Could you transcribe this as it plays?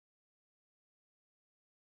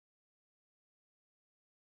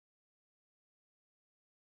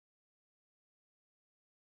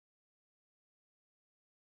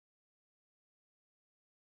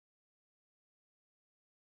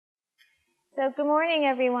So good morning,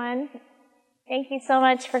 everyone. Thank you so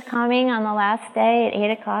much for coming on the last day at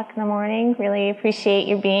 8 o'clock in the morning. Really appreciate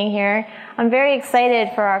you being here. I'm very excited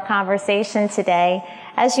for our conversation today.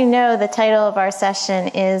 As you know, the title of our session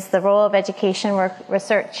is The Role of Education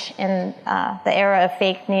Research in the Era of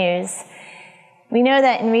Fake News. We know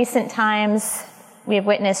that in recent times, we have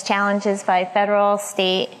witnessed challenges by federal,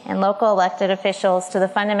 state, and local elected officials to the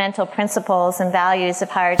fundamental principles and values of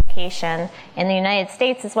higher education in the United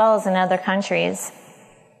States as well as in other countries.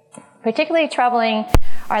 Particularly troubling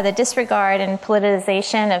are the disregard and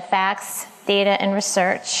politicization of facts, data, and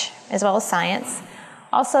research, as well as science.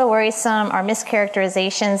 Also worrisome are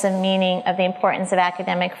mischaracterizations of meaning of the importance of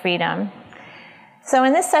academic freedom. So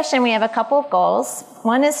in this session, we have a couple of goals.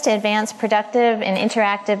 One is to advance productive and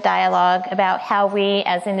interactive dialogue about how we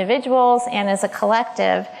as individuals and as a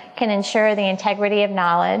collective can ensure the integrity of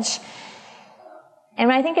knowledge.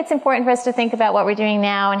 And I think it's important for us to think about what we're doing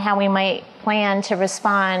now and how we might plan to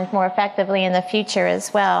respond more effectively in the future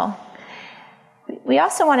as well. We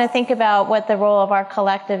also want to think about what the role of our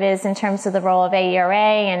collective is in terms of the role of AERA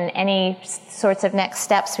and any sorts of next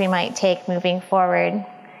steps we might take moving forward.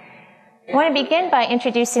 I want to begin by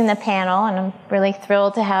introducing the panel, and I'm really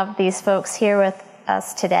thrilled to have these folks here with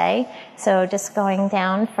us today. So just going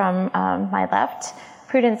down from my left,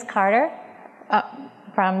 Prudence Carter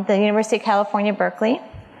from the University of California, Berkeley,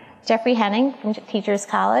 Jeffrey Henning from Teachers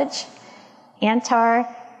College, Antar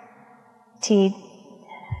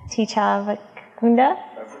Tichavakunda.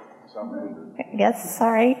 Yes,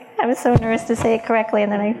 sorry. I was so nervous to say it correctly,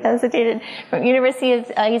 and then I hesitated. From University of,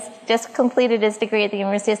 he's just completed his degree at the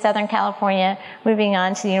University of Southern California, moving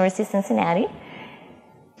on to the University of Cincinnati.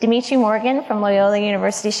 Dimitri Morgan from Loyola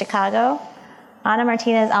University Chicago, Ana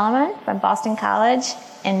Martinez-Aleman from Boston College,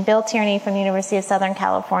 and Bill Tierney from the University of Southern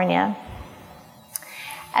California.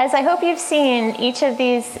 As I hope you've seen, each of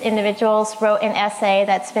these individuals wrote an essay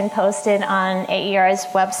that's been posted on AERA's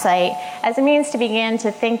website as a means to begin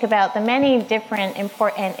to think about the many different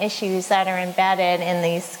important issues that are embedded in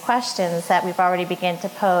these questions that we've already begun to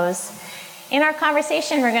pose. In our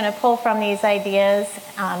conversation, we're going to pull from these ideas,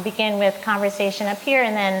 begin with conversation up here,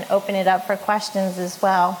 and then open it up for questions as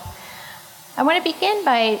well. I want to begin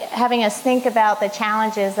by having us think about the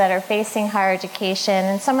challenges that are facing higher education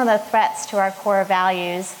and some of the threats to our core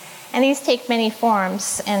values. And these take many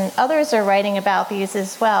forms, and others are writing about these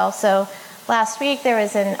as well. So last week there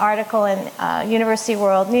was an article in University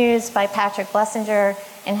World News by Patrick Blessinger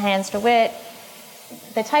and Hans de Witt.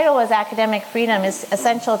 The title was Academic Freedom is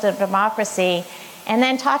Essential to Democracy, and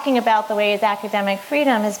then talking about the ways academic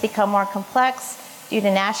freedom has become more complex due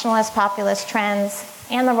to nationalist populist trends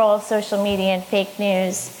and the role of social media and fake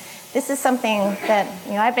news. This is something that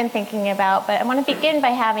I've been thinking about, but I want to begin by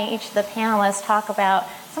having each of the panelists talk about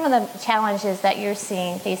some of the challenges that you're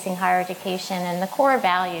seeing facing higher education and the core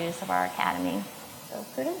values of our academy. So,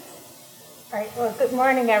 Prudence? All right. Well, good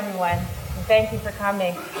morning, everyone. And thank you for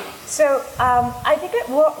coming. So, I think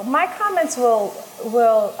my comments will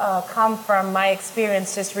come from my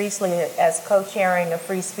experience just recently as co-chairing a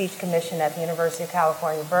free speech commission at the University of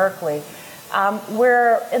California, Berkeley.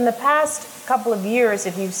 Where in the past couple of years,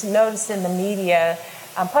 if you've noticed in the media,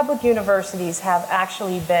 public universities have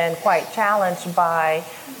actually been quite challenged by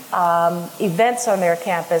events on their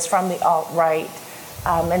campus from the alt-right.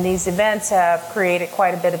 And these events have created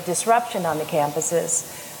quite a bit of disruption on the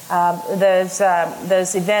campuses.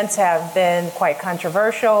 Those events have been quite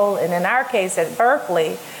controversial, and in our case at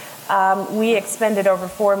Berkeley, we expended over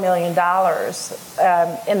 $4 million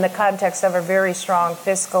in the context of a very strong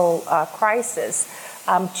fiscal crisis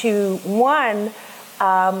to, one,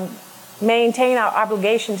 maintain our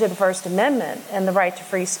obligation to the First Amendment and the right to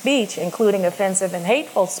free speech, including offensive and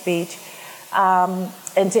hateful speech, and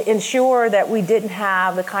to ensure that we didn't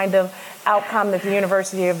have the kind of outcome that the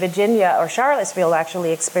University of Virginia or Charlottesville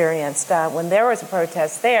actually experienced when there was a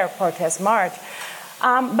protest march.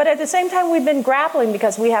 But at the same time, we've been grappling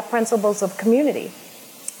because we have principles of community.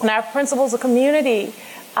 And our principles of community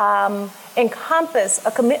encompass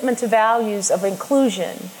a commitment to values of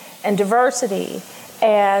inclusion and diversity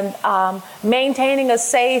and maintaining a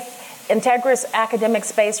safe, integrous academic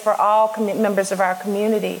space for all members of our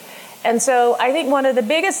community. And so I think one of the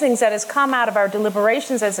biggest things that has come out of our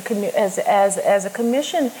deliberations as a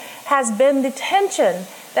commission has been the tension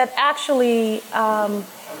that actually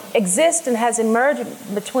exists and has emerged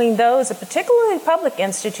between those, particularly public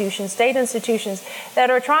institutions, state institutions, that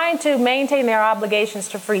are trying to maintain their obligations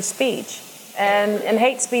to free speech And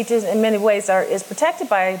hate speech is, in many ways is protected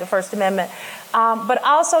by the First Amendment. But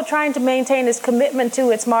also trying to maintain its commitment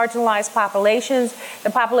to its marginalized populations, the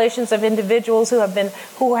populations of individuals who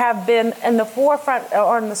have been in the forefront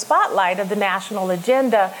or in the spotlight of the national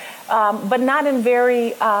agenda, but not in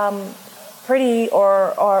very pretty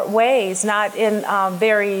or ways, not in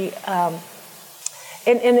very.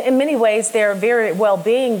 In many ways, their very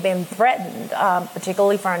well-being been threatened,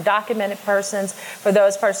 particularly for undocumented persons, for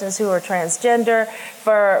those persons who are transgender,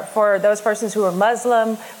 for those persons who are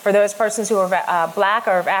Muslim, for those persons who are Black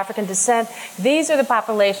or of African descent. These are the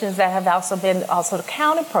populations that have also been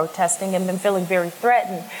counter-protesting and been feeling very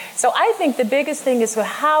threatened. So I think the biggest thing is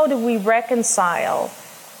how do we reconcile,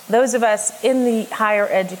 those of us in the higher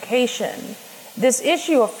education, this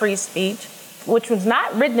issue of free speech, which was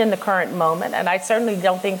not written in the current moment, and I certainly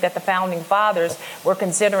don't think that the founding fathers were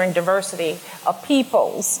considering diversity of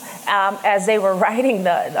peoples as they were writing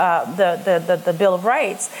the Bill of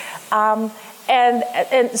Rights.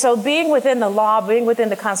 And so being within the law, being within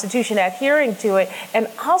the Constitution, adhering to it, and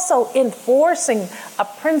also enforcing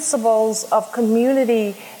principles of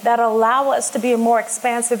community that allow us to be a more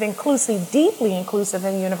expansive, inclusive, deeply inclusive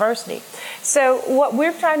in university. So what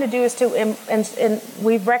we're trying to do is and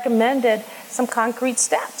we've recommended some concrete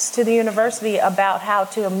steps to the university about how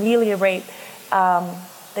to ameliorate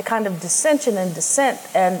the kind of dissension and dissent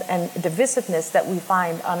and divisiveness that we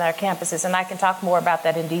find on our campuses. And I can talk more about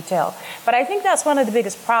that in detail. But I think that's one of the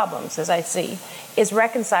biggest problems, as I see, is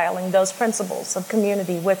reconciling those principles of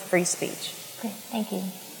community with free speech. Great, thank you.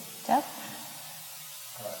 Jeff?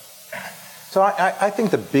 So I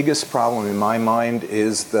think the biggest problem in my mind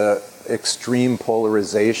is the extreme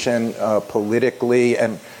polarization politically,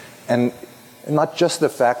 and not just the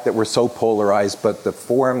fact that we're so polarized, but the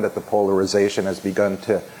form that the polarization has begun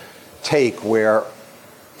to take, where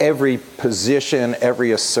every position,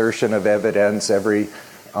 every assertion of evidence, every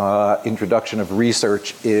introduction of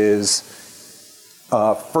research is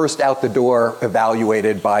first out the door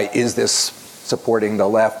evaluated by, is this supporting the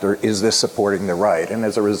left or is this supporting the right? And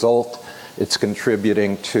as a result, it's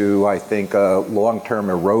contributing to, I think, a long-term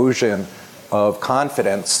erosion of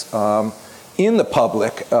confidence in the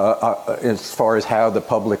public, as far as how the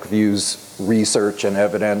public views research and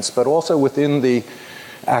evidence, but also within the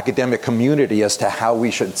academic community as to how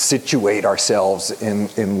we should situate ourselves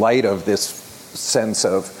in light of this sense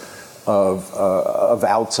of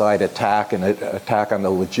outside attack and attack on the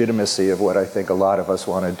legitimacy of what I think a lot of us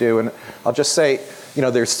want to do. And I'll just say,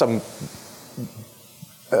 there's some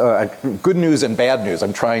good news and bad news.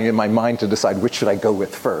 I'm trying in my mind to decide which should I go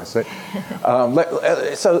with first. So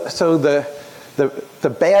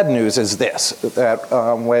the bad news is this, that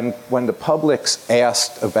when the public's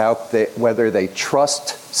asked about whether they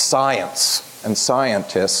trust science and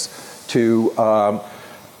scientists to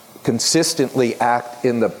consistently act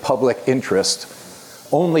in the public interest,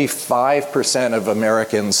 only 5% of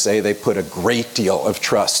Americans say they put a great deal of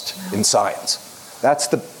trust in science. That's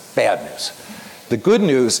the bad news. The good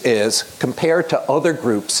news is, compared to other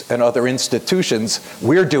groups and other institutions,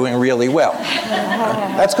 we're doing really well.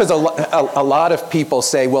 That's because a lot of people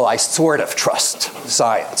say, well, I sort of trust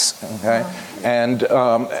science, okay? And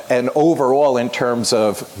overall, in terms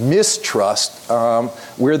of mistrust,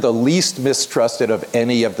 we're the least mistrusted of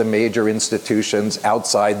any of the major institutions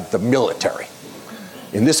outside the military.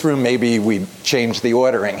 In this room, maybe we change the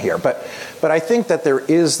ordering here, but I think that there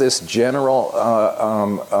is this general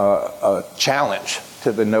challenge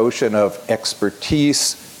to the notion of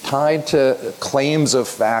expertise tied to claims of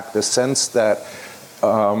fact, the sense that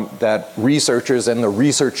that researchers and the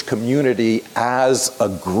research community as a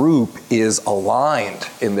group is aligned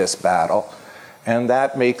in this battle, and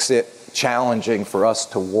that makes it challenging for us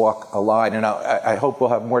to walk a line. And I hope we'll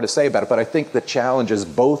have more to say about it, but I think the challenge is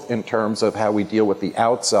both in terms of how we deal with the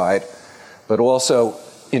outside, but also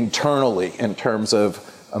internally in terms of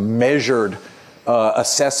a measured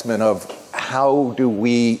assessment of how do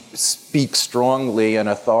we speak strongly and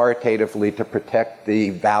authoritatively to protect the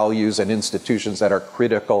values and institutions that are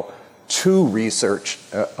critical to research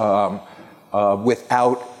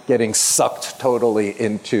without getting sucked totally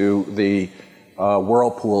into the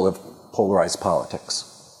whirlpool of polarized politics.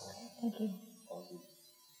 Thank you.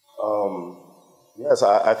 Yes,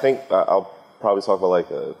 I think I'll probably talk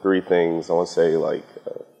about three things. I want to say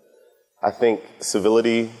I think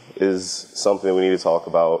civility is something we need to talk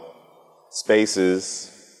about,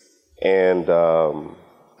 spaces, and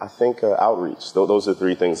I think outreach. Those are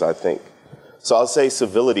three things I think. So I'll say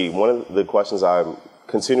civility. One of the questions I'm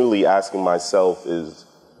continually asking myself is,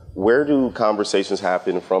 where do conversations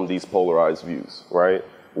happen from these polarized views, right?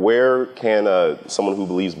 Where can someone who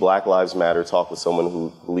believes Black Lives Matter talk with someone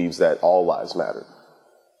who believes that all lives matter?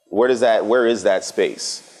 Where is that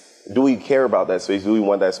space? Do we care about that space? Do we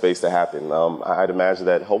want that space to happen? I'd imagine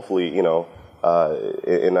that hopefully, in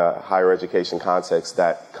a higher education context,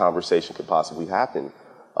 that conversation could possibly happen.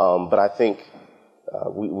 But I think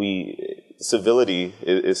civility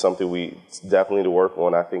is something we definitely need to work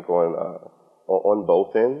on. I think on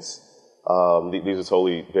both ends. These are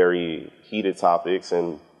totally very heated topics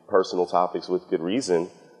and personal topics with good reason.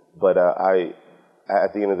 But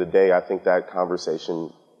at the end of the day, I think that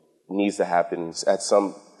conversation needs to happen at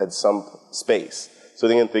some space. So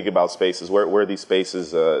then think about spaces. Where are these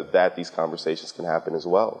spaces that these conversations can happen as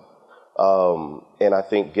well? And I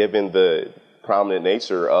think given the prominent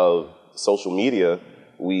nature of social media,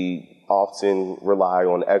 we often rely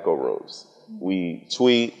on echo rooms. We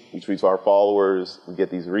tweet to our followers, we get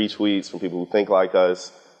these retweets from people who think like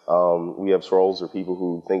us. We have trolls or people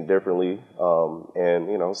who think differently,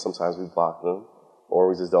 and sometimes we block them or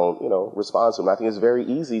we just don't respond to them. I think it's very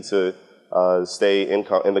easy to stay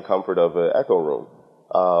in the comfort of an echo room.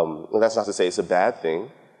 And that's not to say it's a bad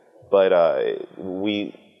thing, but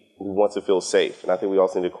we want to feel safe, and I think we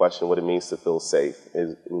also need to question what it means to feel safe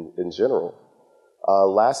in general.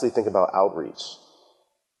 Lastly, think about outreach.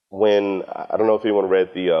 I don't know if anyone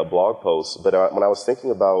read the blog post, but when I was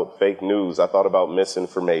thinking about fake news, I thought about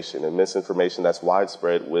misinformation, and misinformation that's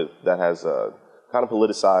widespread that has a kind of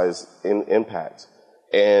politicized impact.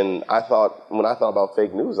 And when I thought about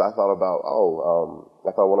fake news, I thought about,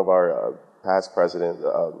 one of our past President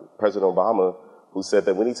Obama, who said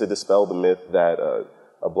that we need to dispel the myth that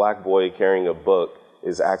a Black boy carrying a book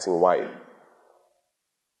is acting white.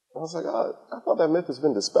 I was like, I thought that myth has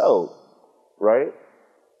been dispelled, right?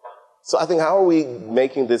 So I think, how are we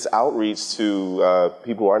making this outreach to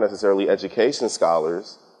people who aren't necessarily education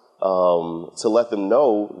scholars to let them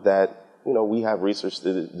know that, we have research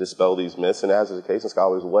to dispel these myths, and as education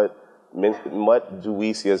scholars, what do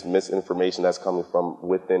we see as misinformation that's coming from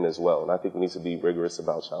within as well? And I think we need to be rigorous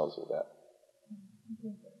about challenging that.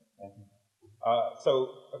 So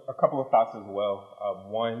a couple of thoughts as well.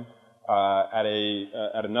 One,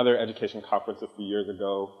 at another education conference a few years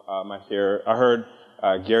ago, I heard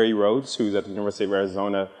Gary Rhodes, who's at the University of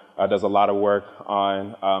Arizona, does a lot of work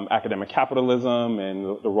on academic capitalism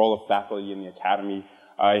and the role of faculty in the academy.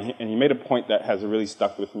 And he made a point that has really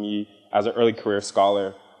stuck with me as an early career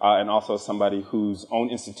scholar, and also somebody whose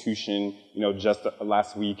own institution, just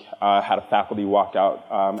last week had a faculty walkout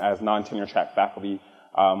as non-tenure track faculty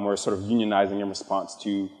were sort of unionizing in response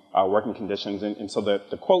to working conditions. And so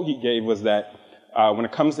the quote he gave was that when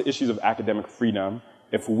it comes to issues of academic freedom,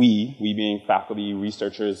 if we being faculty,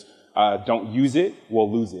 researchers, don't use it,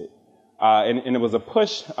 we'll lose it. And it was a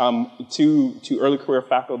push to early career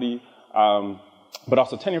faculty, but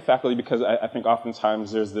also tenure faculty, because I think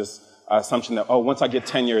oftentimes there's this assumption that, once I get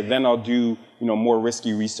tenure, then I'll do, more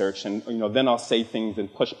risky research, and, then I'll say things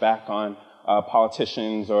and push back on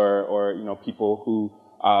politicians or people who,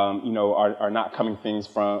 are not coming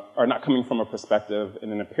from a perspective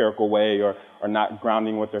in an empirical way, or not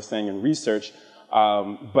grounding what they're saying in research.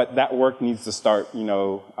 But that work needs to start,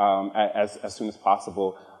 as soon as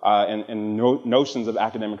possible. And notions of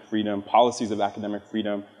academic freedom, policies of academic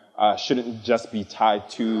freedom, shouldn't just be tied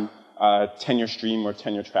to tenure stream or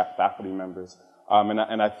tenure track faculty members.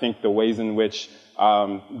 And I think the ways in which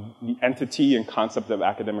the entity and concept of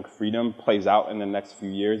academic freedom plays out in the next few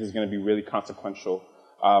years is going to be really consequential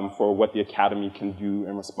for what the academy can do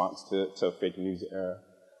in response to a fake news era.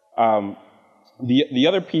 The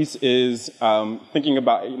other piece is thinking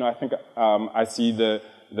about, I think I see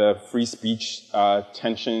the free speech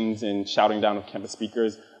tensions and shouting down of campus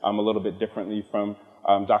speakers a little bit differently from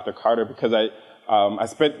Dr. Carter, because I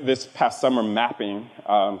spent this past summer mapping,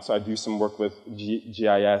 so I do some work with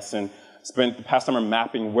GIS, and spent the past summer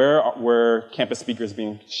mapping where were campus speakers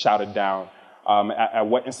being shouted down, at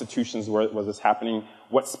what institutions was this happening,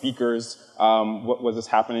 what speakers what was this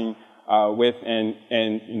happening with,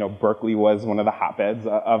 and Berkeley was one of the hotbeds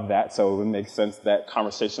of that, so it would make sense that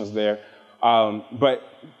conversations there. But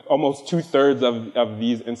almost 2/3 of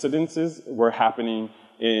these incidences were happening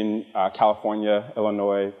in California,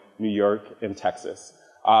 Illinois, New York, and Texas,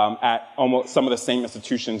 at almost some of the same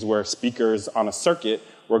institutions where speakers on a circuit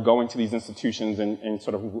were going to these institutions and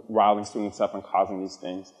sort of riling students up and causing these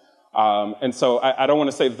things. And so I don't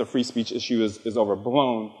want to say that the free speech issue is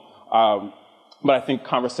overblown, but I think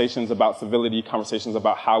conversations about civility, conversations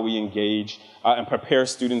about how we engage and prepare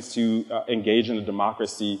students to engage in a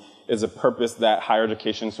democracy is a purpose that higher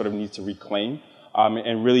education sort of needs to reclaim.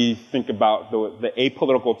 And really think about the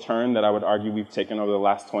apolitical turn that I would argue we've taken over the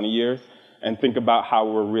last 20 years, and think about how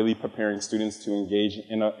we're really preparing students to engage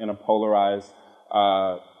in a polarized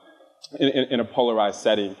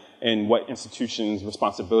setting, and what institutions'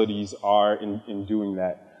 responsibilities are in doing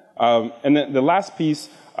that. And then the last piece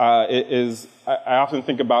is I often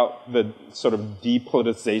think about the sort of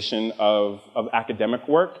depoliticization of academic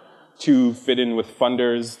work to fit in with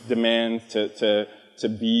funders' demands to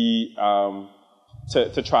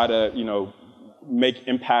try to make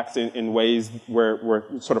impacts in ways where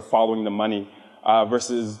we're sort of following the money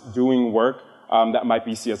versus doing work that might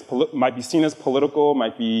be seen as political,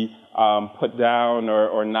 might be put down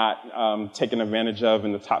or not taken advantage of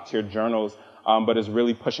in the top tier journals, but is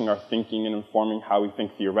really pushing our thinking and informing how we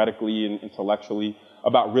think theoretically and intellectually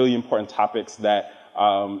about really important topics that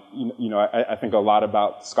I think a lot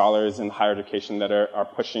about scholars in higher education that are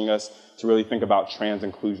pushing us to really think about trans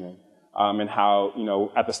inclusion. And how,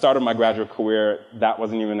 at the start of my graduate career, that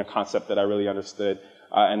wasn't even a concept that I really understood.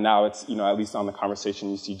 And now it's, at least on the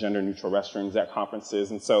conversation, you see gender neutral restrooms at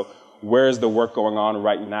conferences. And so where is the work going on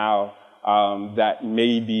right now that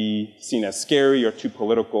may be seen as scary or too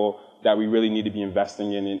political that we really need to be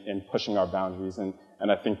investing in pushing our boundaries? And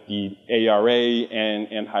I think the AERA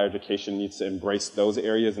and higher education needs to embrace those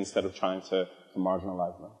areas instead of trying to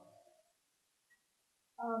marginalize them.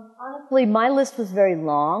 Honestly, my list was very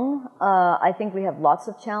long. I think we have lots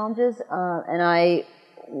of challenges, and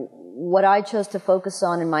what I chose to focus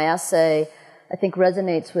on in my essay, I think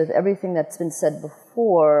resonates with everything that's been said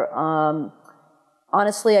before.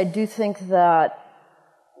 Honestly, I do think that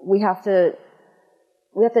we have to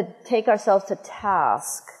take ourselves to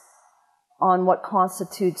task on what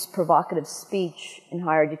constitutes provocative speech in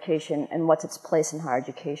higher education and what's its place in higher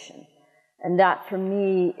education. And that, for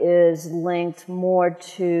me, is linked more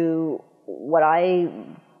to what I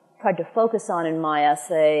tried to focus on in my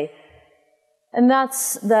essay, and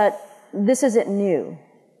that's that this isn't new.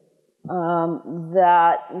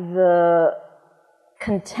 That the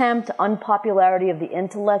contempt, unpopularity of the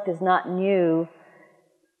intellect is not new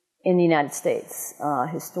in the United States,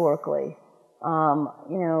 historically.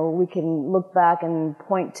 We can look back and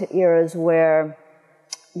point to eras where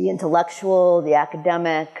the intellectual, the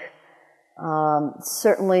academic,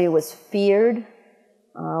 certainly was feared.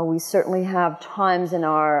 We certainly have times in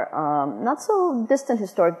our not so distant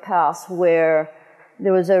historic past where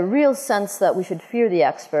there was a real sense that we should fear the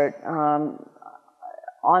expert.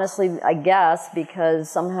 Honestly, I guess because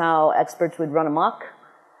somehow experts would run amok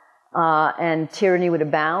and tyranny would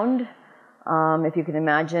abound. If you can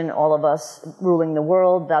imagine all of us ruling the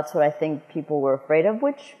world, that's what I think people were afraid of,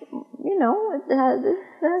 which, it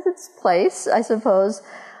has its place, I suppose.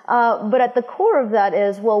 But at the core of that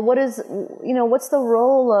is, well, what's the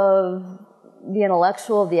role of the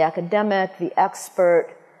intellectual, the academic, the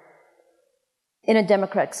expert in a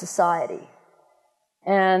democratic society?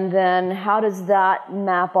 And then how does that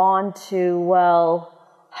map onto, well,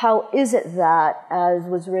 how is it that, as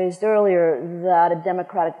was raised earlier, that a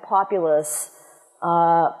democratic populace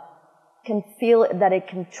can feel that it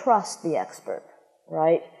can trust the expert,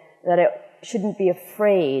 right? That it shouldn't be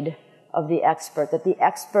afraid of the expert, that the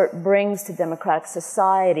expert brings to democratic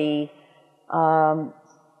society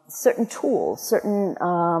certain tools, certain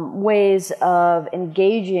ways of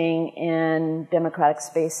engaging in democratic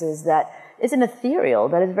spaces that isn't ethereal,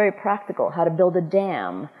 that is very practical. How to build a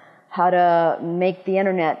dam, how to make the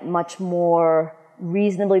internet much more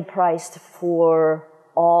reasonably priced for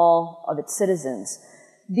all of its citizens.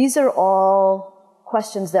 These are all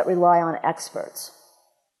questions that rely on experts.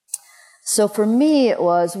 So for me, it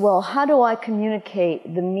was, well, how do I communicate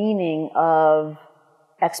the meaning of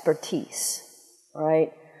expertise,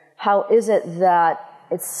 right? How is it that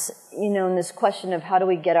it's, in this question of how do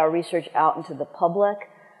we get our research out into the public?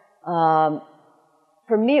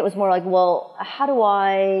 For me, it was more like, well, how do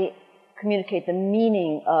I communicate the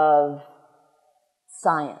meaning of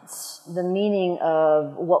science, the meaning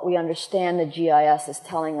of what we understand the GIS is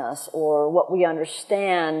telling us, or what we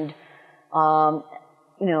understand,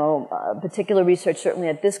 particular research, certainly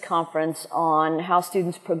at this conference, on how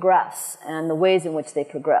students progress and the ways in which they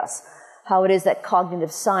progress. How it is that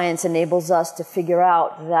cognitive science enables us to figure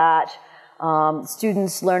out that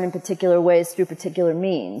students learn in particular ways through particular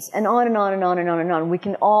means, and on and on and on and on and on. We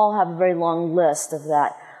can all have a very long list of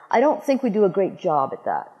that. I don't think we do a great job at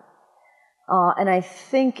that. And I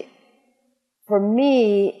think, for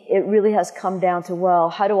me, it really has come down to, well,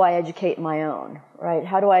 how do I educate my own, right?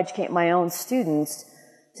 How do I educate my own students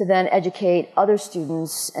to then educate other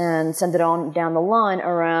students and send it on down the line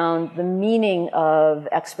around the meaning of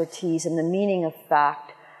expertise and the meaning of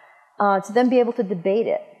fact, to then be able to debate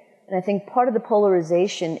it. And I think part of the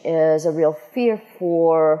polarization is a real fear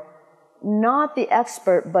for not the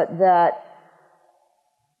expert, but that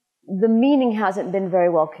the meaning hasn't been very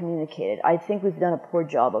well communicated. I think we've done a poor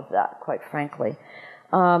job of that, quite frankly.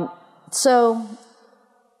 So,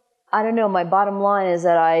 I don't know, my bottom line is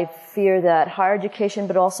that I fear that higher education,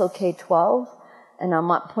 but also K-12, and I'm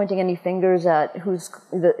not pointing any fingers at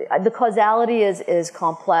the causality is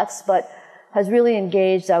complex, but has really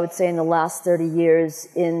engaged, I would say, in the last 30 years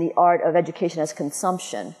in the art of education as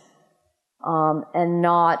consumption, and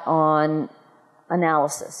not on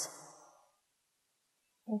analysis.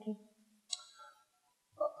 Thank you.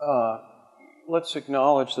 Let's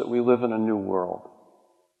acknowledge that we live in a new world,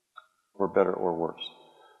 for better or worse.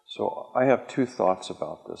 So I have two thoughts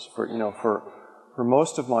about this. For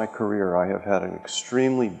most of my career, I have had an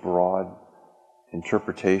extremely broad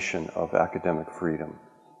interpretation of academic freedom.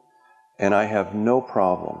 And I have no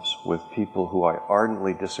problems with people who I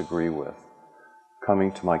ardently disagree with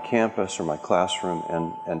coming to my campus or my classroom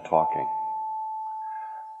and talking.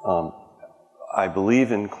 I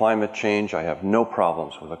believe in climate change. I have no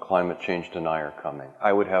problems with a climate change denier coming.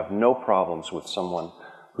 I would have no problems with someone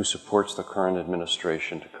who supports the current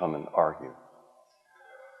administration to come and argue.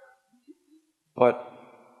 But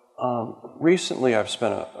recently I've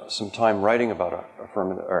spent some time writing about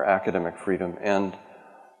academic freedom, and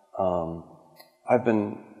I've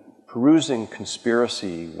been perusing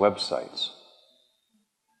conspiracy websites.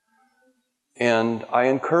 And I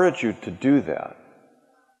encourage you to do that.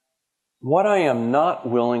 What I am not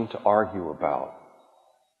willing to argue about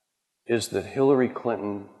is that Hillary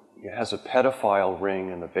Clinton has a pedophile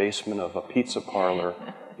ring in the basement of a pizza parlor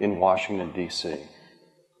in Washington, D.C.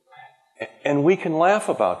 And we can laugh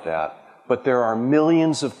about that, but there are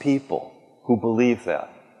millions of people who believe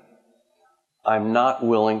that. I'm not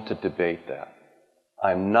willing to debate that.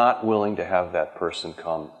 I'm not willing to have that person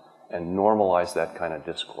come and normalize that kind of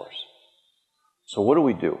discourse. So what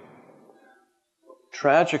do?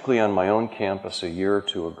 Tragically, on my own campus a year or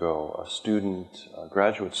two ago, a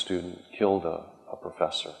graduate student, killed a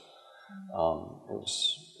professor.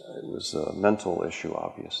 It was a mental issue,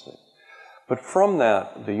 obviously. But from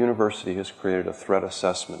that, the university has created a threat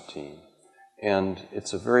assessment team. And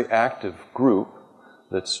it's a very active group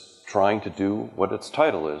that's trying to do what its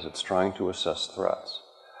title is. It's trying to assess threats.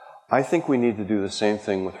 I think we need to do the same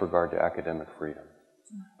thing with regard to academic freedom.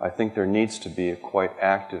 I think there needs to be a quite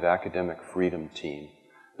active academic freedom team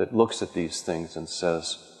that looks at these things and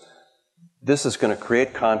says, this is going to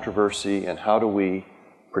create controversy, and how do we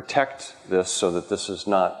protect this so that this is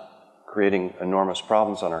not creating enormous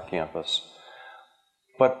problems on our campus?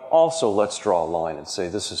 But also, let's draw a line and say,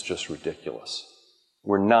 this is just ridiculous.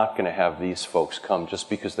 We're not going to have these folks come just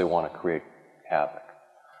because they want to create havoc.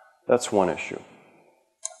 That's one issue.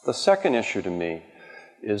 The second issue to me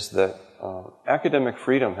is that academic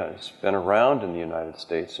freedom has been around in the United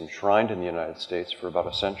States, enshrined in the United States for about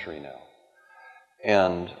a century now.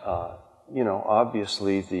 And,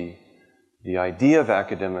 obviously the idea of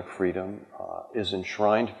academic freedom is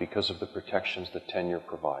enshrined because of the protections that tenure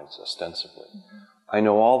provides, ostensibly. I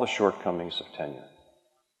know all the shortcomings of tenure.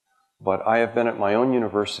 But I have been at my own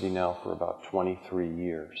university now for about 23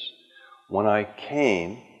 years. When I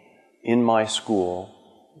came, in my school,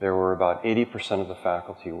 there were about 80% of the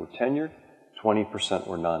faculty were tenured, 20%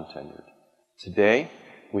 were non-tenured. Today,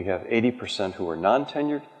 we have 80% who are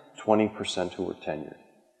non-tenured, 20% who are tenured.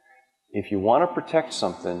 If you want to protect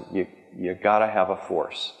something, you got to have a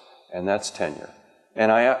force, and that's tenure.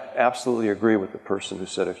 And I absolutely agree with the person who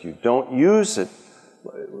said if you don't use it,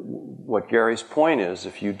 what Gary's point is,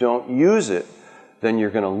 if you don't use it, then you're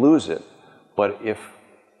going to lose it. But if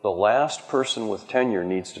the last person with tenure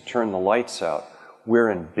needs to turn the lights out, we're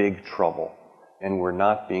in big trouble, and we're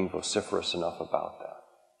not being vociferous enough about that.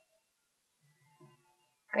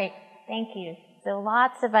 Great, thank you. So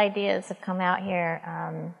lots of ideas have come out here.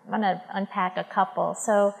 I'm going to unpack a couple.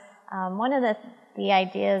 So one of the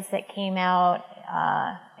ideas that came out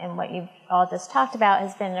and what you've all just talked about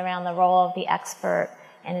has been around the role of the expert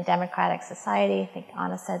in a democratic society. I think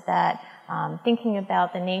Anna said that. Thinking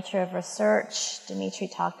about the nature of research, Dimitri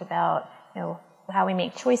talked about how we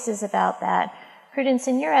make choices about that. Prudence,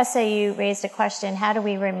 in your essay, you raised a question: how do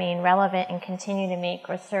we remain relevant and continue to make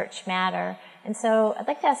research matter? And so I'd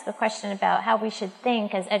like to ask a question about how we should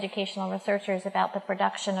think as educational researchers about the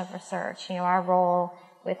production of research, our role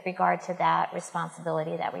with regard to that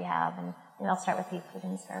responsibility that we have. And I'll start with you,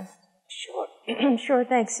 Prudence, first. Sure. Sure,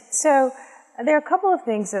 thanks. So there are a couple of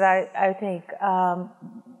things that I think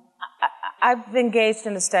I've engaged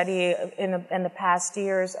in a study in the past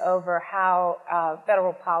years over how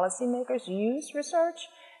federal policymakers use research,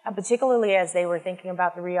 particularly as they were thinking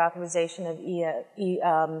about the reauthorization of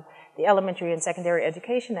the Elementary and Secondary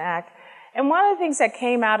Education Act. And one of the things that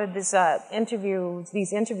came out of this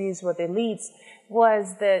these interviews with elites,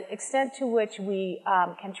 was the extent to which we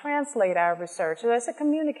can translate our research. So it's a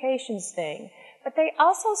communications thing. But they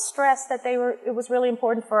also stressed that it was really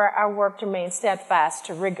important for our work to remain steadfast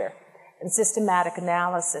to rigor and systematic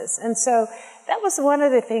analysis. And so that was one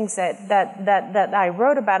of the things that I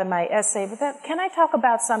wrote about in my essay. But can I talk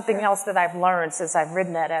about something else that I've learned since I've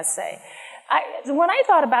written that essay? When I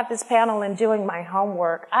thought about this panel and doing my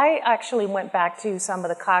homework, I actually went back to some of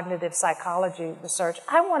the cognitive psychology research.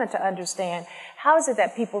 I wanted to understand, how is it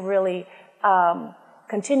that people really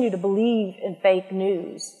continue to believe in fake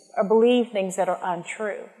news or believe things that are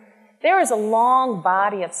untrue? There is a long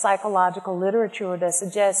body of psychological literature that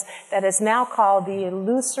suggests that it's now called the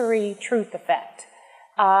illusory truth effect.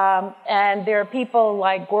 And there are people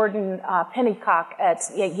like Gordon Pennycock at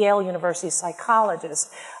Yale University,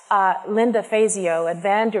 psychologist, Linda Fazio at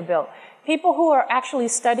Vanderbilt, people who are actually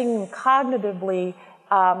studying cognitively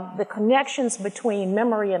the connections between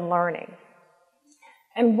memory and learning.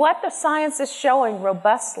 And what the science is showing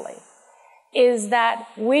robustly is that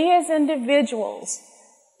we as individuals,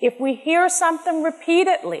 if we hear something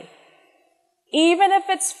repeatedly, even if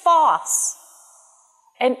it's false,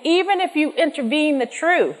 and even if you intervene the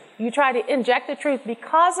truth, you try to inject the truth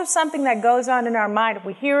because of something that goes on in our mind, if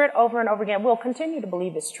we hear it over and over again, we'll continue to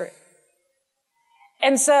believe it's true.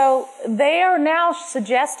 And so they are now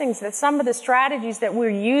suggesting that some of the strategies that we're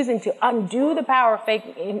using to undo the power of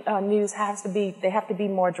fake news have to be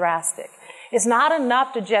more drastic. It's not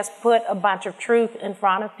enough to just put a bunch of truth in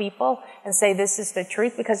front of people and say this is the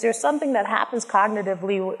truth, because there's something that happens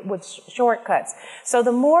cognitively with shortcuts. So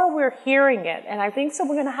the more we're hearing it, and I think so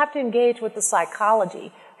we're going to have to engage with the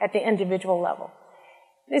psychology at the individual level.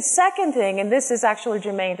 The second thing, and this is actually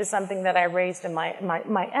germane to something that I raised in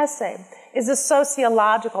my essay, is a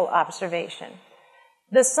sociological observation.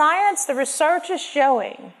 The science, the research is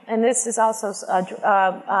showing, and this is also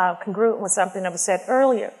congruent with something that was said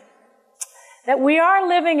earlier, that we are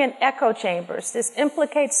living in echo chambers. This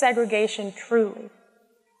implicates segregation truly.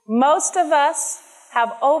 Most of us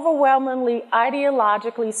have overwhelmingly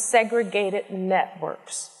ideologically segregated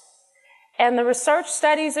networks. And the research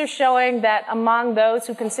studies are showing that among those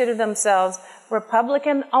who consider themselves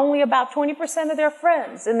Republican, only about 20% of their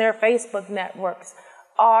friends in their Facebook networks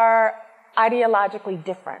are ideologically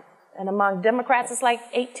different. And among Democrats, it's like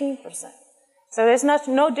 18%. So there's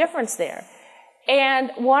no difference there. And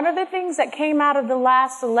one of the things that came out of the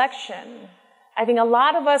last election, I think a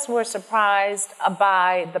lot of us were surprised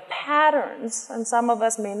by the patterns, and some of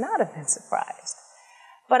us may not have been surprised.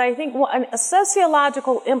 But I think a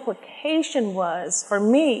sociological implication was, for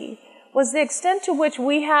me, was the extent to which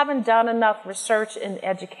we haven't done enough research in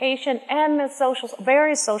education and the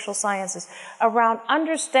various social sciences around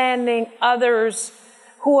understanding others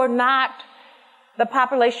who are not the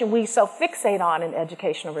population we so fixate on in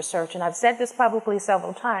educational research. And I've said this publicly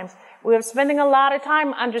several times. We're spending a lot of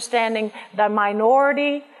time understanding the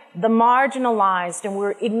minority, the marginalized, and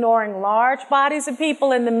we're ignoring large bodies of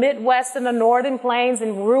people in the Midwest and the Northern Plains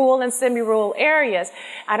and rural and semi-rural areas.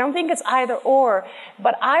 I don't think it's either or,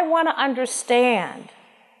 but I want to understand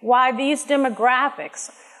why these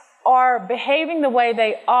demographics are behaving the way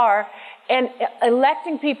they are and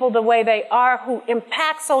electing people the way they are who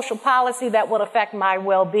impact social policy that will affect my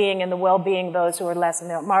well-being and the well-being of those who are less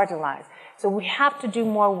marginalized. So we have to do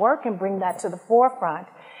more work and bring that to the forefront.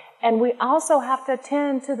 And we also have to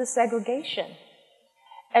attend to the segregation.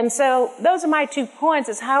 And so those are my 2 points,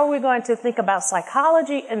 is how are we going to think about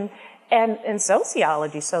psychology and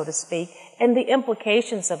sociology, so to speak, and the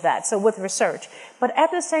implications of that, so with research. But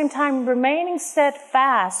at the same time, remaining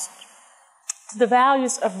steadfast to the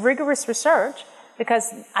values of rigorous research,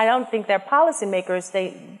 because I don't think they're policymakers,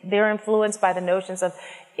 they're influenced by the notions of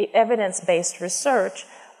evidence-based research.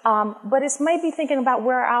 But it's maybe thinking about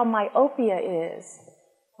where our myopia is,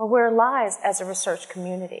 or where it lies as a research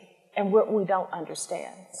community, and what we don't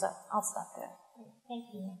understand. So I'll stop there. Thank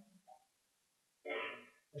you.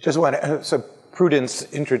 Just want to, so Prudence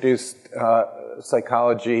introduced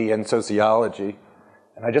psychology and sociology,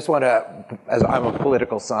 and I just want to, as I'm a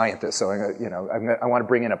political scientist, so I want to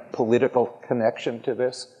bring in a political connection to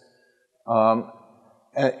this,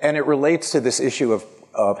 and it relates to this issue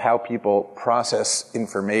of how people process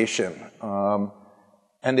information,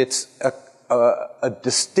 and it's a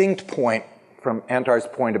distinct point from Antar's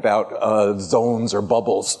point about zones or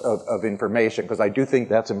bubbles of information, because I do think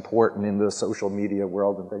that's important in the social media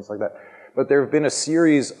world and things like that. But there have been a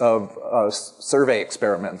series of survey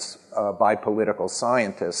experiments by political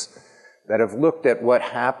scientists that have looked at what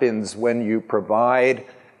happens when you provide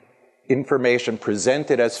information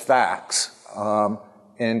presented as facts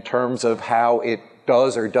in terms of how it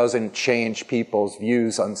does or doesn't change people's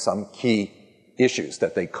views on some key issues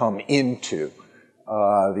that they come into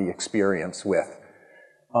the experience with.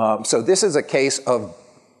 So this is a case of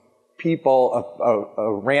people,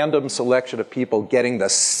 a random selection of people getting the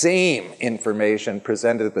same information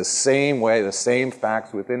presented the same way, the same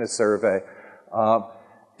facts within a survey.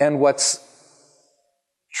 And what's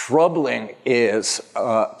troubling is,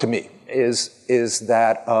 to me, is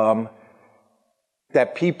that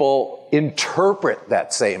that people interpret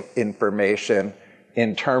that same information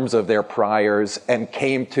in terms of their priors and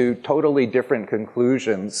came to totally different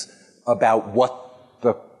conclusions about what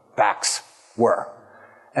the facts were.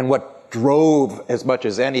 And what drove, as much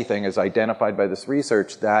as anything, as identified by this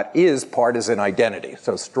research, that is partisan identity.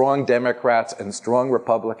 So strong Democrats and strong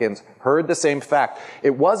Republicans heard the same fact.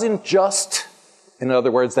 It wasn't just, in other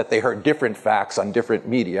words, that they heard different facts on different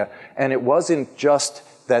media, and it wasn't just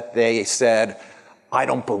that they said, I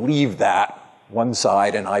don't believe that one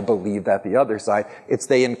side and I believe that the other side. It's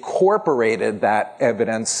they incorporated that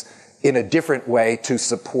evidence in a different way to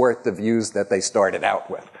support the views that they started out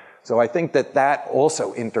with. So I think that that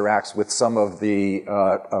also interacts with some of the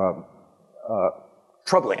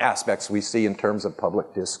troubling aspects we see in terms of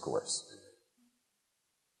public discourse.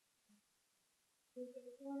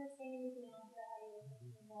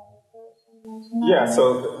 Yeah,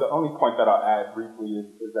 so the only point that I'll add briefly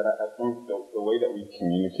is that I think the way that we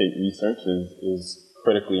communicate research is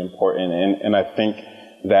critically important. And I think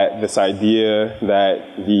that this idea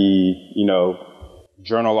that the,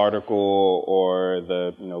 journal article or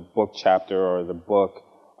the, book chapter or the book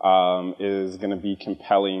is going to be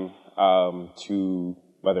compelling to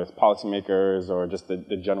whether it's policymakers or just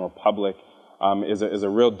the general public is a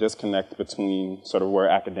real disconnect between sort of where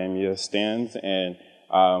academia stands and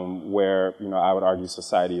where, I would argue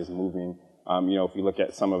society is moving. If you look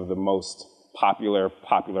at some of the most popular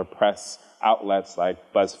press outlets like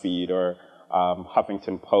BuzzFeed or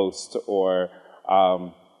Huffington Post or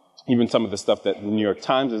even some of the stuff that the New York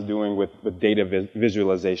Times is doing with data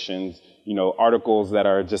visualizations, articles that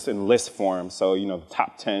are just in list form. So, the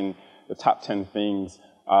top 10 things,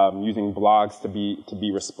 using blogs to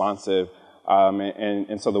be responsive.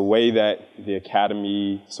 And so the way that the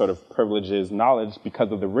academy sort of privileges knowledge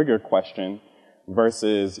because of the rigor question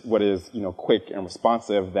versus what is, quick and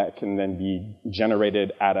responsive that can then be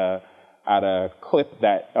generated at a clip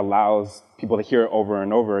that allows people to hear it over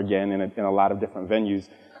and over again in a lot of different venues,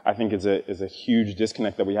 I think is a huge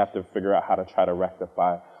disconnect that we have to figure out how to try to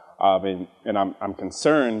rectify. And I'm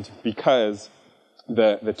concerned because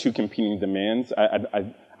the two competing demands,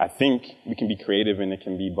 I think we can be creative and it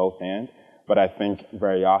can be both and. But I think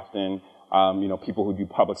very often, people who do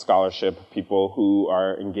public scholarship, people who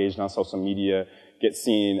are engaged on social media get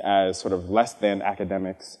seen as sort of less than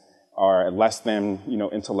academics or less than,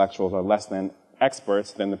 intellectuals or less than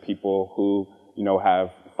experts than the people who, have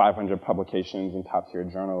 500 publications in top-tier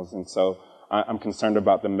journals. And so I'm concerned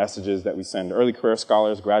about the messages that we send early career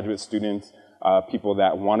scholars, graduate students, people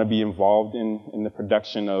that want to be involved in the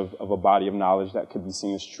production of a body of knowledge that could be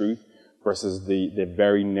seen as truth, versus the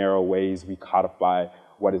very narrow ways we codify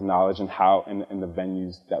what is knowledge and how and the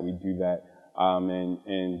venues that we do that.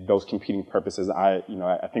 And those competing purposes, I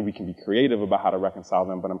think we can be creative about how to reconcile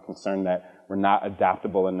them, but I'm concerned that we're not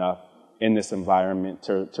adaptable enough in this environment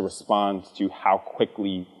to respond to how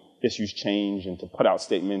quickly issues change and to put out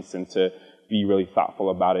statements and to be really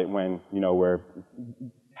thoughtful about it when, we're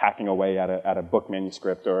hacking away at a book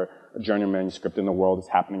manuscript or a journal manuscript and the world is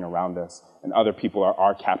happening around us. And other people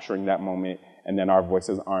are capturing that moment, and then our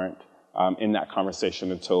voices aren't in that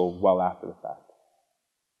conversation until well after the fact.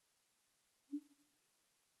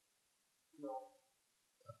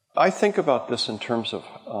 I think about this in terms of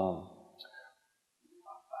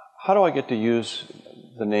how do I get to use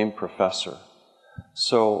the name professor?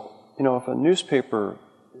 So, if a newspaper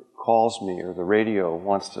calls me or the radio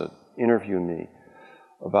wants to interview me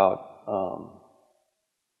about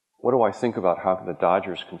what do I think about how the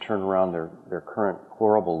Dodgers can turn around their current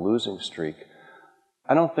horrible losing streak,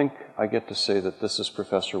 I don't think I get to say that this is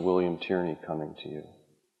Professor William Tierney coming to you.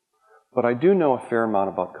 But I do know a fair amount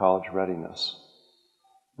about college readiness.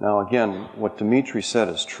 Now, again, what Dimitri said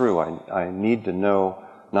is true. I need to know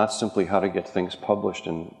not simply how to get things published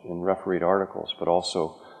in refereed articles, but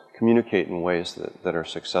also communicate in ways that are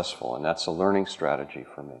successful, and that's a learning strategy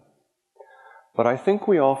for me. But I think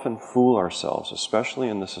we often fool ourselves, especially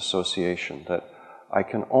in this association, that I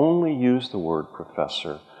can only use the word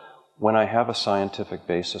professor when I have a scientific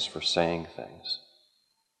basis for saying things.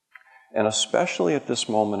 And especially at this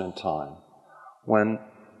moment in time, when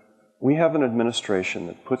we have an administration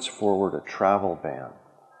that puts forward a travel ban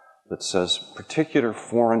that says particular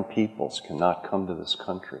foreign peoples cannot come to this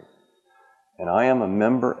country. And I am a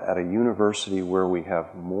member at a university where we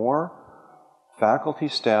have more faculty,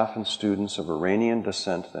 staff, and students of Iranian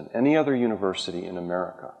descent than any other university in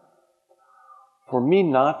America. For me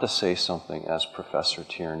not to say something as Professor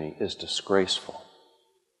Tierney is disgraceful.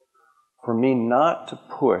 For me not to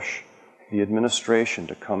push the administration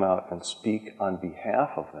to come out and speak on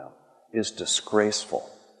behalf of them is disgraceful.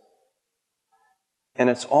 And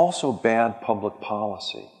it's also bad public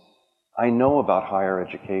policy. I know about higher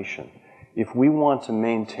education. If we want to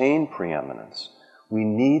maintain preeminence, we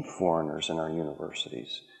need foreigners in our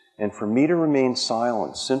universities. And for me to remain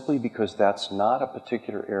silent simply because that's not a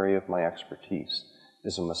particular area of my expertise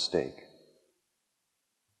is a mistake.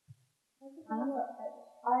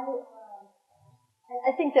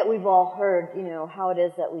 I think that we've all heard, how it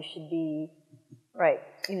is that we should be,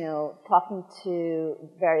 talking to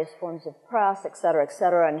various forms of press, et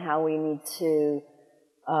cetera, and how we need to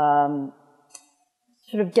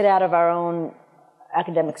sort of get out of our own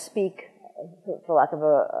academic speak, for lack of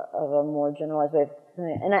a more generalized way of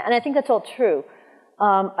putting it. And I think that's all true.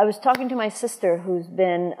 I was talking to my sister, who's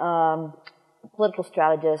been a political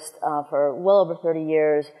strategist for well over 30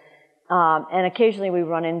 years, and occasionally we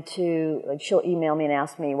run into, she'll email me and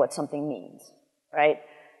ask me what something means, right?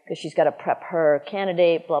 Because she's got to prep her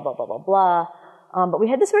candidate, blah, blah, blah, blah, blah. But we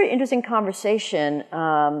had this very interesting conversation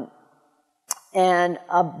and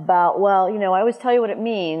about, I always tell you what it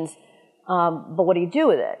means, but what do you do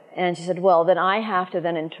with it? And she said, well, then I have to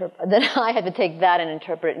take that and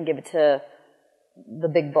interpret it and give it to the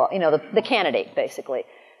big boss, the candidate, basically.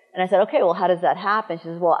 And I said, okay, well, how does that happen? She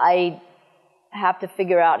says, well, I have to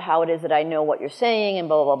figure out how it is that I know what you're saying and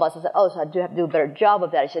blah, blah, blah, blah. So I said, oh, so I do have to do a better job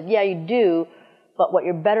of that. She said, yeah, you do, but what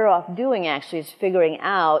you're better off doing actually is figuring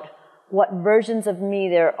out what versions of me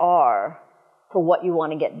there are for what you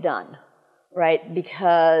want to get done, right?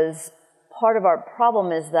 Because part of our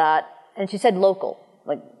problem is that, and she said local,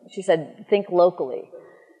 she said think locally.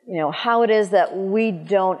 How it is that we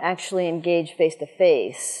don't actually engage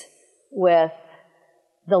face-to-face with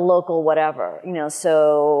the local whatever.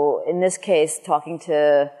 So in this case, talking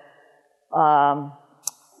to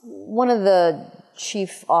one of the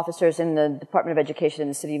chief officers in the Department of Education in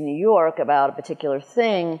the city of New York about a particular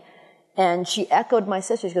thing, and she echoed my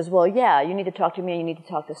sister. She goes, well, yeah, you need to talk to me and you need to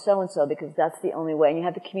talk to so-and-so because that's the only way, and you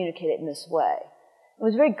have to communicate it in this way. It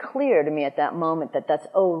was very clear to me at that moment that that's,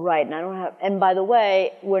 oh, right, and by the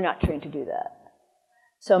way, we're not trained to do that.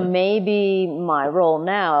 So maybe my role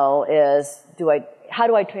now is, how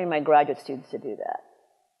do I train my graduate students to do that?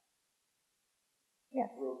 Yes.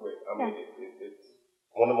 Real quick, it's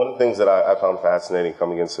one of the things that I found fascinating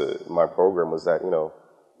coming into my program was that,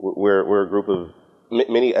 we're a group of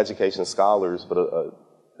many education scholars, but a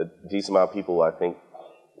decent amount of people, I think,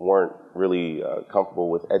 weren't really comfortable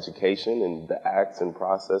with education and the acts and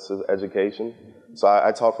process of education. So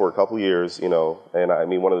I taught for a couple of years, and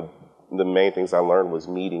one of the main things I learned was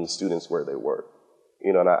meeting students where they were.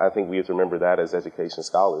 And I think we have to remember that as education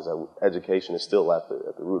scholars, that education is still at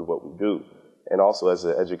the root of what we do. And also as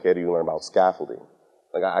an educator, you learn about scaffolding.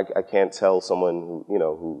 I can't tell someone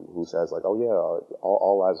who says oh yeah,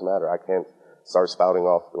 all lives matter. I can't start spouting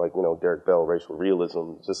off Derek Bell racial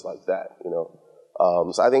realism just like that.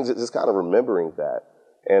 So I think just kind of remembering that.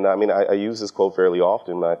 And I use this quote fairly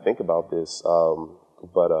often when I think about this.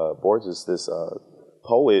 But Borges, this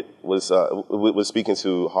poet, was speaking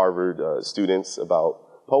to Harvard students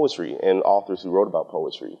about poetry and authors who wrote about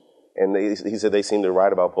poetry. And he said they seemed to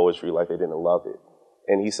write about poetry like they didn't love it.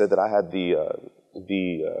 And he said that I had the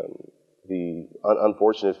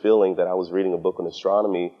unfortunate feeling that I was reading a book on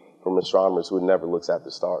astronomy from astronomers who had never looked at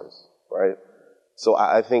the stars, right? So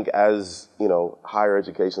I think as, higher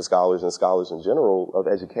education scholars and scholars in general of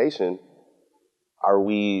education, are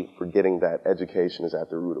we forgetting that education is at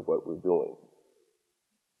the root of what we're doing?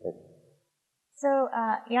 So,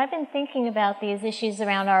 I've been thinking about these issues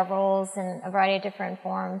around our roles in a variety of different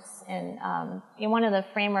forms, and one of the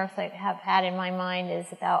frameworks I have had in my mind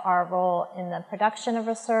is about our role in the production of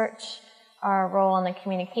research, our role in the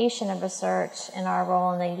communication of research, and our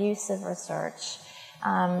role in the use of research.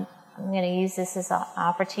 I'm going to use this as an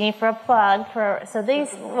opportunity for a plug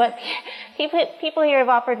what people here have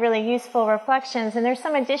offered really useful reflections, and there's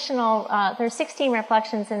some additional, there's 16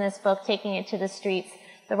 reflections in this book, Taking It to the Streets,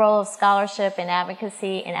 the role of scholarship and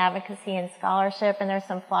advocacy and scholarship, and there's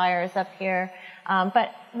some flyers up here.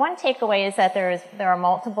 But one takeaway is that there are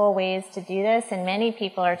multiple ways to do this, and many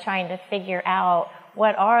people are trying to figure out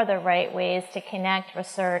what are the right ways to connect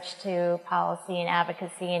research to policy and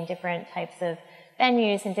advocacy in different types of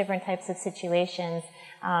venues and different types of situations.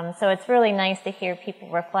 So it's really nice to hear people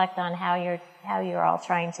reflect on how you're all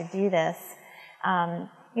trying to do this.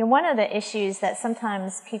 One of the issues that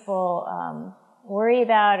sometimes people worry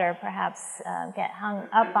about or perhaps get hung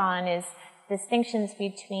up on is distinctions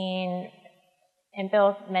between, and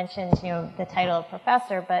Bill mentioned, the title of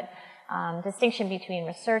professor, but distinction between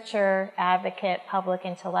researcher, advocate, public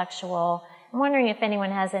intellectual. I'm wondering if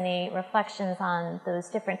anyone has any reflections on those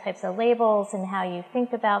different types of labels and how you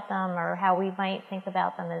think about them or how we might think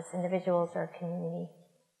about them as individuals or community.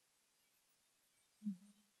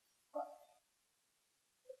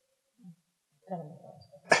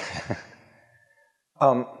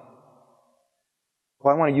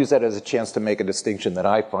 Well, I want to use that as a chance to make a distinction that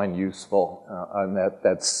I find useful, and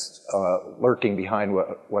that's lurking behind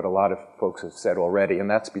what a lot of folks have said already, and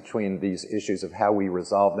that's between these issues of how we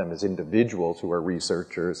resolve them as individuals who are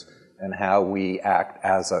researchers and how we act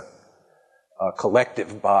as a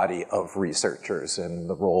collective body of researchers and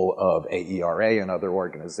the role of AERA and other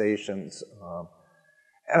organizations.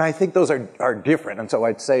 And I think those are different, and so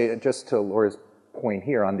I'd say, just to Laura's point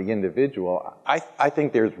here on the individual, I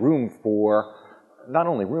think there's room for, not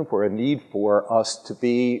only room for, a need for us to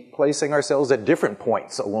be placing ourselves at different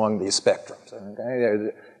points along these spectrums.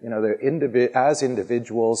 Okay? As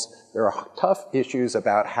individuals, there are tough issues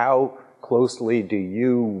about how closely do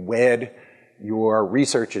you wed your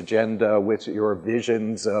research agenda with your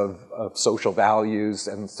visions of social values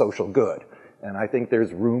and social good. And I think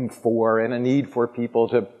there's room for and a need for people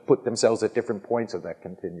to put themselves at different points of that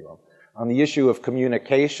continuum. On the issue of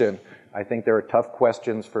communication, I think there are tough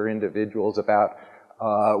questions for individuals about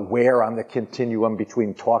where on the continuum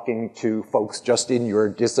between talking to folks just in your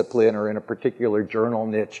discipline or in a particular journal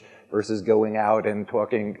niche versus going out and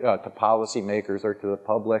talking to policymakers or to the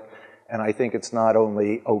public. And I think it's not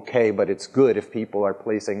only okay, but it's good if people are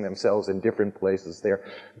placing themselves in different places there.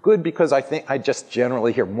 Good because I just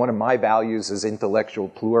generally hear one of my values is intellectual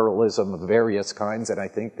pluralism of various kinds, and I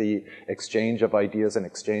think the exchange of ideas and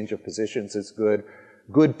exchange of positions is good.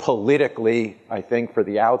 Good politically, I think, for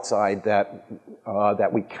the outside that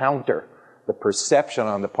we counter the perception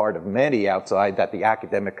on the part of many outside that the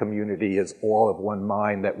academic community is all of one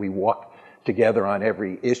mind, that we walk together on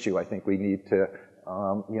every issue. I think we need to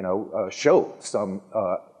show some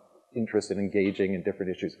interest in engaging in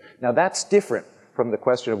different issues. Now that's different from the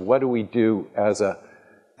question of what do we do as a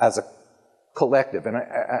collective,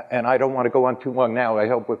 and I don't want to go on too long now. I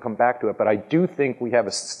hope we'll come back to it, but I do think we have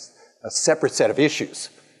a separate set of issues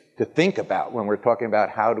to think about when we're talking about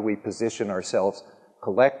how do we position ourselves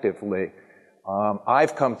collectively.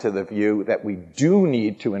 I've come to the view that we do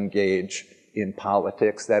need to engage in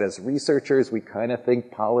politics, that as researchers we kind of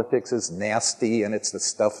think politics is nasty and it's the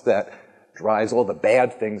stuff that drives all the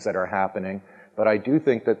bad things that are happening. But I do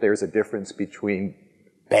think that there's a difference between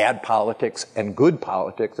bad politics, and good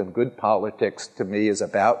politics to me is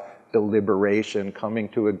about deliberation, coming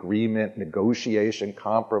to agreement, negotiation,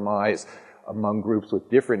 compromise among groups with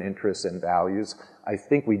different interests and values. I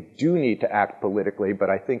think we do need to act politically, but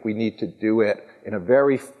I think we need to do it in a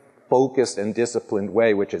very focused and disciplined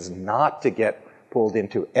way, which is not to get pulled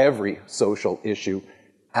into every social issue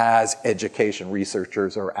as education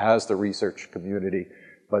researchers or as the research community,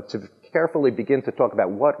 but to carefully begin to talk about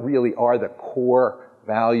what really are the core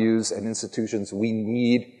values and institutions we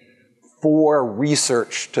need for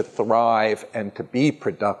research to thrive and to be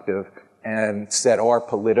productive, and set our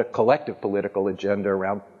collective political agenda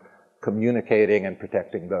around communicating and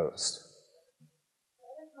protecting those.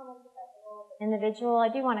 Individual, I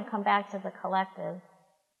do want to come back to the collective.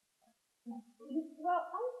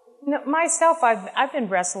 Myself, I've been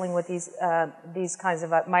wrestling with these kinds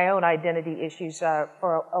of my own identity issues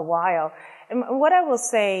for a while. And what I will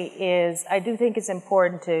say is, I do think it's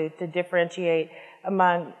important to differentiate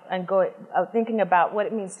among and thinking about what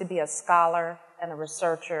it means to be a scholar and a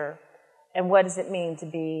researcher, and what does it mean to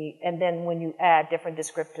be, and then when you add different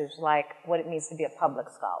descriptors like what it means to be a public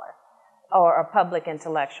scholar or a public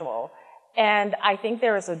intellectual. And I think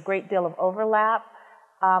there is a great deal of overlap,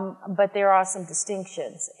 but there are some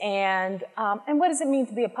distinctions. And what does it mean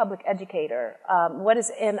to be a public educator?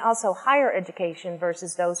 And also higher education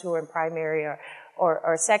versus those who are in primary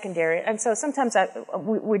or secondary. And so sometimes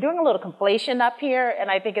we're doing a little conflation up here, and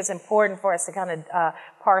I think it's important for us to kind of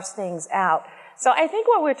parse things out. So I think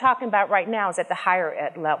what we're talking about right now is at the higher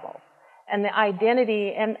ed level, and the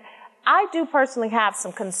identity. And I do personally have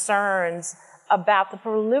some concerns about the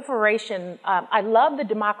proliferation. I love the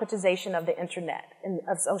democratization of the internet and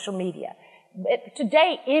of social media.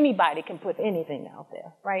 Today, anybody can put anything out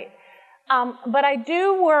there, right? But I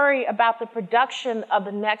do worry about the production of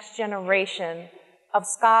the next generation of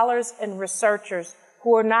scholars and researchers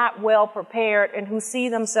who are not well prepared and who see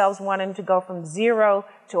themselves wanting to go from 0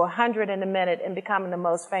 to 100 in a minute and becoming the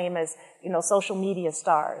most famous, social media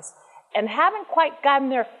stars, and haven't quite gotten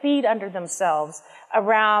their feet under themselves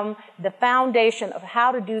around the foundation of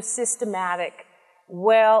how to do systematic,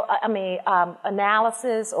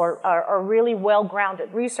 analysis or really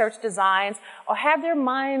well-grounded research designs, or have their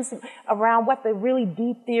minds around what the really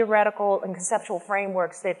deep theoretical and conceptual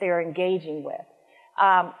frameworks that they're engaging with.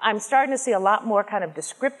 I'm starting to see a lot more kind of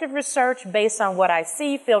descriptive research based on what I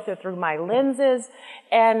see filtered through my lenses.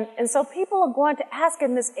 And so people are going to ask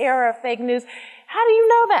in this era of fake news, how do you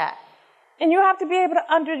know that? And you have to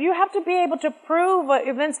be able to prove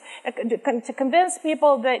events, to convince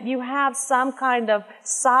people that you have some kind of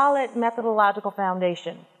solid methodological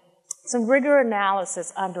foundation, some rigor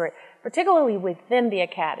analysis under it, particularly within the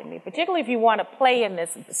academy, particularly if you want to play in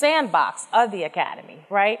this sandbox of the academy,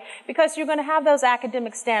 right? Because you're going to have those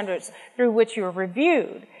academic standards through which you're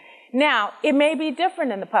reviewed. Now, it may be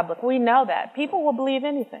different in the public. We know that. People will believe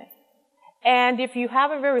anything. And if you have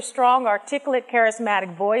a very strong, articulate,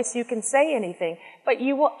 charismatic voice, you can say anything, but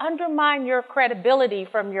you will undermine your credibility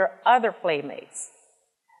from your other playmates.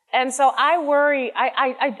 And so I worry,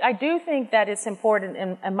 I do think that it's important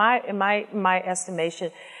in my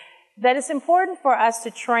estimation, that it's important for us to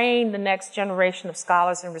train the next generation of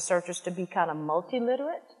scholars and researchers to be kind of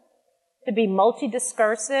multiliterate, to be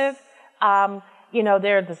multidiscursive.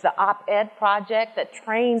 There's the op-ed project that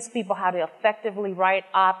trains people how to effectively write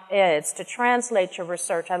op-eds, to translate your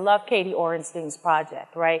research. I love Katie Orenstein's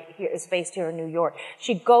project, right? It's based here in New York.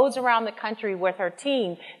 She goes around the country with her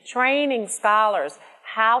team, training scholars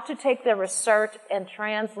how to take their research and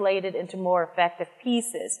translate it into more effective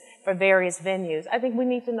pieces for various venues. I think we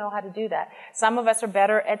need to know how to do that. Some of us are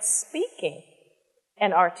better at speaking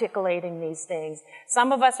and articulating these things.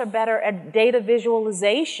 Some of us are better at data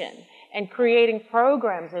visualization and creating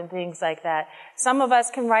programs and things like that. Some of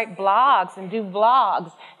us can write blogs and do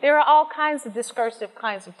vlogs. There are all kinds of discursive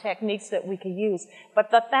kinds of techniques that we can use.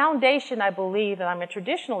 But the foundation, I believe, and I'm a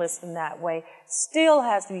traditionalist in that way, still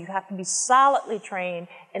has to be, you have to be solidly trained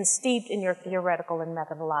and steeped in your theoretical and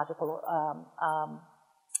methodological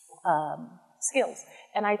skills.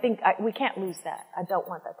 And I think we can't lose that. I don't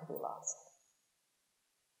want that to be lost.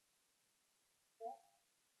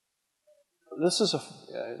 This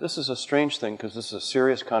is a strange thing because this is a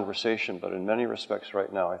serious conversation, but in many respects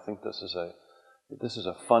right now I think this is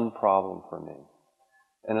a fun problem for me.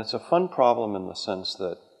 And it's a fun problem in the sense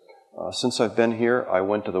that since I've been here, I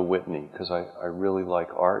went to the Whitney because I really like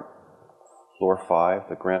art. Floor 5,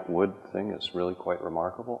 the Grant Wood thing is really quite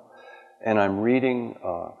remarkable. And I'm reading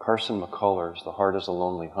Carson McCullers' The Heart is a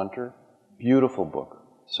Lonely Hunter. Beautiful book,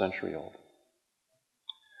 century old.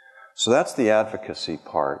 So that's the advocacy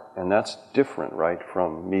part, and that's different, right,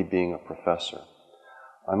 from me being a professor.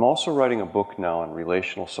 I'm also writing a book now on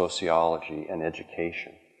relational sociology and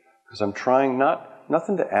education, because I'm trying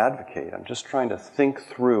nothing to advocate, I'm just trying to think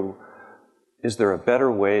through, is there a better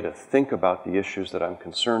way to think about the issues that I'm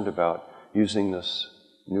concerned about using this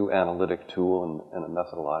new analytic tool and a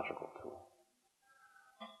methodological tool.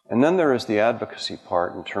 And then there is the advocacy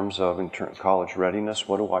part in terms of college readiness.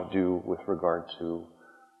 What do I do with regard to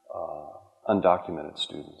undocumented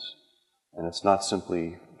students? And it's not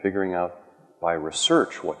simply figuring out by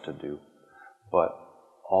research what to do, but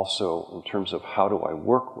also in terms of how do I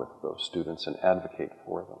work with those students and advocate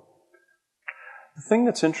for them. The thing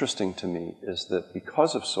that's interesting to me is that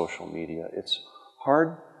because of social media, it's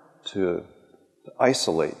hard to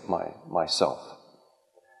isolate myself.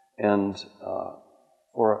 And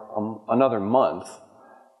for another month,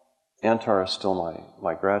 Antar is still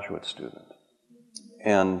my graduate student.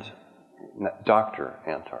 And Dr.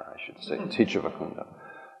 Antar, I should say, Ticha.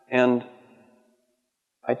 And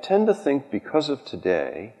I tend to think because of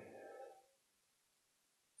today,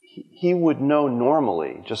 he would know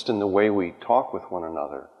normally, just in the way we talk with one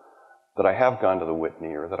another, that I have gone to the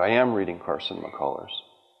Whitney or that I am reading Carson McCullers.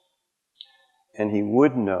 And he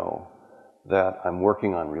would know that I'm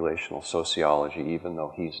working on relational sociology even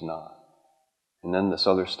though he's not. And then this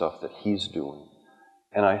other stuff that he's doing.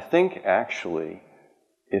 And I think actually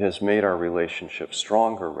it has made our relationship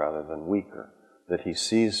stronger rather than weaker, that he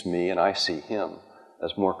sees me and I see him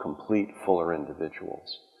as more complete, fuller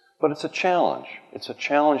individuals. But it's a challenge. It's a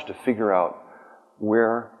challenge to figure out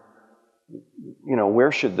where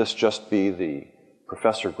should this just be the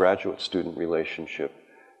professor-graduate student relationship,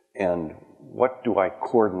 and what do I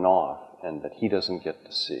cordon off and that he doesn't get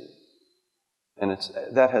to see? And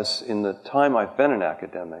that has, in the time I've been an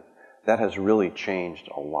academic, that has really changed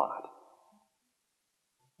a lot.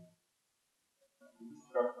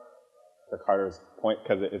 Dr. Carter's point,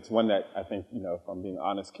 because it's one that I think, if I'm being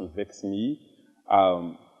honest, convicts me,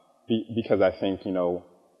 because I think,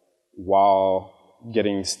 while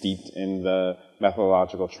getting steeped in the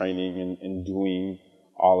methodological training and doing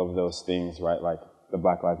all of those things, right, like the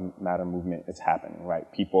Black Lives Matter movement is happening, right?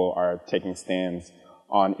 People are taking stands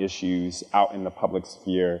on issues out in the public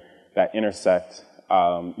sphere that intersect,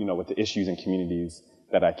 with the issues and communities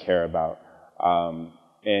that I care about.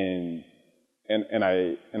 And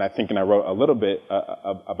I think, and I wrote a little bit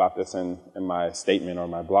about this in my statement or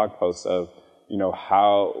my blog post of,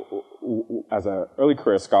 how, as an early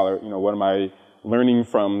career scholar, what am I learning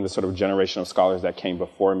from the sort of generation of scholars that came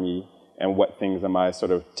before me, and what things am I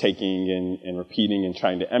sort of taking and repeating and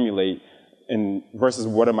trying to emulate, and versus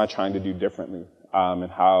what am I trying to do differently,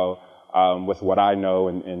 and how, with what I know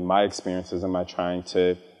and my experiences, am I trying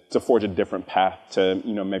to forge a different path to,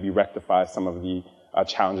 maybe rectify some of the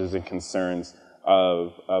challenges and concerns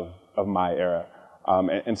of my era.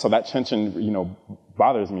 And so that tension,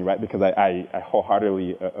 bothers me, right? Because I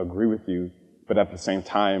wholeheartedly agree with you, but at the same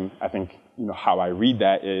time, I think, how I read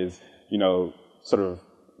that is, sort of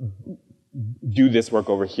do this work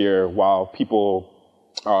over here while people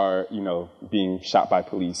are, being shot by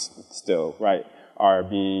police still, right? Are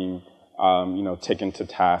being, taken to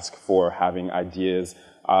task for having ideas,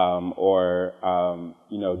 or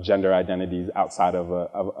gender identities outside of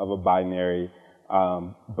a binary,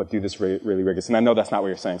 but do this really rigorous. And I know that's not what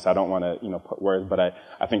you're saying, so I don't want to, put words, but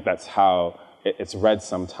I think that's how it's read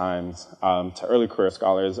sometimes, to early career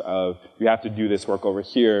scholars of, you have to do this work over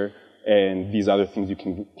here, and these other things you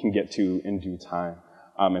can get to in due time.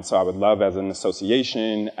 And so I would love, as an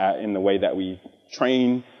association, in the way that we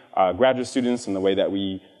train graduate students, in the way that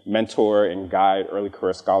we mentor and guide early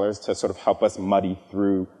career scholars, to sort of help us muddy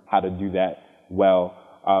through how to do that well,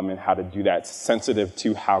 and how to do that sensitive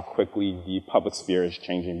to how quickly the public sphere is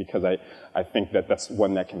changing, because I think that that's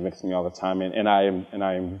one that convicts me all the time, and I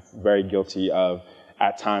am very guilty of,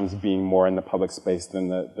 at times, being more in the public space than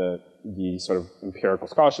the sort of empirical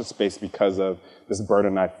scholarship space, because of this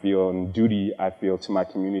burden I feel and duty I feel to my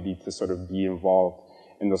community to sort of be involved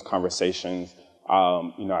in those conversations.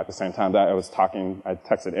 At the same time that I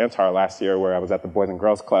texted Antar last year, where I was at the Boys and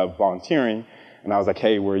Girls Club volunteering, and I was like,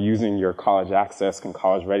 hey, we're using your college access and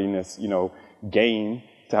college readiness, game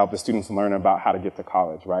to help the students learn about how to get to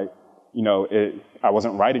college, right? I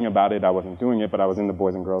wasn't writing about it, I wasn't doing it, but I was in the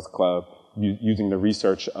Boys and Girls Club using the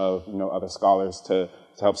research of, other scholars to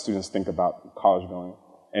help students think about college going.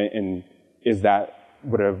 And is that,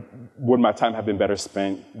 would my time have been better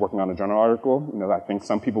spent working on a journal article? I think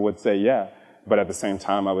some people would say, yeah. But at the same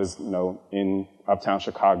time, I was, in uptown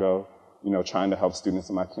Chicago, trying to help students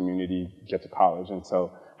in my community get to college. And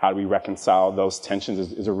so how do we reconcile those tensions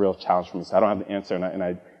is a real challenge for me. So I don't have the answer,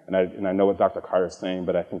 and I know what Dr. Carter is saying,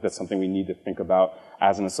 but I think that's something we need to think about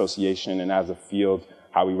as an association and as a field,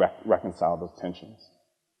 how we reconcile those tensions.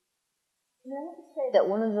 And I want to say that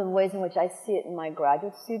one of the ways in which I see it in my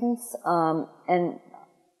graduate students, and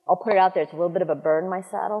I'll put it out there, it's a little bit of a bird in my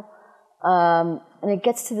saddle, and it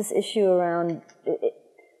gets to this issue around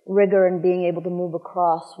rigor and being able to move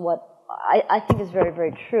across what I think is very,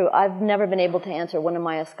 very true. I've never been able to answer, when am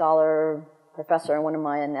I a scholar, professor, and when am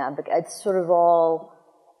I an advocate. It's sort of all,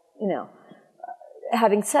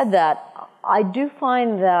 Having said that, I do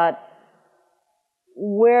find that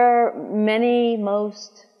where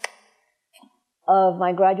most of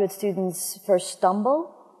my graduate students first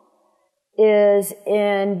stumble is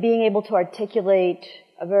in being able to articulate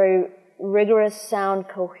a very rigorous, sound,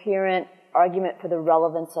 coherent argument for the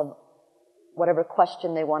relevance of whatever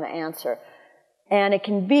question they want to answer. And it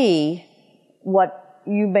can be what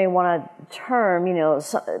you may want to term,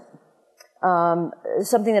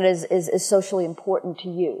 something that is socially important to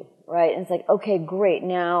you, right? And it's like, okay, great.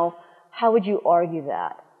 Now, how would you argue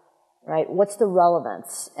that, right? What's the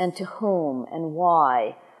relevance, and to whom, and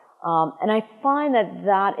why? And I find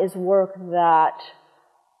that is work that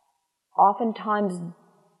oftentimes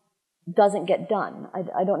doesn't get done.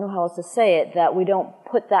 I don't know how else to say it, that we don't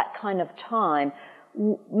put that kind of time.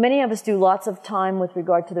 Many of us do lots of time with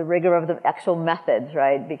regard to the rigor of the actual methods,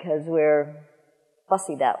 right? Because we're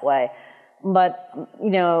fussy that way. But,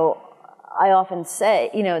 I often say,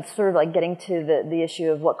 it's sort of like getting to the issue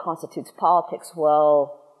of what constitutes politics.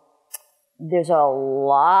 Well, there's a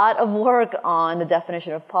lot of work on the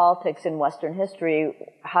definition of politics in Western history.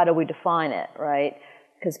 How do we define it, right?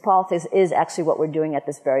 Because politics is actually what we're doing at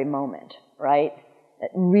this very moment, right?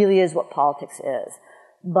 It really is what politics is.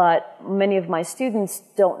 But many of my students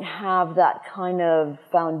don't have that kind of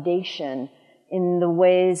foundation in the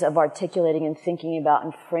ways of articulating and thinking about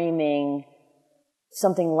and framing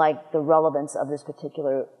something like the relevance of this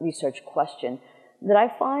particular research question that I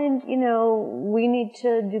find, we need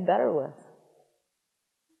to do better with.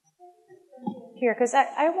 Here, because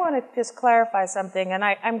I want to just clarify something, and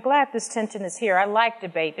I'm glad this tension is here. I like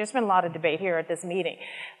debate. There's been a lot of debate here at this meeting.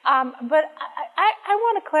 But I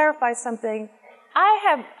want to clarify something.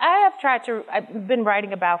 I've been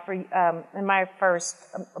writing about in my first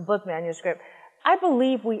book manuscript, I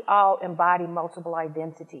believe we all embody multiple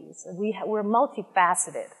identities. We're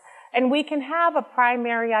multifaceted. And we can have a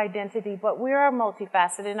primary identity, but we are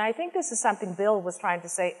multifaceted. And I think this is something Bill was trying to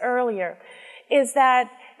say earlier, is that,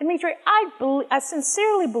 Dimitri, I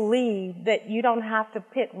sincerely believe that you don't have to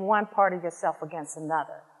pit one part of yourself against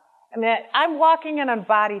another. I mean, I'm walking in a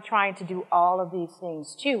body trying to do all of these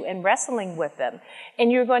things too and wrestling with them. And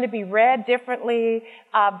you're going to be read differently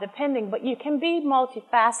depending, but you can be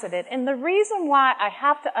multifaceted. And the reason why I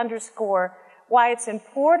have to underscore why it's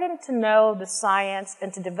important to know the science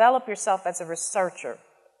and to develop yourself as a researcher,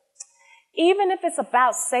 even if it's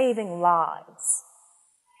about saving lives,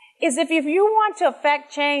 is if you want to affect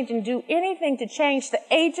change and do anything to change the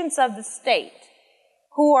agents of the state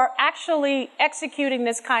who are actually executing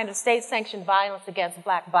this kind of state-sanctioned violence against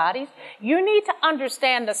black bodies, you need to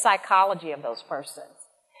understand the psychology of those persons.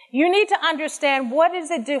 You need to understand what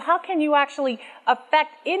does it do? How can you actually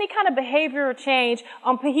affect any kind of behavioral change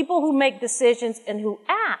on people who make decisions and who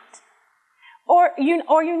act? Or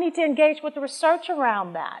you need to engage with the research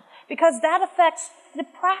around that, because that affects the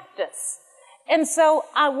practice. And so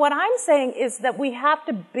what I'm saying is that we have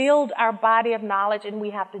to build our body of knowledge and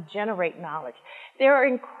we have to generate knowledge. There are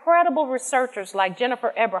incredible researchers like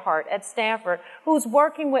Jennifer Eberhardt at Stanford who's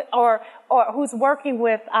working with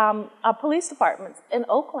police departments in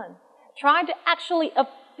Oakland, trying to actually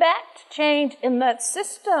affect change in that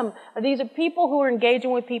system. These are people who are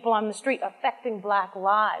engaging with people on the street, affecting black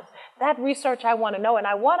lives. That research I want to know, and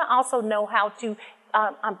I want to also know how to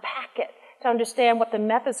unpack it, to understand what the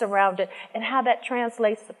methods around it and how that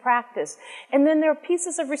translates to practice. And then there are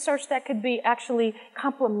pieces of research that could be actually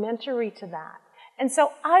complementary to that. And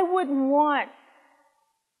so I would want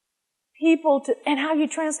people to, and how you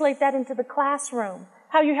translate that into the classroom,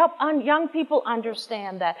 how you help young people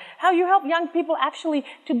understand that, how you help young people actually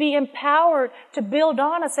to be empowered to build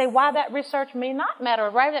on and say why that research may not matter,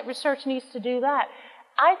 or why that research needs to do that.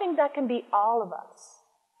 I think that can be all of us.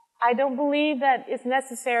 I don't believe that it's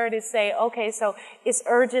necessary to say, okay, so it's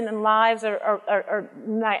urgent and lives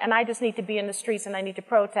and I just need to be in the streets and I need to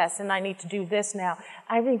protest and I need to do this now.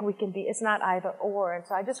 I think we can be, it's not either or. And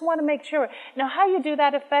so I just want to make sure. Now, how you do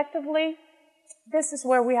that effectively, this is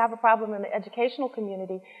where we have a problem in the educational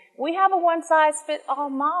community. We have a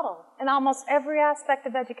one-size-fits-all model in almost every aspect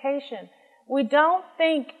of education. We don't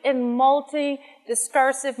think in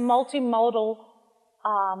multi-discursive, multimodal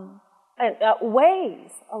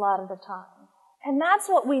ways a lot of the time. And that's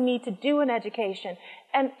what we need to do in education.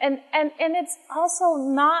 And it's also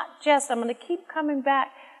not just, I'm going to keep coming back,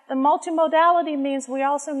 the multimodality means we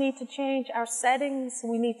also need to change our settings.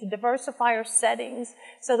 We need to diversify our settings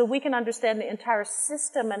so that we can understand the entire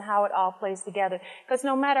system and how it all plays together. Because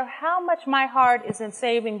no matter how much my heart is in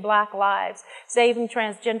saving black lives, saving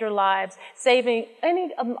transgender lives, saving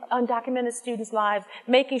any undocumented students' lives,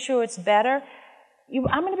 making sure it's better,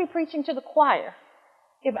 I'm going to be preaching to the choir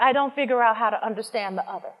if I don't figure out how to understand the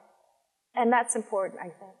other. And that's important, I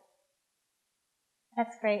think.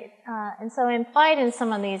 That's great. And so implied in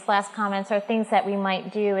some of these last comments are things that we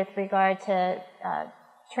might do with regard to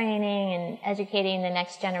training and educating the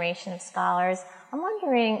next generation of scholars. I'm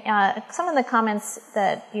wondering, some of the comments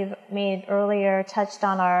that you've made earlier touched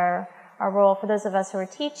on our role for those of us who are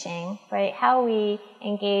teaching, right? How we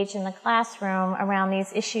engage in the classroom around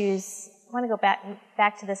these issues. I want to go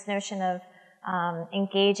back to this notion of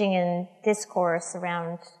engaging in discourse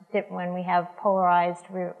around when we have polarized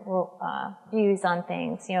views on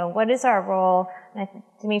things. You know, what is our role? And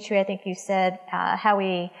Dimitri, I think you said how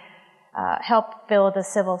we help build a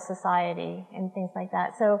civil society and things like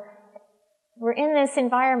that. So we're in this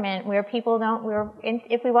environment where people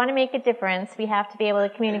if we want to make a difference, we have to be able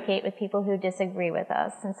to communicate with people who disagree with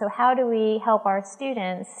us. And so how do we help our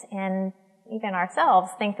students and even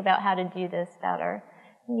ourselves think about how to do this better?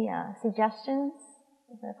 Any suggestions,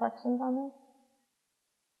 reflections on this?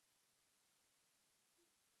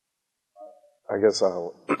 I guess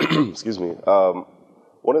I'll, excuse me.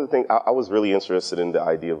 One of the things, I was really interested in the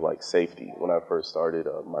idea of like safety when I first started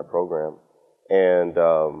my program. And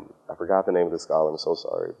I forgot the name of the scholar, I'm so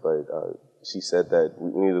sorry, but she said that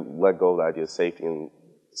we need to let go of the idea of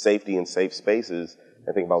safety and safe spaces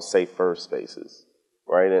and think about safe first spaces.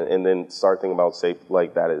 Right, and then start thinking about safe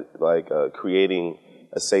like that, like creating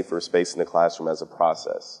a safer space in the classroom as a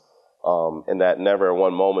process. And that never at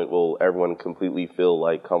one moment will everyone completely feel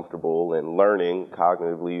like comfortable and learning.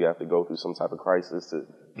 Cognitively, you have to go through some type of crisis to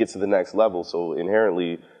get to the next level. So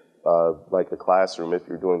inherently, like the classroom, if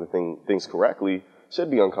you're doing the things correctly, should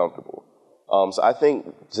be uncomfortable. So I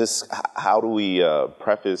think just how do we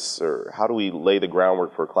preface or how do we lay the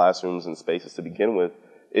groundwork for classrooms and spaces to begin with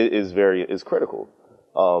is critical.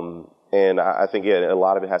 And I think, yeah, a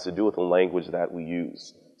lot of it has to do with the language that we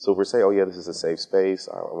use. So if we're saying, oh yeah, this is a safe space,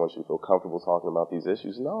 I want you to feel comfortable talking about these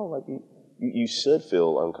issues. No, like you should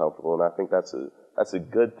feel uncomfortable, and I think that's a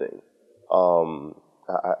good thing.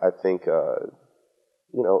 I think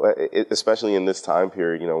especially in this time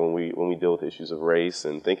period, when we deal with issues of race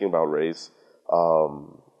and thinking about race,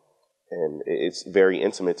 and it's very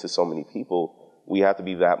intimate to so many people, we have to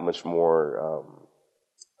be that much more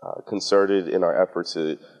concerted in our efforts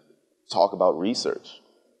to talk about research.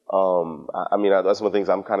 I mean, that's one of the things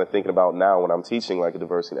I'm kind of thinking about now when I'm teaching like a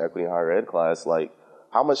diversity and equity in higher ed class. Like,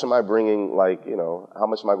 how much am I bringing, how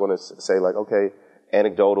much am I going to say, like, okay,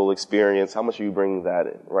 anecdotal experience, how much are you bringing that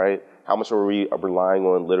in, right? How much are we relying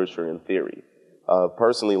on literature and theory?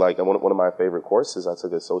 Personally, like, one of my favorite courses, I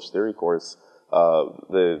took a social theory course,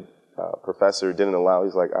 the professor didn't allow,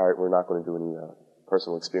 he's like, all right, we're not going to do any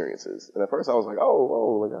personal experiences. And at first I was like,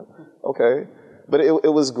 okay. But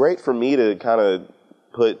it was great for me to kind of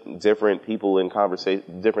put different people in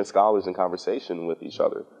conversation, different scholars in conversation with each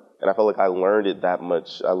other. And I felt like I learned it that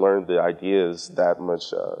much. I learned the ideas that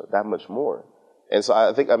much more. And so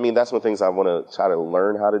I think, that's one of the things I want to try to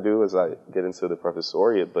learn how to do as I get into the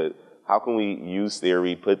professoriate. But how can we use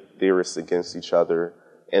theory, put theorists against each other,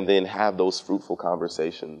 and then have those fruitful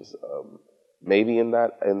conversations, maybe in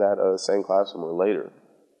that same classroom or later.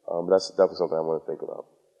 But that's definitely something I want to think about.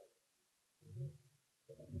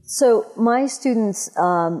 So my students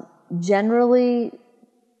generally,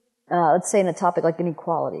 let's say in a topic like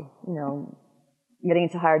inequality, getting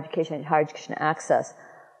into higher education access,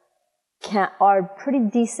 are pretty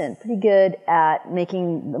decent, pretty good at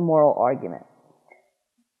making the moral argument.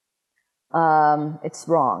 It's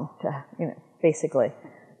wrong, basically.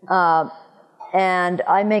 And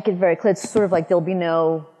I make it very clear. It's sort of like there'll be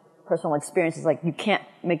no personal experiences. Like, you can't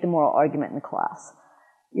make the moral argument in the class.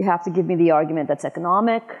 You have to give me the argument that's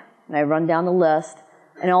economic, and I run down the list,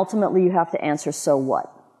 and ultimately you have to answer, so what?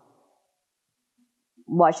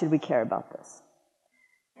 Why should we care about this?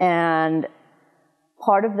 And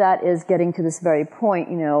part of that is getting to this very point,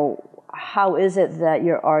 how is it that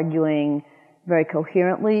you're arguing very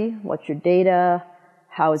coherently? What's your data?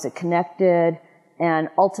 How is it connected? And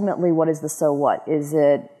ultimately, what is the so what? Is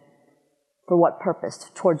it for what purpose?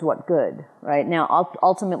 Towards what good, right? Now,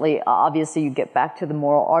 ultimately, obviously, you get back to the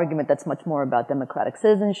moral argument that's much more about democratic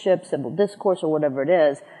citizenship, civil discourse, or whatever it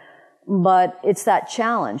is. But it's that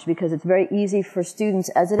challenge, because it's very easy for students,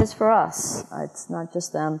 as it is for us, it's not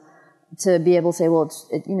just them, to be able to say, well,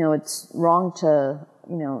 it's wrong to,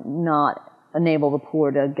 not enable the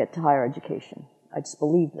poor to get to higher education. I just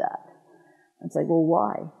believe that. It's like, well,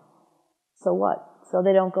 why? So what? So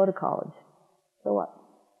they don't go to college. So what?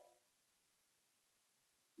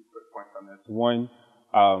 Quick points on this.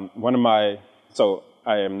 So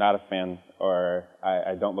I am not a fan, or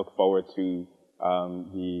I don't look forward to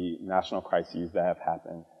the national crises that have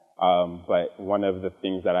happened. But one of the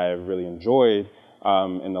things that I have really enjoyed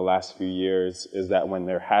in the last few years is that when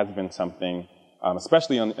there has been something,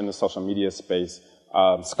 especially in the social media space,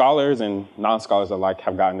 scholars and non-scholars alike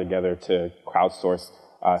have gotten together to crowdsource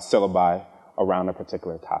syllabi around a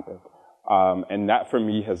particular topic. And that for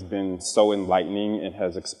me has been so enlightening and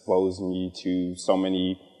has exposed me to so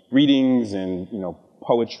many readings and,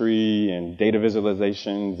 poetry and data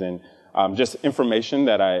visualizations and just information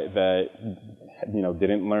that I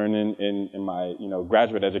didn't learn in my,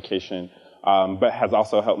 graduate education, but has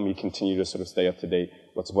also helped me continue to sort of stay up to date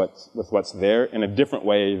with what's there in a different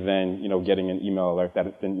way than, getting an email alert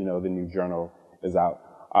that, the new journal is out.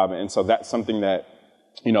 And so that's something that,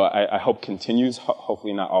 I hope continues,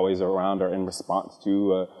 hopefully not always around or in response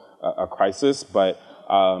to a crisis, but,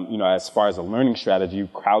 as far as a learning strategy,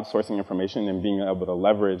 crowdsourcing information and being able to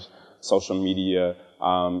leverage social media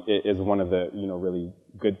is one of the, really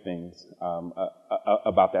good things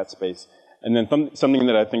about that space. And then something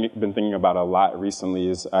that I've been thinking about a lot recently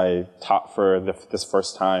is I taught for this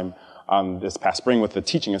first time this past spring with a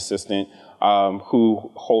teaching assistant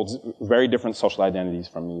who holds very different social identities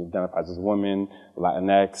from me, identifies as woman,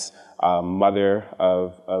 Latinx, mother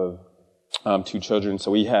of 2 children.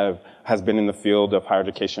 So has been in the field of higher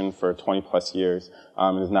education for 20 plus years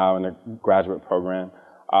and is now in a graduate program.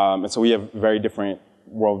 And so we have very different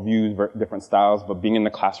worldviews, different styles, but being in the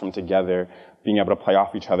classroom together, being able to play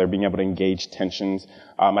off each other, being able to engage tensions,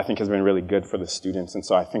 I think has been really good for the students. And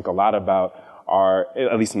so I think a lot about our,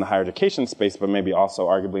 at least in the higher education space, but maybe also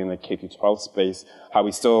arguably in the K-12 space, how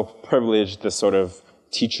we still privilege the sort of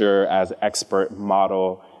teacher as expert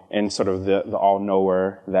model and sort of the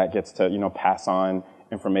all-knower that gets to, pass on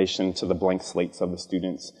information to the blank slates of the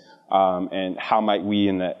students. And how might we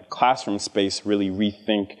in the classroom space really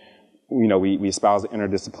rethink, we espouse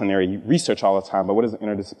interdisciplinary research all the time, but what does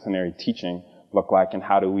interdisciplinary teaching look like, and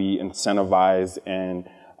how do we incentivize and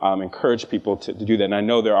encourage people to do that? And I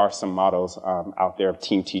know there are some models out there of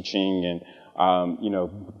team teaching and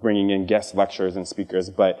bringing in guest lecturers and speakers,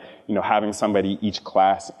 but, having somebody each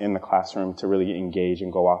class in the classroom to really engage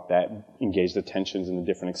and go off that, engage the tensions and the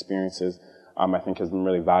different experiences, I think has been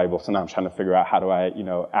really valuable. So now I'm trying to figure out how do I,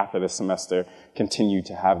 after this semester, continue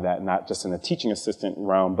to have that, not just in the teaching assistant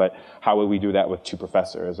realm, but how would we do that with two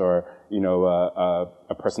professors or,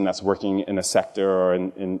 a person that's working in a sector or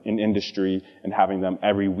in industry, and having them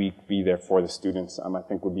every week be there for the students, I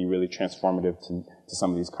think would be really transformative to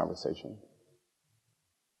some of these conversations.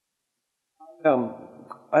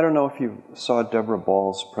 I don't know if you saw Deborah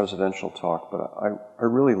Ball's presidential talk, but I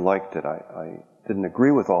really liked it. I didn't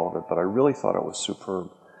agree with all of it, but I really thought it was superb.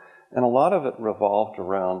 And a lot of it revolved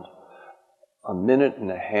around a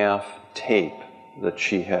 1.5-minute tape that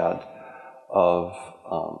she had of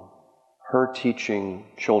her teaching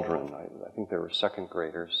children. I think they were second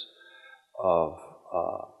graders,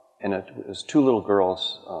 and it was two little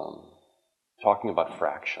girls talking about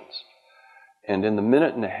fractions. And in the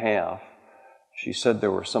 1.5 minutes, she said there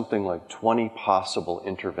were something like 20 possible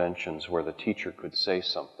interventions where the teacher could say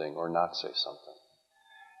something or not say something.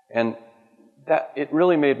 And that, it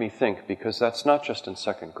really made me think, because that's not just in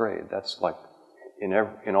second grade, that's like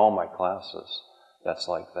in all my classes, that's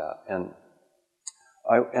like that. And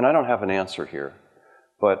I don't have an answer here,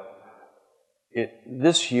 but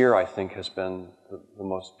this year I think has been the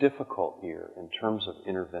most difficult year in terms of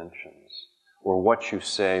interventions, or what you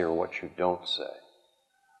say or what you don't say.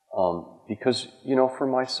 Because, for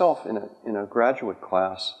myself in a graduate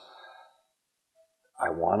class, I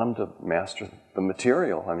want them to master the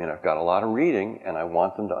material. I mean, I've got a lot of reading, and I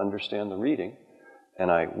want them to understand the reading,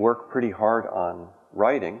 and I work pretty hard on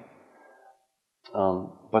writing,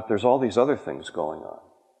 but there's all these other things going on.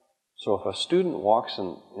 So if a student walks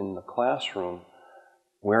in the classroom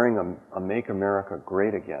wearing a Make America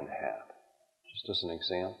Great Again hat, just as an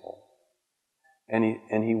example,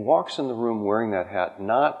 and he walks in the room wearing that hat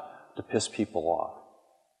not to piss people off,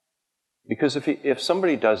 because if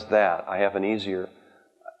somebody does that,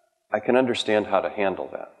 I can understand how to handle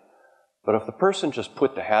that. But if the person just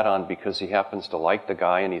put the hat on because he happens to like the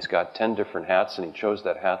guy and he's got 10 different hats and he chose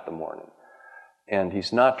that hat the morning, and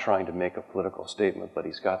he's not trying to make a political statement, but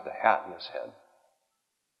he's got the hat in his head,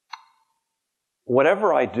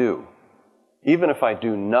 whatever I do, even if I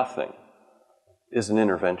do nothing, is an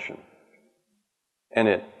intervention. And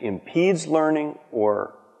it impedes learning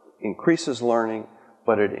or increases learning,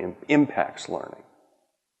 but it impacts learning.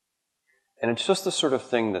 And it's just the sort of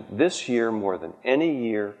thing that this year, more than any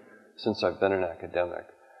year since I've been an academic,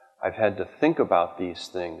 I've had to think about these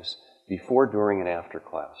things before, during, and after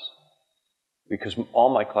class. Because all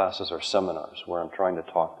my classes are seminars where I'm trying to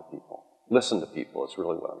talk to people, listen to people, is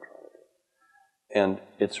really what I'm trying to do. And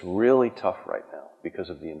it's really tough right now because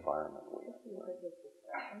of the environment we have.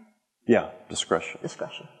 Yeah, discretion.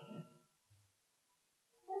 Discretion.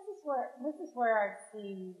 This is where I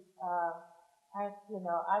see, I'm going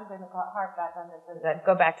to harp back on this and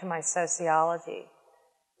go back to my sociology.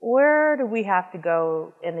 Where do we have to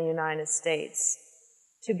go in the United States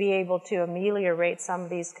to be able to ameliorate some of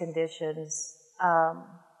these conditions?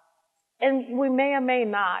 And we may or may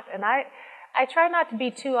not. And I try not to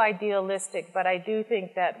be too idealistic, but I do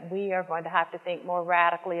think that we are going to have to think more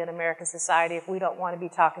radically in American society if we don't want to be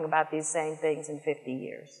talking about these same things in 50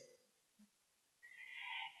 years.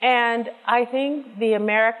 And I think the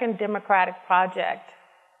American Democratic Project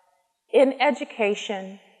in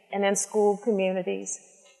education and in school communities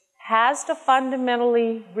has to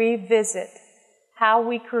fundamentally revisit how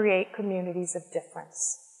we create communities of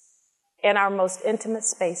difference in our most intimate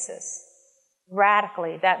spaces.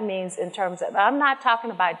 Radically, that means in terms of, I'm not talking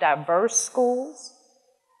about diverse schools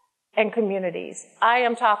and communities. I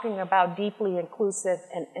am talking about deeply inclusive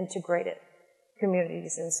and integrated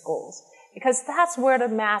communities and schools. Because that's where the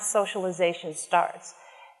mass socialization starts.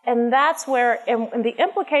 And that's where, and the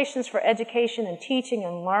implications for education and teaching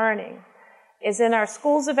and learning is in our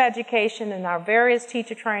schools of education and our various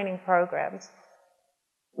teacher training programs.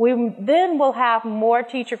 We then will have more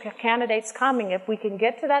teacher candidates coming if we can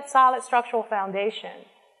get to that solid structural foundation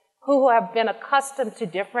who have been accustomed to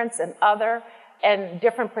difference and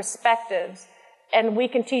different perspectives, and we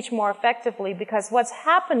can teach more effectively, because what's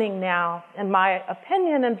happening now, in my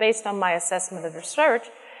opinion and based on my assessment of research,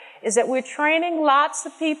 is that we're training lots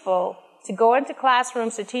of people to go into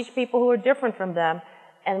classrooms to teach people who are different from them,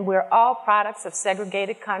 and we're all products of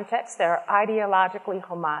segregated contexts that are ideologically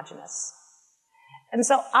homogenous. And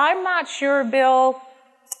so I'm not sure, Bill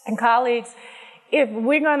and colleagues, if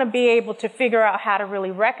we're going to be able to figure out how to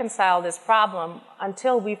really reconcile this problem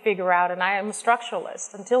until we figure out, and I am a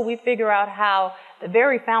structuralist, until we figure out how the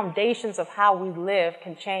very foundations of how we live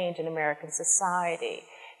can change in American society.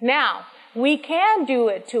 Now, we can do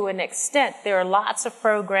it to an extent. There are lots of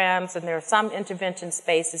programs and there are some intervention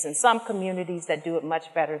spaces in some communities that do it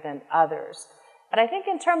much better than others. But I think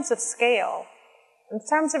in terms of scale, in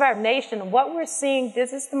terms of our nation, what we're seeing,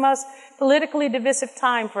 this is the most politically divisive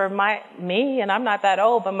time for me, and I'm not that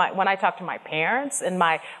old, but when I talk to my parents and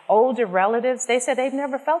my older relatives, they said they've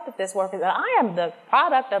never felt it this way. I am the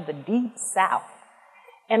product of the Deep South.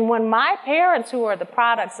 And when my parents, who are the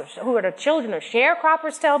children of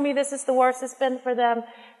sharecroppers, tell me this is the worst it's been for them,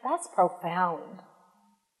 that's profound.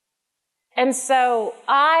 And so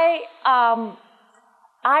I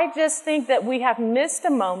just think that we have missed a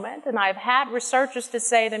moment, and I've had researchers to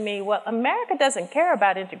say to me, well, America doesn't care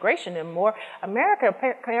about integration anymore. America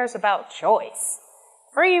cares about choice,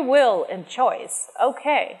 free will and choice.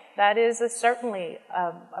 Okay, that is certainly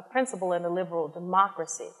a principle in a liberal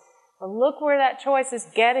democracy. But look where that choice is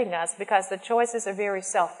getting us, because the choices are very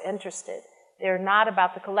self-interested. They're not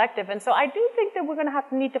about the collective. And so I do think that we're going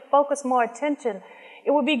to need to focus more attention. It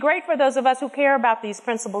would be great for those of us who care about these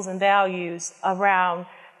principles and values around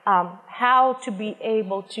how to be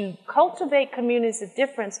able to cultivate communities of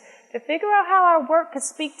difference, to figure out how our work could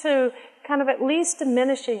speak to kind of at least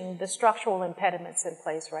diminishing the structural impediments in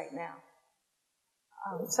place right now.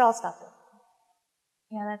 So I'll stop there.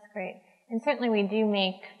 Yeah, that's great. And certainly we do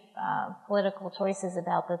make political choices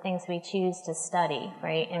about the things we choose to study,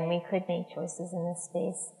 right? And we could make choices in this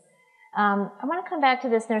space. I want to come back to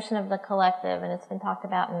this notion of the collective, and it's been talked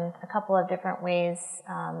about in a couple of different ways.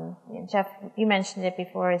 Jeff, you mentioned it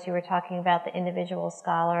before as you were talking about the individual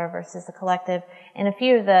scholar versus the collective. In a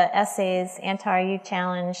few of the essays, Antar, you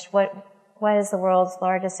challenged what has the world's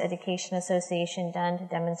largest education association done to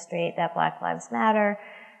demonstrate that Black Lives Matter?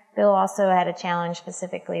 Bill also had a challenge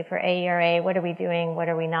specifically for AERA. What are we doing? What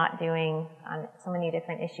are we not doing? On so many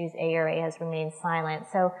different issues, AERA has remained silent.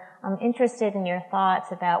 So I'm interested in your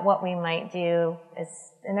thoughts about what we might do,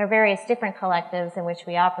 and there are various different collectives in which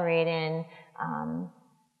we operate in,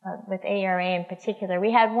 with AERA in particular.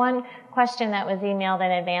 We had one question that was emailed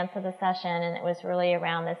in advance of the session, and it was really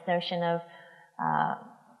around this notion of,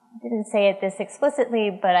 didn't say it this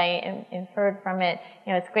explicitly, but I inferred from it,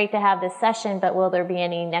 it's great to have this session, but will there be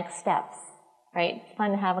any next steps, right? It's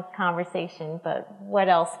fun to have a conversation, but what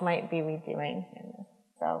else might be we doing in this?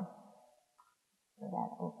 So, leave that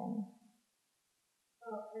open.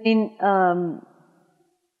 I mean,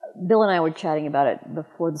 Bill and I were chatting about it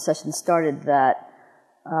before the session started that,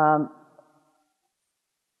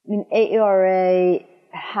 AERA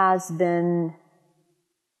has been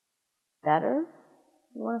better,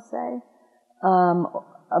 you want to say,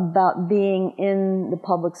 about being in the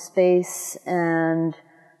public space, and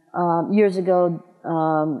years ago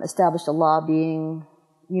established a lobbying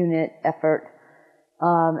unit effort,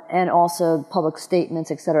 and also public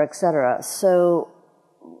statements, et cetera, et cetera. So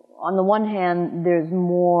on the one hand, there's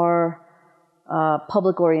more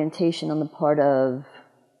public orientation on the part of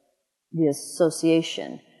the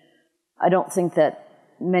association. I don't think that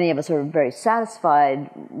many of us are very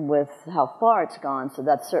satisfied with how far it's gone, so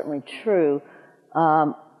that's certainly true.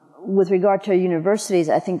 With regard to universities,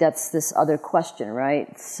 I think that's this other question,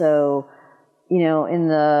 right? So, in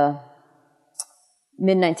the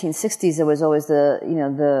mid-1960s, there was always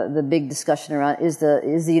the big discussion around, is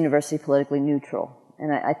the university politically neutral?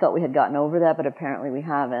 And I thought we had gotten over that, but apparently we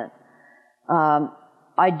haven't.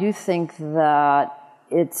 I do think that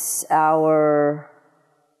it's our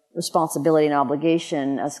responsibility and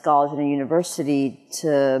obligation as scholars in a university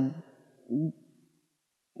to,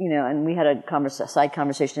 and we had a side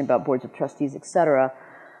conversation about boards of trustees, et cetera,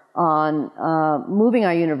 on moving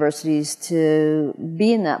our universities to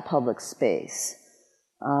be in that public space.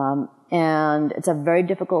 And it's a very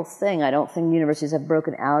difficult thing. I don't think universities have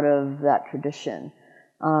broken out of that tradition.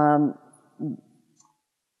 I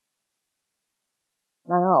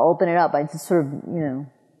don't know, I'll open it up. I just sort of,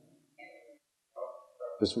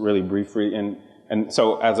 Just really briefly, and And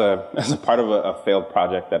so as a part of a failed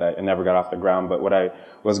project that I never got off the ground, but what I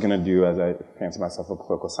was going to do, as I fancy myself a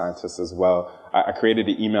political scientist as well, I created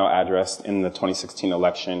an email address in the 2016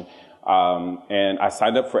 election, and I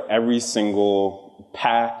signed up for every single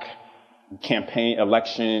PAC, campaign,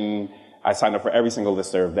 election. I signed up for every single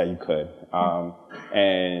listserv that you could.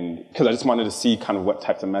 And because I just wanted to see kind of what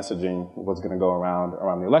types of messaging was going to go around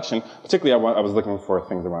the election. Particularly, I was looking for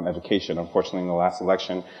things around education. Unfortunately, in the last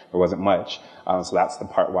election, there wasn't much. So that's the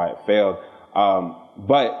part why it failed.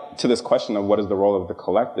 But to this question of what is the role of the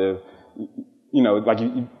collective, you know, like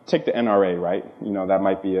you take the NRA, right? You know, that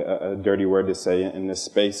might be a dirty word to say in this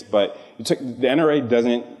space, but the NRA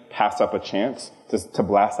doesn't pass up a chance to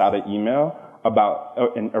blast out an email about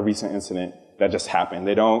a recent incident that just happened.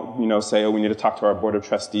 They don't, you know, say, oh, we need to talk to our board of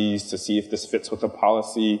trustees to see if this fits with the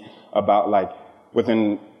policy about like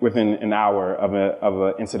within an hour of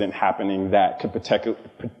an incident happening that could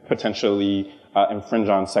potentially infringe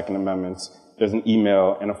on Second Amendments. There's an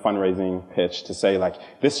email and a fundraising pitch to say like,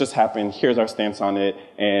 this just happened, here's our stance on it,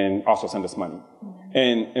 and also send us money.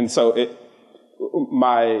 And so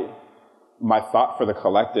my thought for the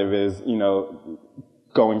collective is, you know,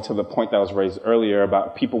 going to the point that was raised earlier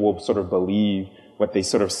about people will sort of believe what they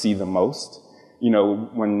sort of see the most. You know,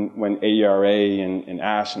 when AERA and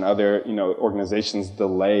ASH and other, you know, organizations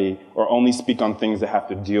delay or only speak on things that have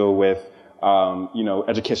to deal with, you know,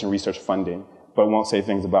 education research funding, but won't say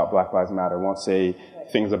things about Black Lives Matter, won't say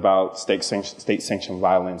things about state-sanctioned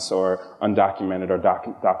violence or undocumented or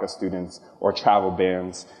DACA students or travel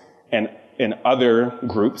bans. And other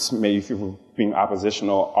groups, maybe if you're being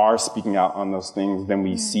oppositional, are speaking out on those things, then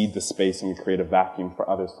we cede the space and we create a vacuum for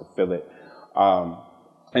others to fill it.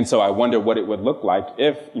 And so I wonder what it would look like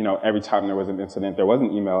if, you know, every time there was an incident, there was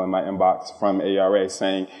an email in my inbox from AERA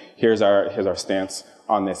saying, here's our stance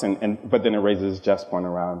on this. But then it raises Jeff's point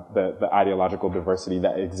around the ideological diversity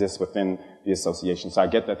that exists within the association. So I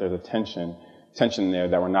get that there's a tension there,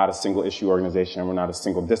 that we're not a single issue organization, we're not a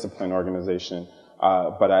single discipline organization.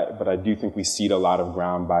 But I do think we cede a lot of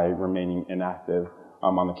ground by remaining inactive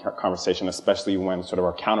on the conversation, especially when sort of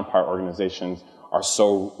our counterpart organizations are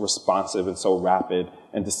so responsive and so rapid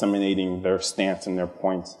in disseminating their stance and their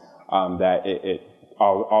points that it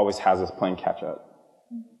always has us playing catch up.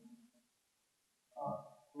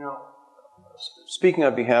 You know, speaking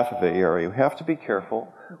on behalf of AERA, you have to be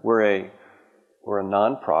careful. We're a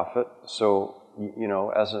nonprofit, so you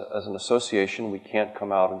know, as an association, we can't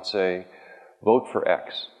come out and say, vote for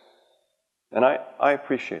X. And I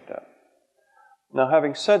appreciate that. Now,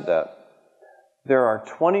 having said that, there are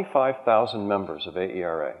 25,000 members of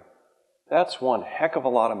AERA. That's one heck of a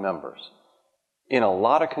lot of members in a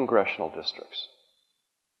lot of congressional districts.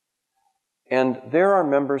 And there are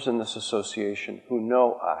members in this association who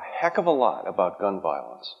know a heck of a lot about gun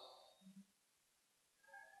violence.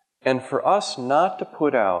 And for us not to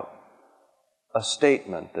put out a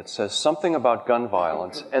statement that says something about gun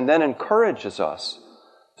violence and then encourages us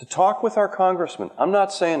to talk with our congressman. I'm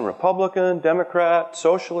not saying Republican, Democrat,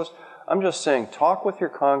 Socialist. I'm just saying talk with your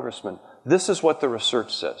congressman. This is what the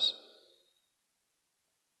research says.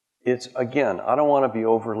 It's, again, I don't want to be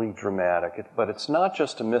overly dramatic, but it's not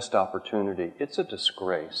just a missed opportunity. It's a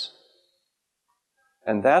disgrace.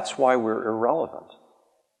 And that's why we're irrelevant.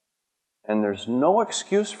 And there's no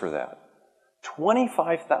excuse for that.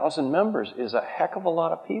 25,000 members is a heck of a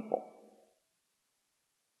lot of people.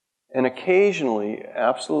 And occasionally,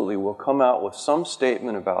 absolutely, we'll come out with some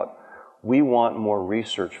statement about, we want more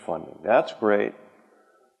research funding. That's great.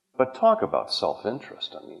 But talk about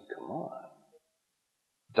self-interest. I mean, come on.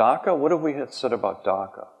 DACA, what have we said about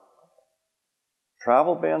DACA?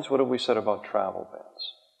 Travel bans, what have we said about travel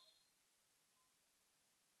bans?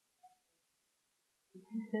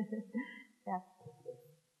 Yeah.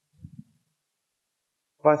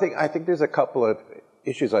 Well, I think there's a couple of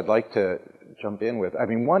issues I'd like to jump in with. I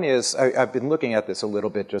mean, one is, I've been looking at this a little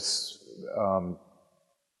bit just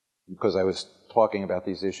because I was talking about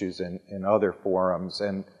these issues in other forums,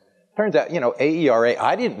 and turns out, you know, AERA,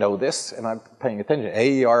 I didn't know this, and I'm paying attention,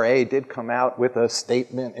 AERA did come out with a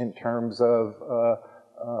statement in terms of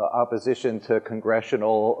opposition to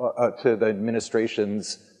to the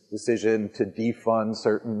administration's decision to defund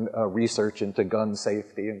certain research into gun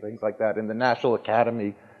safety and things like that. And the National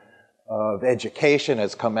Academy of Education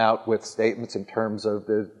has come out with statements in terms of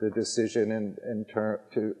the decision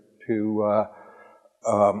to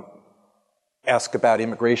ask about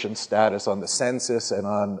immigration status on the census and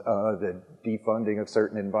on the defunding of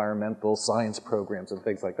certain environmental science programs and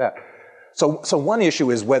things like that. So one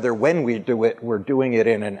issue is whether when we do it, we're doing it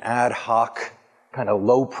in an ad hoc, kind of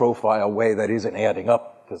low-profile way that isn't adding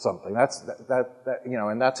up to something.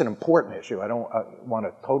 And that's an important issue. I don't want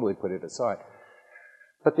to totally put it aside.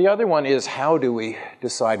 But the other one is, how do we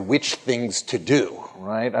decide which things to do,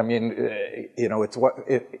 right? I mean, it's what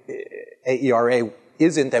AERA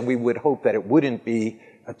isn't, and we would hope that it wouldn't be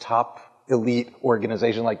a top elite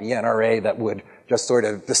organization like the NRA that would just sort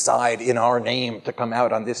of decide in our name to come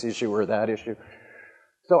out on this issue or that issue.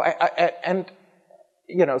 So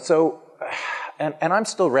and I'm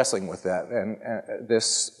still wrestling with that,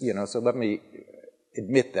 and so let me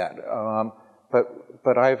admit that.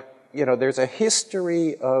 But I've, there's a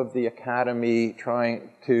history of the academy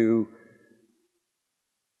trying to,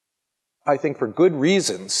 I think for good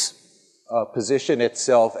reasons, position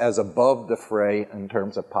itself as above the fray in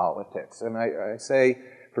terms of politics. And I say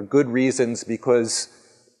for good reasons because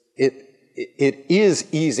it is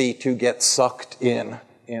easy to get sucked in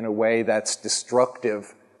a way that's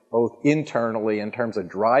destructive, both internally in terms of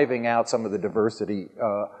driving out some of the diversity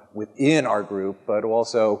within our group, but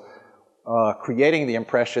also creating the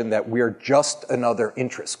impression that we're just another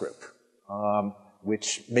interest group,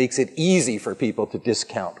 which makes it easy for people to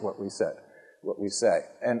discount what we say.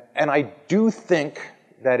 And I do think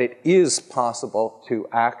that it is possible to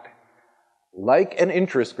act like an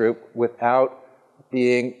interest group without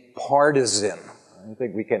being partisan. I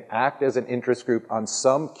think we can act as an interest group on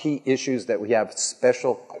some key issues that we have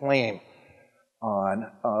special claim on.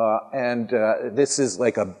 This is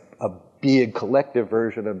like a big collective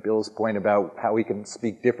version of Bill's point about how we can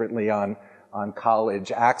speak differently on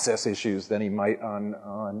college access issues than he might on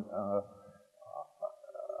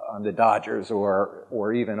the Dodgers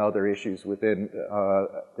or even other issues within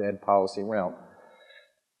the ed policy realm.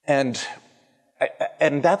 And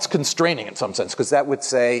that's constraining in some sense, because that would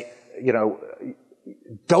say,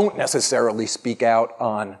 don't necessarily speak out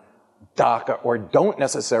on DACA or don't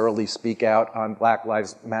necessarily speak out on Black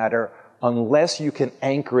Lives Matter unless you can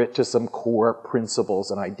anchor it to some core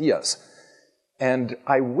principles and ideas. And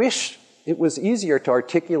I wish it was easier to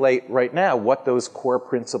articulate right now what those core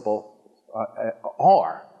principles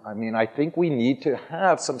are. I mean, I think we need to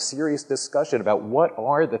have some serious discussion about what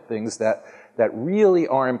are the things that really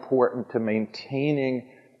are important to maintaining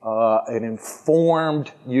an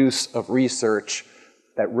informed use of research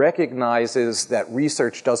that recognizes that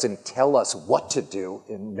research doesn't tell us what to do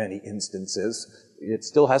in many instances. It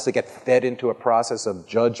still has to get fed into a process of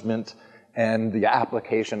judgment and the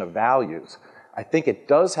application of values. I think it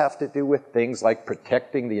does have to do with things like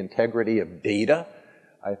protecting the integrity of data.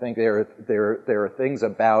 I think there are things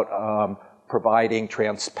about providing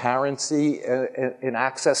transparency in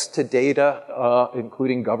access to data,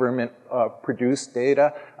 including government-produced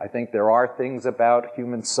data. I think there are things about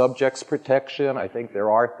human subjects protection. I think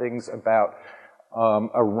there are things about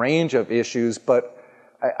a range of issues, but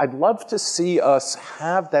I'd love to see us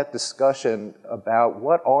have that discussion about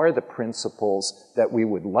what are the principles that we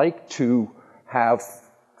would like to have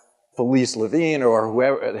Felice Levine or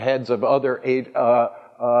whoever, heads of other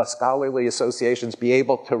scholarly associations be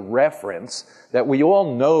able to reference, that we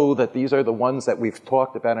all know that these are the ones that we've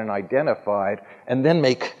talked about and identified, and then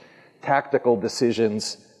make tactical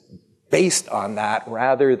decisions based on that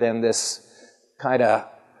rather than this kind of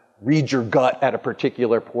read your gut at a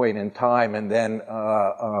particular point in time and then,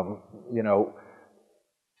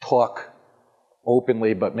 talk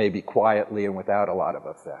openly but maybe quietly and without a lot of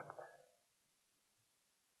effect.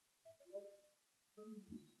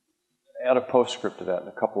 Add a postscript to that in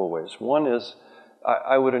a couple of ways. One is,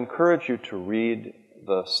 I would encourage you to read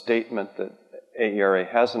the statement that AERA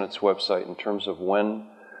has on its website in terms of when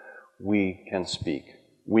we can speak,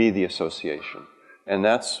 we the association. And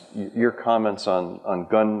that's your comments on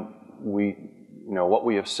gun. What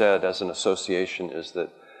we have said as an association is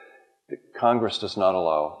that Congress does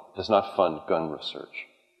not fund gun research.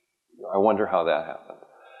 I wonder how that happened.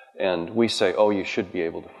 And we say, oh, you should be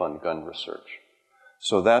able to fund gun research.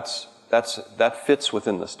 So that fits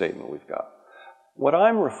within the statement we've got. What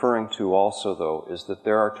I'm referring to also, though, is that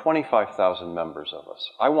there are 25,000 members of us.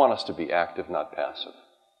 I want us to be active, not passive.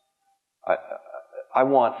 I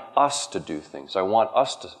want us to do things. I want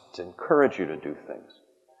us to encourage you to do things.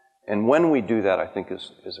 And when we do that, I think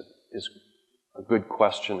is a good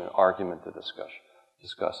question and argument to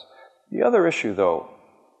discuss. The other issue, though,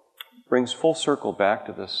 brings full circle back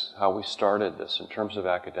to this, how we started this in terms of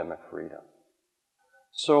academic freedom.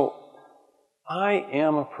 So, I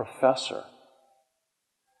am a professor.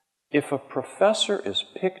 If a professor is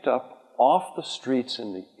picked up off the streets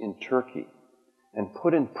in Turkey and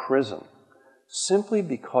put in prison simply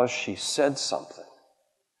because she said something,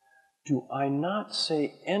 do I not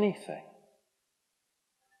say anything?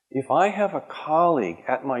 If I have a colleague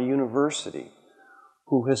at my university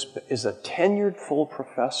who is a tenured full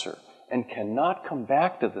professor and cannot come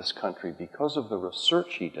back to this country because of the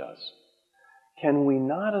research he does, can we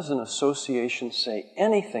not as an association say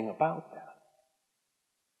anything about that?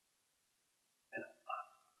 And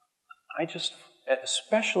I just,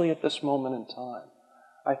 especially at this moment in time,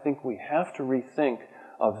 I think we have to rethink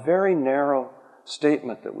a very narrow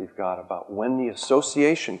statement that we've got about when the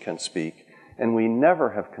association can speak, and we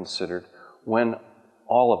never have considered when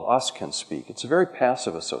all of us can speak. It's a very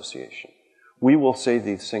passive association. We will say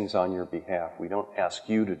these things on your behalf. We don't ask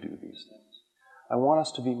you to do these things. I want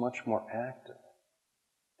us to be much more active.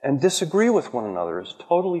 And disagree with one another is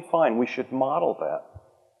totally fine. We should model that.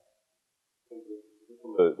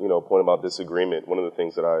 The point about disagreement, one of the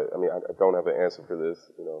things that I don't have an answer for this,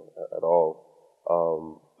 at all,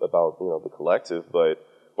 about, the collective, but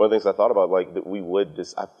one of the things I thought about, that we would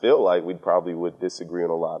I feel like we probably would disagree on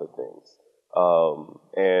a lot of things.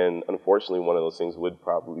 And unfortunately, one of those things would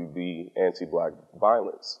probably be anti-Black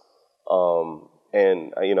violence.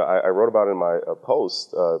 And I wrote about it in my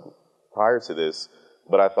post, prior to this,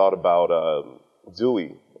 but I thought about,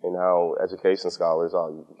 Dewey, and how education scholars,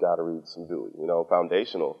 you gotta read some Dewey,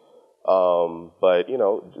 foundational. But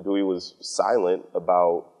Dewey was silent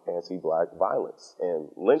about anti-Black violence and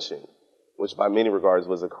lynching, which by many regards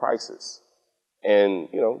was a crisis. And,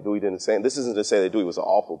 Dewey didn't say, and this isn't to say that Dewey was an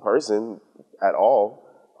awful person at all,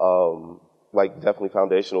 definitely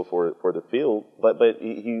foundational for the field, but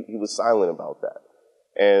he was silent about that.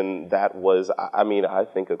 And that was, I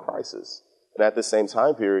think a crisis. And at the same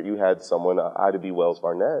time period, you had someone, Ida B. Wells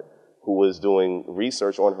Barnett, who was doing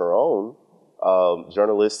research on her own,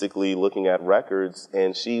 journalistically looking at records,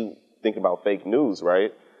 and she thinking about fake news,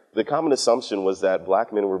 right? The common assumption was that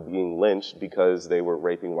Black men were being lynched because they were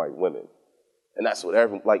raping white women. And that's what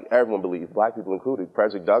everyone believed, Black people included,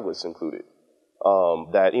 Frederick Douglass included.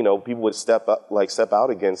 That, people would step out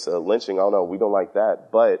against lynching. Oh no, we don't like that.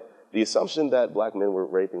 But the assumption that Black men were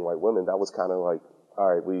raping white women, that was kind of like,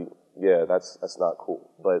 all right, that's not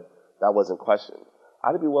cool. But that wasn't questioned.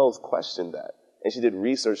 Ida B. Wells questioned that. And she did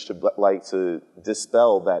research to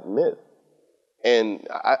dispel that myth. And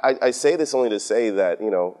I say this only to say that,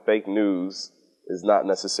 fake news is not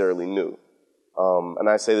necessarily new. And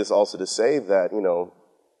I say this also to say that,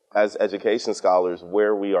 as education scholars,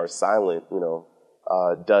 where we are silent,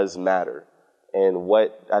 does matter. And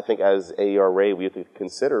what I think as AERA, we have to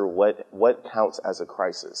consider what counts as a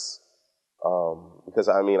crisis. Because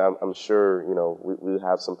I'm sure, we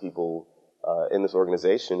have some people in this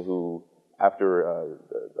organization who, after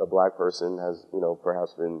a Black person has,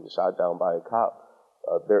 perhaps been shot down by a cop,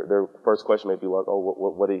 their first question may be like, oh,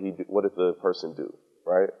 what did he do? What did the person do?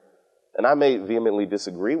 Right? And I may vehemently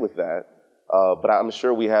disagree with that, but I'm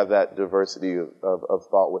sure we have that diversity of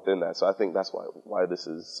thought within that. So I think that's why this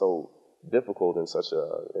is so difficult and such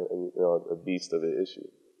a beast of an issue.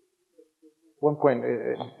 One point,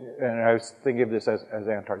 and I was thinking of this as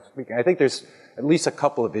Antar was speaking, I think there's at least a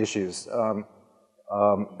couple of issues.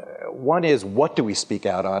 One is, what do we speak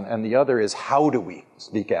out on? And the other is, how do we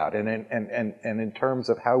speak out? And in terms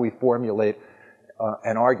of how we formulate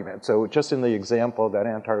an argument. So just in the example that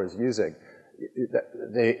Antar was using,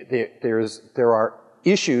 there are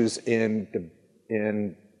issues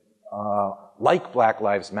like Black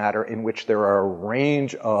Lives Matter, in which there are a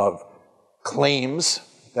range of claims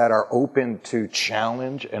that are open to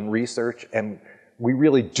challenge and research, and we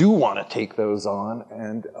really do want to take those on.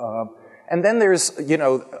 And then there's,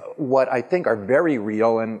 what I think are very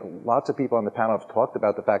real, and lots of people on the panel have talked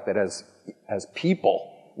about the fact that as people,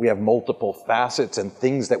 we have multiple facets and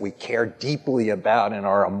things that we care deeply about and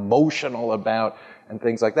are emotional about and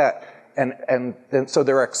things like that. And then, so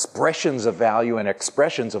there are expressions of value and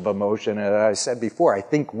expressions of emotion. And as I said before, I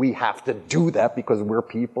think we have to do that because we're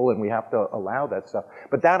people and we have to allow that stuff.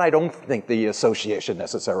 But that I don't think the association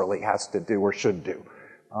necessarily has to do or should do.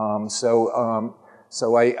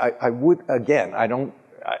 So I would, again,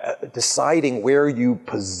 deciding where you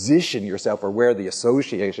position yourself or where the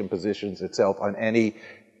association positions itself on any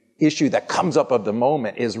issue that comes up of the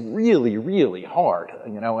moment is really, really hard,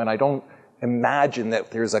 and I don't imagine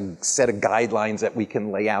that there's a set of guidelines that we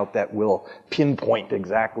can lay out that will pinpoint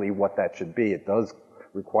exactly what that should be. It does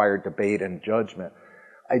require debate and judgment.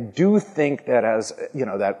 I do think that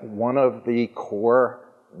that one of the core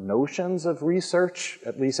notions of research,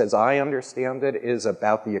 at least as I understand it, is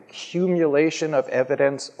about the accumulation of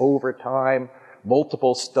evidence over time,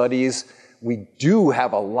 multiple studies. We do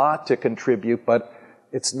have a lot to contribute, but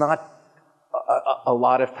it's not a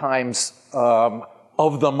lot of times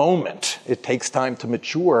of the moment. It takes time to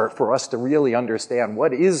mature for us to really understand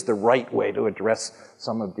what is the right way to address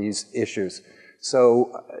some of these issues.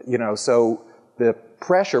 So, the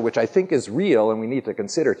pressure, which I think is real and we need to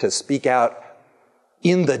consider, to speak out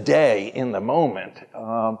in the day, in the moment,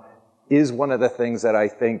 is one of the things that I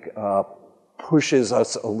think pushes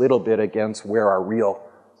us a little bit against where our real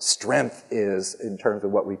strength is in terms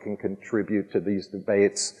of what we can contribute to these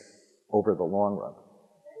debates over the long run.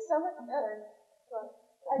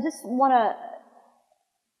 I just want to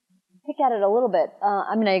pick at it a little bit.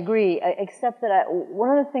 I mean, I agree, except that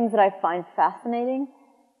one of the things that I find fascinating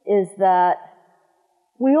is that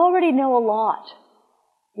we already know a lot.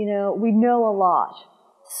 You know, we know a lot.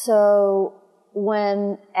 So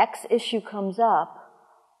when X issue comes up,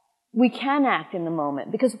 we can act in the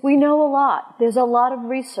moment because we know a lot. There's a lot of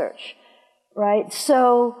research, right?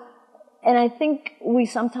 So, and I think we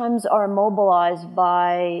sometimes are immobilized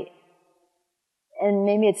by, and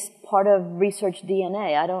maybe it's part of research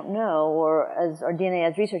DNA, I don't know, or as our DNA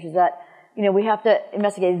as research is that, you know, we have to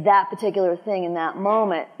investigate that particular thing in that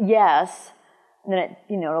moment, yes, and then it,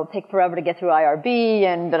 you know, it'll take forever to get through IRB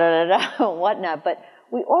and da-da-da-da, whatnot, but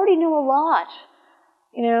we already know a lot,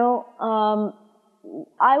 you know.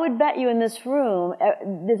 I would bet you in this room,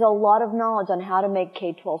 there's a lot of knowledge on how to make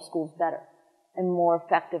K-12 schools better and more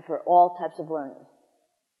effective for all types of learners.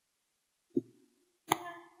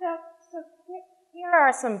 So here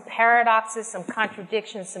are some paradoxes, some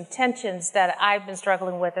contradictions, some tensions that I've been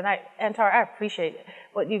struggling with, and Antar, I appreciate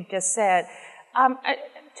what you've just said.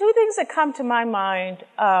 Two things that come to my mind.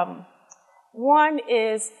 One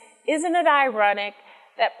is, isn't it ironic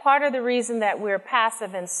that part of the reason that we're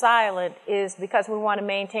passive and silent is because we want to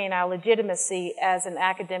maintain our legitimacy as an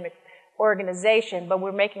academic organization, but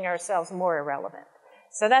we're making ourselves more irrelevant.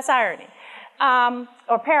 So that's irony.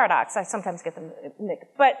 Or paradox, I sometimes get them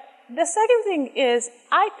mixed. But the second thing is,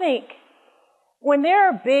 I think when there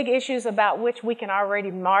are big issues about which we can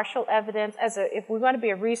already marshal evidence, if we're going to be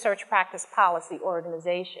a research practice policy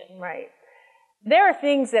organization, right? There are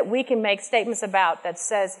things that we can make statements about that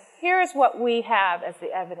says, here's what we have as the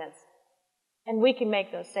evidence. And we can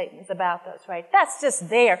make those statements about those, right? That's just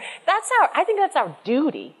there. I think that's our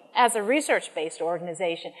duty as a research-based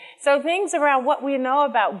organization. So things around what we know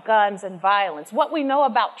about guns and violence, what we know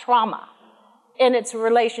about trauma in its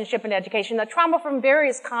relationship and education, the trauma from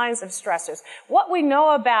various kinds of stressors, what we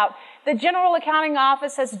know about the General Accounting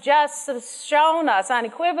Office has just shown us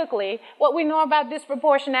unequivocally what we know about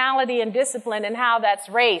disproportionality and discipline and how that's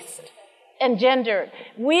raced and gendered.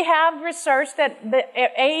 We have research that the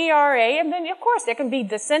AERA, and then of course there can be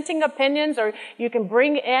dissenting opinions, or you can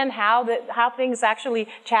bring in how things actually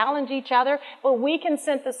challenge each other, but we can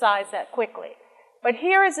synthesize that quickly. But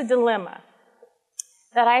here is a dilemma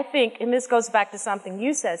that I think, and this goes back to something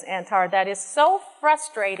you said, Antar, that is so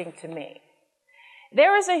frustrating to me.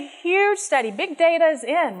 There is a huge study, big data is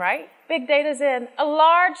in, right? Big data is in. A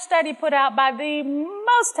large study put out by the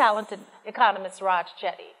most talented economist, Raj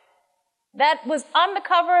Chetty, that was on the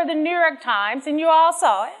cover of the New York Times, and you all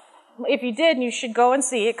saw it. If you didn't, you should go and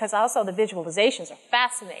see it, because also the visualizations are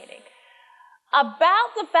fascinating. About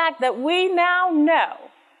the fact that we now know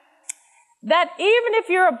that even if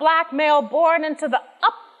you're a black male born into the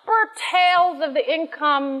upper tails of the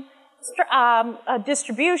income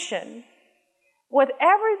distribution, with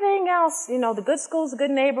everything else, you know, the good schools, the good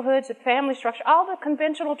neighborhoods, the family structure, all the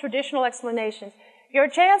conventional, traditional explanations, your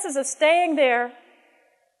chances of staying there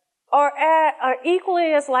are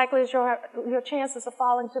equally as likely as your chances of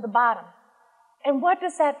falling to the bottom. And what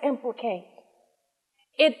does that implicate?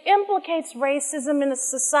 It implicates racism in a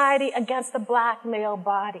society against the black male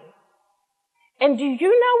body. And do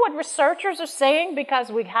you know what researchers are saying? Because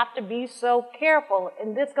we have to be so careful,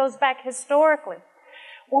 and this goes back historically.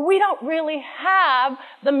 Well, we don't really have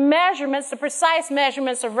the measurements, the precise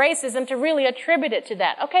measurements of racism to really attribute it to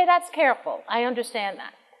that. Okay, that's careful. I understand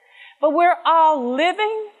that. But we're all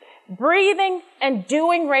living, breathing, and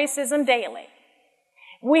doing racism daily.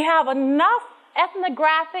 We have enough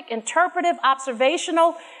ethnographic, interpretive,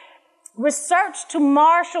 observational research to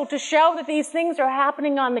marshal to show that these things are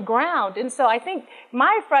happening on the ground. And so I think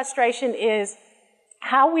my frustration is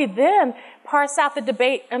how we then parse out the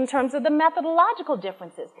debate in terms of the methodological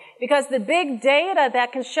differences. Because the big data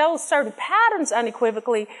that can show certain patterns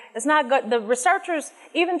unequivocally is not good. The researchers,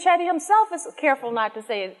 even Chetty himself, is careful not to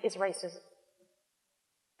say it's racism.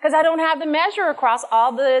 Because I don't have the measure across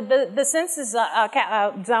all the census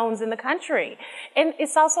zones in the country. And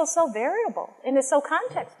it's also so variable, and it's so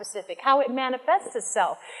context-specific, how it manifests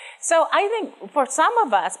itself. So I think for some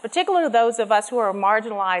of us, particularly those of us who are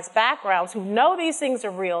marginalized backgrounds, who know these things are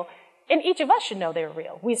real, and each of us should know they're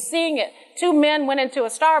real. We're seeing it. 2 men went into a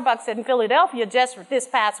Starbucks in Philadelphia just this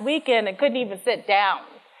past weekend and couldn't even sit down.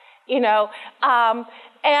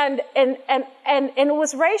 And it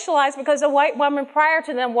was racialized because a white woman prior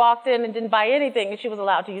to them walked in and didn't buy anything, and she was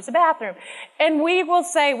allowed to use the bathroom. And we will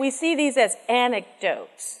say we see these as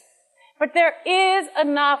anecdotes. But there is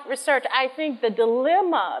enough research. I think the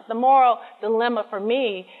dilemma, the moral dilemma for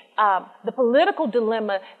me, the political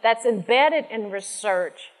dilemma that's embedded in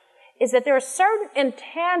research is that there are certain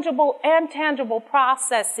intangible and tangible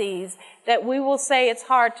processes that we will say it's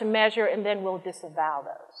hard to measure, and then we'll disavow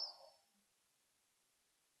those.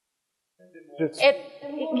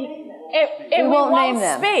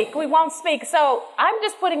 We won't speak. So I'm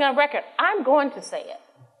just putting on record, I'm going to say it.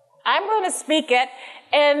 I'm going to speak it,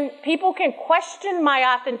 and people can question my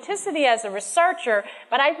authenticity as a researcher,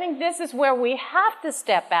 but I think this is where we have to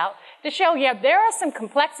step out to show, there are some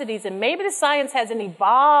complexities, and maybe the science hasn't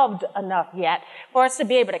evolved enough yet for us to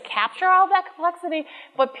be able to capture all that complexity,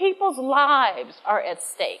 but people's lives are at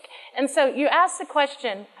stake. And so you ask the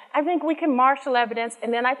question, I think we can marshal evidence,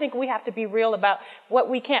 and then I think we have to be real about what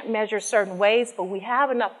we can't measure certain ways, but we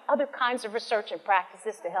have enough other kinds of research and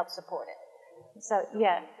practices to help support it. So,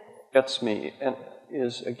 Gets me, and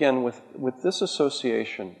is, again, with this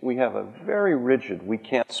association, we have a very rigid, we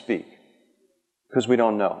can't speak, because we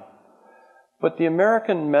don't know. But the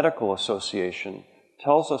American Medical Association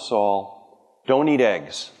tells us all, don't eat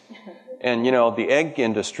eggs. And, the egg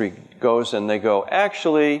industry goes and they go,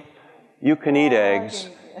 actually, you can eat eggs,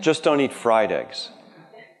 just don't eat fried eggs.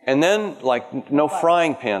 And then, no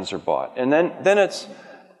frying pans are bought. And then it's,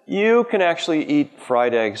 you can actually eat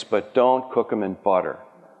fried eggs, but don't cook them in butter.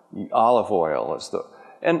 Olive oil is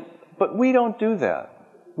but we don't do that.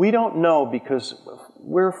 We don't know because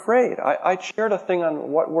we're afraid. I shared a thing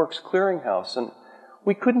on What Works Clearinghouse, and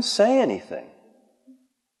we couldn't say anything.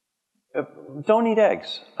 Don't eat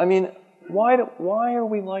eggs. I mean, why are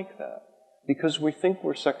we like that? Because we think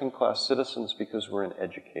we're second-class citizens because we're in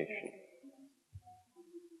education.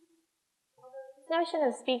 The notion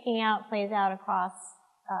of speaking out plays out across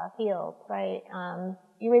fields, right?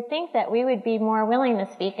 You would think that we would be more willing to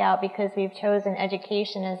speak out because we've chosen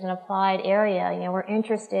education as an applied area. We're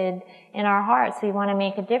interested in our hearts. We want to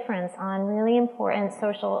make a difference on really important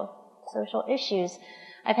social issues.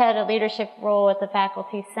 I've had a leadership role at the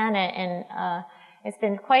Faculty Senate, and it's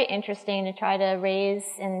been quite interesting to try to raise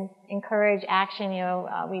and encourage action.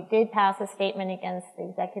 We did pass a statement against the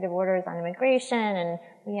executive orders on immigration, and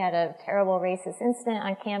we had a terrible racist incident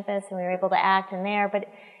on campus, and we were able to act in there. But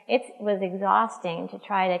it was exhausting to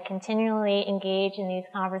try to continually engage in these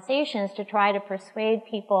conversations, to try to persuade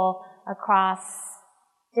people across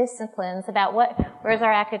disciplines about where's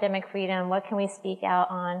our academic freedom, what can we speak out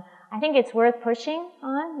on. I think it's worth pushing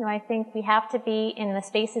on. I think we have to be in the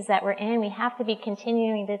spaces that we're in. We have to be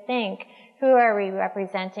continuing to think, who are we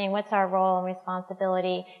representing? What's our role and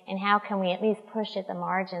responsibility? And how can we at least push at the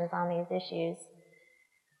margins on these issues?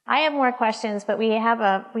 I have more questions, but we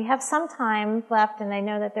have some time left, and I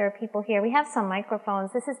know that there are people here. We have some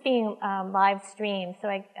microphones. This is being live streamed, so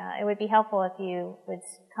it would be helpful if you would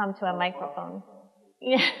come to a microphone.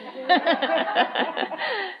 Yeah.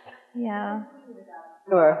 Yeah.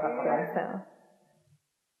 Sure.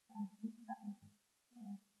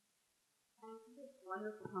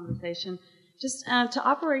 Wonderful conversation. Just to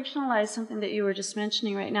operationalize something that you were just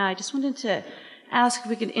mentioning right now, I just wanted to ask if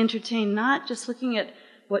we could entertain not just looking at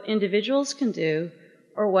what individuals can do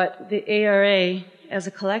or what the AERA as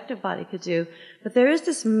a collective body could do, but there is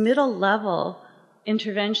this middle level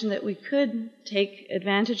intervention that we could take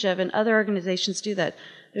advantage of, and other organizations do that.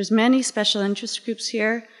 There's many special interest groups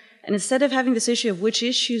here, and instead of having this issue of which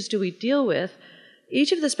issues do we deal with,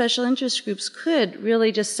 each of the special interest groups could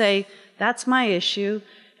really just say, that's my issue,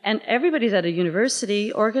 and everybody's at a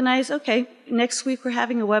university organize, okay, next week we're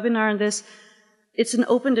having a webinar on this. It's an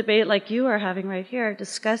open debate like you are having right here.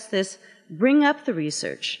 Discuss this, bring up the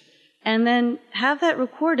research, and then have that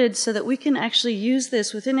recorded so that we can actually use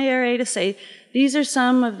this within AERA to say, these are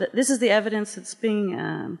this is the evidence that's being,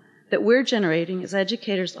 that we're generating as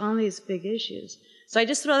educators on these big issues. So I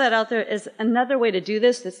just throw that out there as another way to do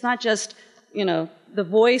this. It's not just, the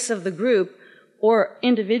voice of the group or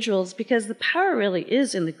individuals, because the power really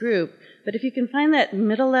is in the group. But if you can find that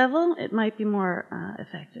middle level, it might be more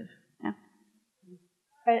effective. Yeah.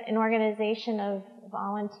 An organization of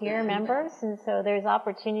volunteer members, and so there's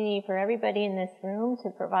opportunity for everybody in this room to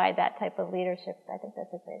provide that type of leadership. I think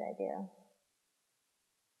that's a great idea.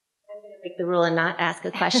 I'm going to break the rule and not ask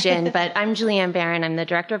a question, but I'm Julianne Barron. I'm the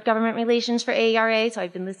Director of Government Relations for AERA, so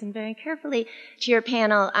I've been listening very carefully to your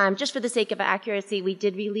panel. Just for the sake of accuracy, we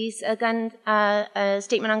did release a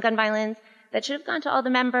statement on gun violence that should have gone to all the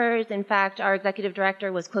members. In fact, our executive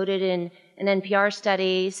director was quoted in an NPR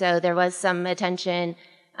study, so there was some attention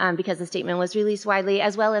because the statement was released widely,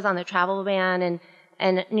 as well as on the travel ban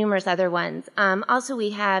and numerous other ones. Also,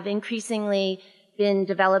 we have increasingly been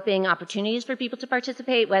developing opportunities for people to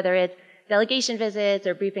participate, whether it's delegation visits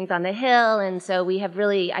or briefings on the Hill, and so we have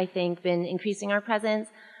really, I think, been increasing our presence.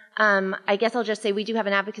 I guess I'll just say we do have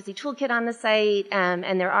an advocacy toolkit on the site,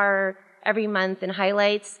 and there are every month in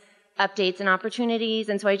highlights, updates and opportunities,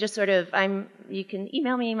 and so I just you can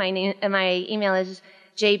email me, my email is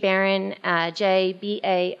jbaron,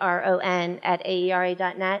 JBARON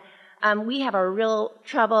 @AERA.net. We have a real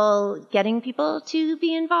trouble getting people to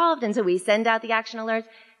be involved, and so we send out the action alerts,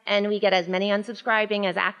 and we get as many unsubscribing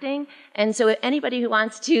as acting. And so anybody who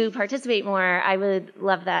wants to participate more, I would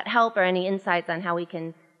love that help or any insights on how we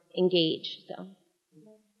can engage. So.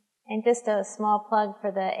 And just a small plug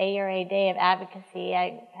for the AERA Day of Advocacy.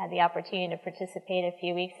 I had the opportunity to participate a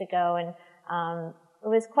few weeks ago, and it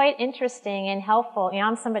was quite interesting and helpful.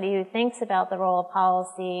 I'm somebody who thinks about the role of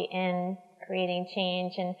policy in creating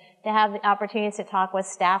change, and to have the opportunity to talk with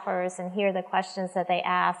staffers and hear the questions that they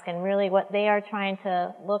ask and really what they are trying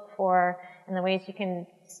to look for and the ways you can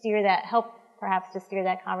help perhaps to steer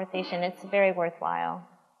that conversation, it's very worthwhile.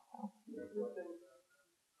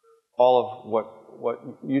 All of what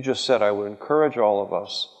you just said, I would encourage all of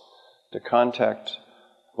us to contact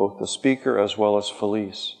both the speaker as well as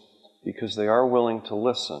Felice, because they are willing to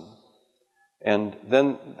listen. And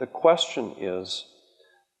then the question is,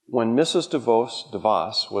 when Mrs.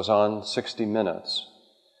 DeVos was on 60 Minutes,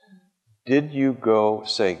 did you go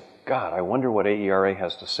say, God, I wonder what AERA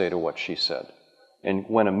has to say to what she said? And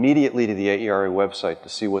went immediately to the AERA website to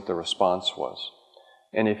see what the response was.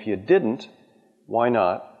 And if you didn't, why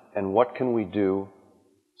not? And what can we do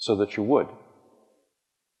so that you would?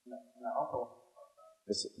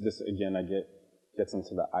 This again, gets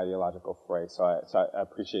into the ideological fray, so I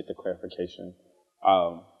appreciate the clarification.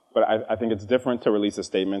 But I think it's different to release a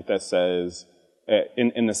statement that says,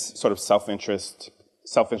 in this sort of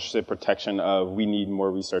self-interested protection of we need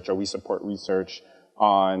more research or we support research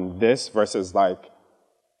on this versus like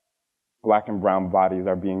black and brown bodies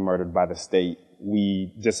are being murdered by the state.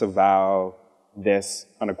 We disavow this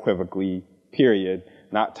unequivocally, period,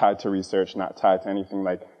 not tied to research, not tied to anything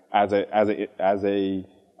like as a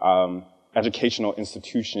educational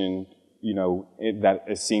institution, that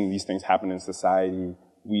is seeing these things happen in society.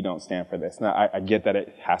 We don't stand for this. Now, I get that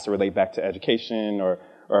it has to relate back to education or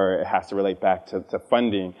it has to relate back to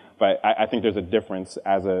funding, but I think there's a difference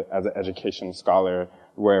as an education scholar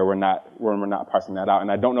where we're not parsing that out.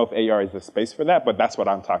 And I don't know if AERA is the space for that, but that's what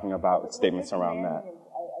I'm talking about, statements around that. I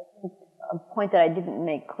think a point that I didn't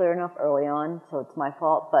make clear enough early on, so it's my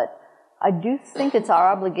fault, but I do think it's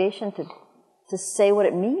our obligation to say what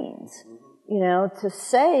it means. To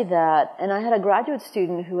say that, and I had a graduate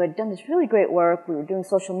student who had done this really great work. We were doing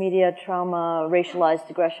social media, trauma, racialized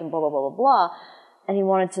aggression, blah, blah, blah, blah, blah. And he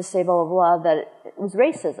wanted to say, blah, blah, blah, that it was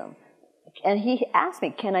racism. And he asked me,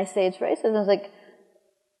 can I say it's racism? I was like,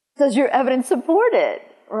 does your evidence support it,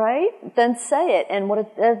 right? Then say it. And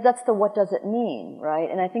that's the what does it mean,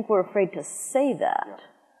 right? And I think we're afraid to say that. Yeah.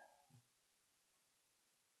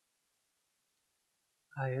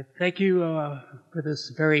 Thank you for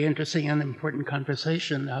this very interesting and important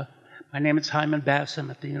conversation. My name is Hyman Bass.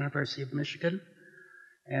 I'm at the University of Michigan,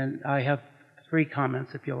 and I have 3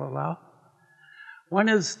 comments, if you'll allow. One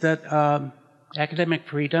is that academic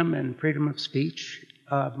freedom and freedom of speech,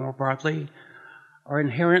 more broadly, are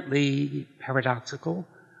inherently paradoxical.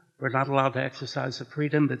 We're not allowed to exercise a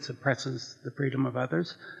freedom that suppresses the freedom of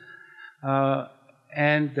others,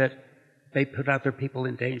 and that they put other people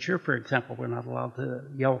in danger. For example, we're not allowed to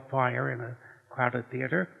yell fire in a crowded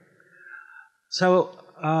theater. So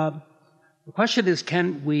the question is,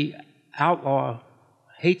 can we outlaw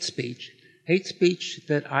hate speech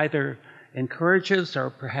that either encourages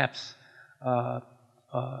or perhaps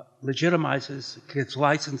legitimizes, gives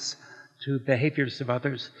license to behaviors of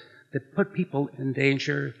others that put people in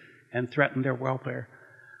danger and threaten their welfare?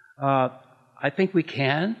 I think we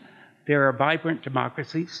can. There are vibrant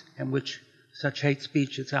democracies in which such hate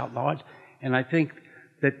speech is outlawed, and I think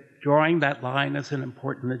that drawing that line is an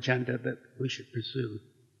important agenda that we should pursue.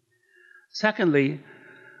 Secondly,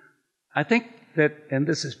 I think that, and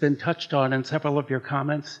this has been touched on in several of your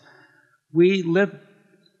comments, we live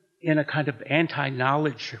in a kind of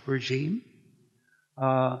anti-knowledge regime,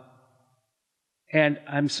 and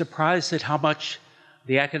I'm surprised at how much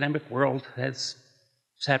the academic world has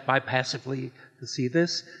sat by passively to see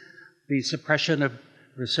this. The suppression of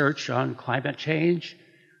research on climate change,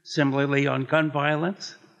 similarly on gun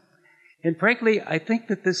violence. And frankly, I think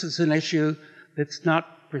that this is an issue that's not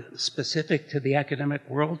specific to the academic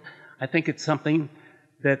world. I think it's something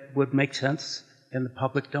that would make sense in the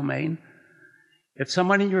public domain. If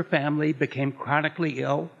someone in your family became chronically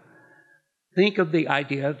ill, think of the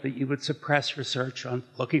idea that you would suppress research on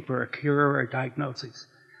looking for a cure or a diagnosis.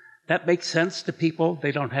 That makes sense to people.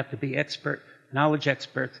 They don't have to be knowledge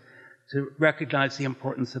experts to recognize the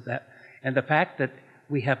importance of that. And the fact that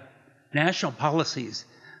we have national policies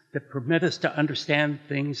that permit us to understand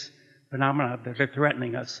things, phenomena that are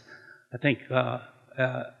threatening us, I think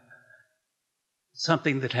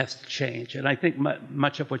something that has to change. And I think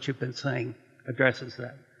much of what you've been saying addresses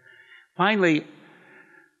that. Finally,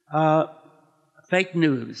 fake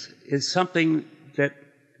news is something that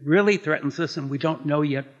really threatens us, and we don't know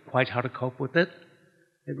yet quite how to cope with it.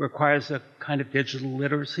 It requires a kind of digital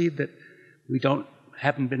literacy that we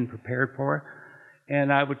haven't been prepared for.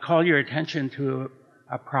 And I would call your attention to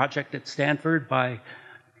a project at Stanford by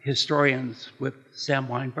historians with Sam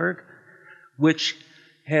Weinberg, which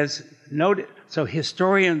has noted, so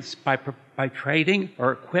historians by training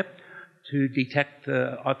are equipped to detect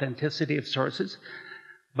the authenticity of sources,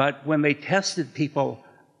 but when they tested people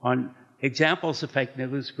on examples of fake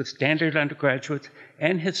news with standard undergraduates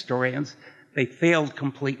and historians, they failed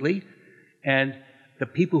completely, and the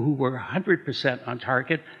people who were 100% on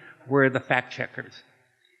target were the fact checkers.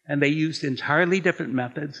 And they used entirely different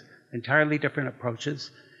methods, entirely different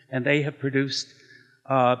approaches, and they have produced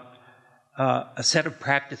a set of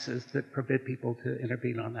practices that forbid people to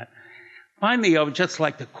intervene on that. Finally, I would just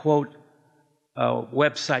like to quote a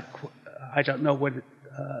website, I don't know what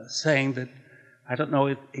saying that, I don't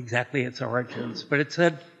know exactly its origins, but it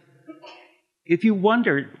said, if you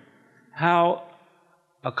wondered how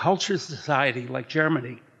a cultured society like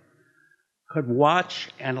Germany could watch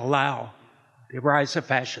and allow the rise of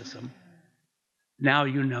fascism, now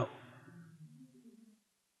you know.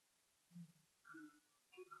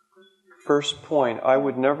 First point, I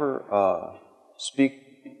would never speak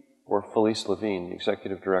for Felice Levine, the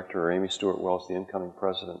executive director, or Amy Stewart Wells, the incoming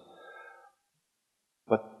president.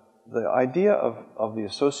 But the idea of the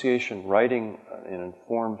association writing an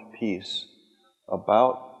informed piece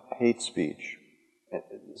about hate speech,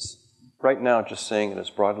 right now just saying it as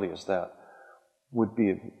broadly as that, would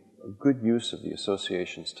be a good use of the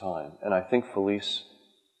association's time. And I think Felice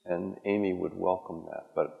and Amy would welcome that,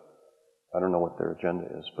 but I don't know what their agenda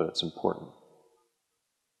is, but it's important.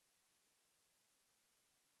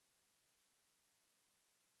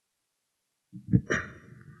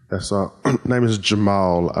 Yes, name is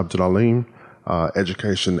Jamal Abdulalim,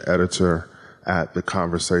 education editor at The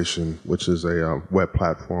Conversation, which is a web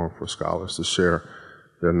platform for scholars to share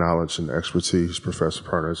their knowledge and expertise. Professor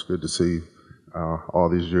Perner, it's good to see all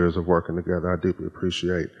these years of working together. I deeply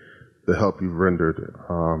appreciate the help you've rendered,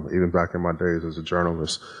 even back in my days as a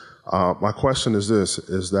journalist. My question is this,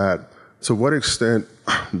 is that to what extent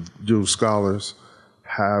do scholars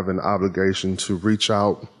have an obligation to reach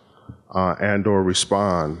out and or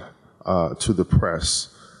respond to the press?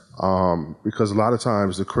 Because a lot of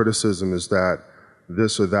times the criticism is that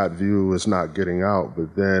this or that view is not getting out,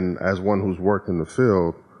 but then as one who's worked in the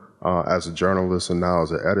field, as a journalist and now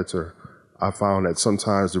as an editor, I found that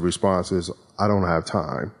sometimes the response is, I don't have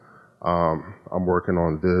time. I'm working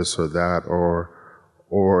on this or that,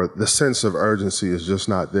 or the sense of urgency is just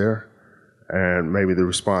not there. And maybe the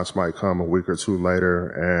response might come a week or two later,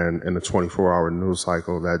 and in a 24-hour news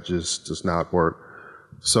cycle, that just does not work.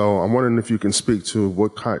 So I'm wondering if you can speak to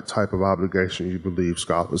what type of obligation you believe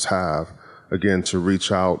scholars have, again, to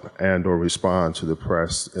reach out and or respond to the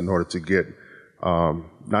press in order to get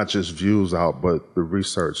not just views out, but the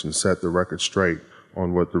research and set the record straight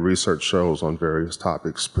on what the research shows on various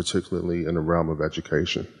topics, particularly in the realm of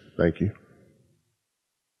education. Thank you.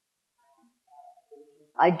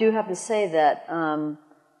 I do have to say that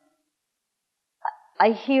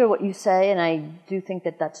I hear what you say, and I do think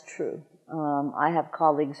that that's true. I have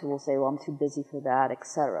colleagues who will say, well, I'm too busy for that,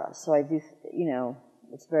 etc. So I do,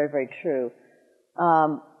 it's very, very true.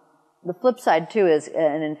 The flip side, too, is,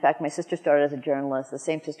 and in fact, my sister started as a journalist, the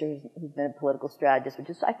same sister who's been a political strategist, which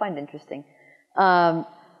is, I find interesting. As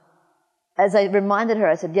I reminded her,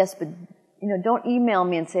 I said, yes, but, don't email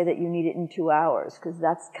me and say that you need it in 2 hours, because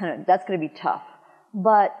that's going to be tough.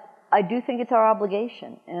 But I do think it's our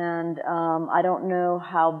obligation, and I don't know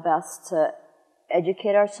how best to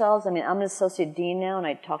educate ourselves. I mean, I'm an associate dean now, and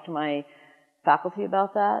I talk to my faculty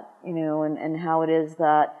about that, and how it is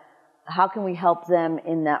that, how can we help them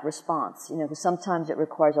in that response? Because sometimes it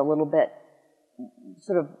requires a little bit,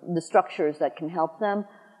 sort of the structures that can help them,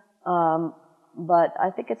 but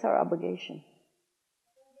I think it's our obligation.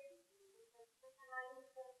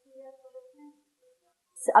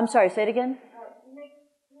 I'm sorry, say it again?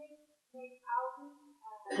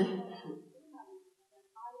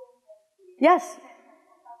 Yes,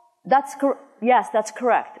 yes, that's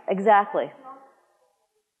correct. Exactly.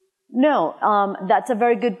 No, that's a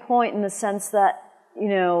very good point in the sense that, you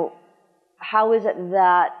know, how is it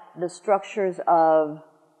that the structures of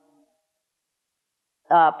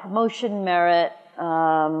promotion, merit,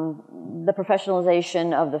 the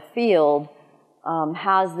professionalization of the field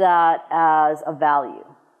has that as a value,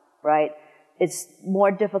 right? It's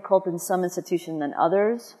more difficult in some institutions than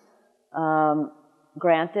others,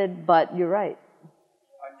 granted, but you're right.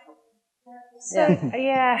 So,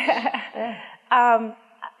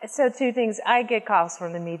 so two things. I get calls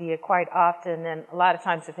from the media quite often, and a lot of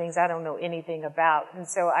times the things I don't know anything about. And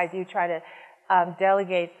so I do try to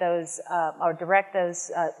delegate those or direct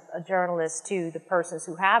those journalists to the persons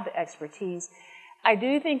who have the expertise. I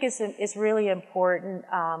do think it's really important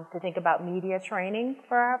to think about media training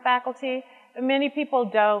for our faculty. Many people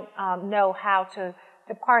don't know how to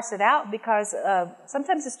parse it out because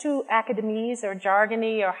sometimes it's too academese or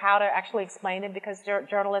jargony or how to actually explain it because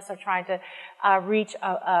journalists are trying to reach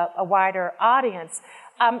a wider audience.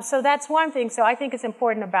 So that's one thing. So I think it's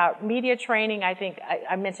important about media training. I think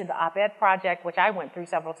I mentioned the op-ed project, which I went through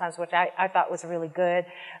several times, which I thought was really good.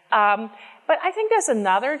 But I think there's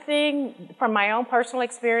another thing from my own personal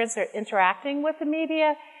experience or interacting with the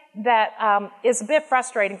media that is a bit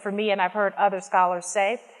frustrating for me, and I've heard other scholars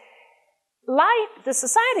say. The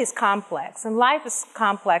society is complex, and life is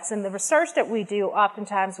complex, and the research that we do,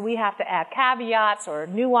 oftentimes we have to add caveats or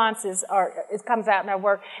nuances, or it comes out in our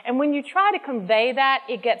work. And when you try to convey that,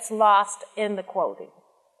 it gets lost in the quoting.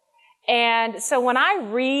 And so when I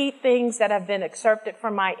read things that have been excerpted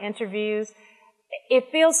from my interviews,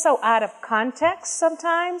 it feels so out of context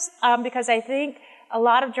sometimes, because I think a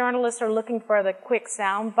lot of journalists are looking for the quick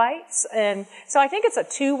sound bites. And so I think it's a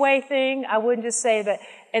two-way thing. I wouldn't just say that.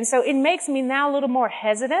 And so it makes me now a little more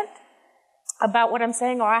hesitant about what I'm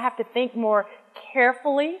saying, or I have to think more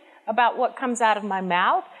carefully about what comes out of my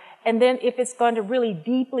mouth. And then if it's going to really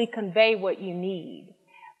deeply convey what you need.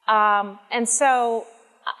 And so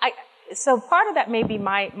so part of that may be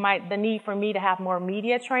the need for me to have more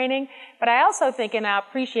media training, but I also think, and I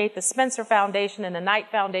appreciate the Spencer Foundation and the Knight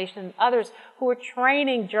Foundation and others who are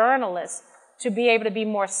training journalists to be able to be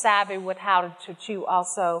more savvy with how to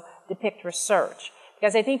also depict research,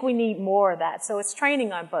 because I think we need more of that. So it's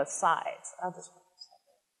training on both sides.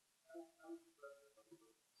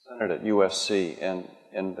 Senate at USC,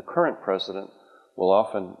 and the current president will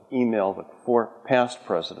often email the past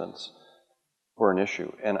presidents for an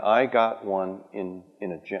issue. And I got one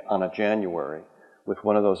on a January with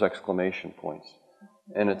one of those exclamation points.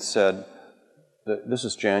 And it said, this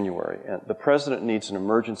is January, and the president needs an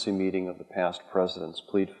emergency meeting of the past presidents.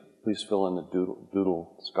 Please fill in the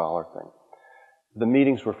doodle scholar thing. The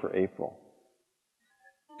meetings were for April.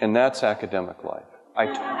 And that's academic life.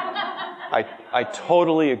 I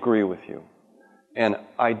totally agree with you. And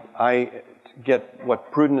I get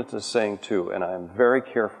what Prudence is saying too, and I'm very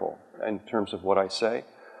careful in terms of what I say.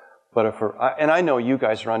 But and I know you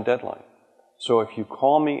guys are on deadline. So if you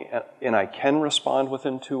call me and I can respond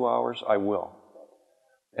within 2 hours, I will.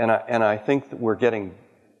 And I think that we're getting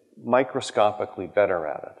microscopically better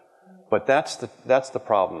at it. But that's the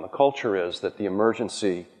problem. The culture is that the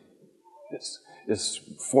emergency is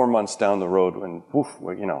 4 months down the road, and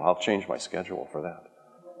I'll change my schedule for that.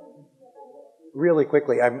 Really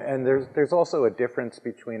quickly, and there's also a difference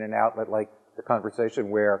between an outlet like The Conversation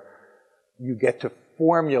where you get to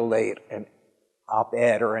formulate an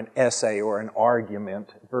op-ed or an essay or an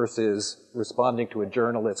argument versus responding to a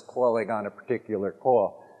journalist calling on a particular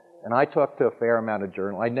call. And I talked to a fair amount of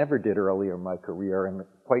journalists. I never did earlier in my career, and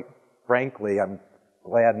quite frankly, I'm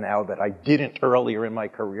glad now that I didn't earlier in my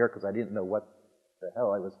career because I didn't know what the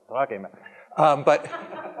hell I was talking about. But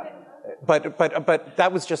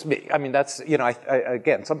that was just me. I mean, that's,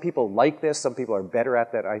 again, some people like this, some people are better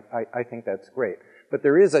at that. I think that's great. But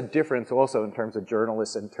there is a difference also in terms of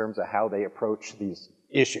journalists, in terms of how they approach these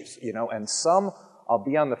issues, and some I'll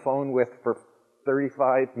be on the phone with for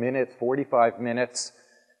 35 minutes, 45 minutes.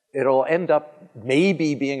 It'll end up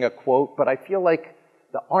maybe being a quote, but I feel like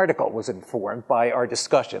the article was informed by our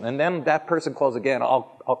discussion. And then that person calls again,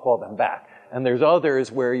 I'll call them back. And there's others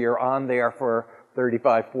where you're on there for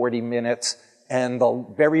 35, 40 minutes, and the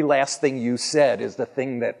very last thing you said is the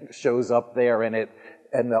thing that shows up there, and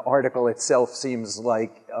the article itself seems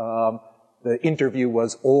like the interview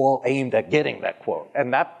was all aimed at getting that quote.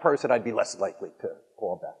 And that person I'd be less likely to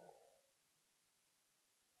call back.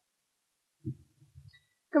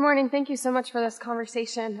 Good morning. Thank you so much for this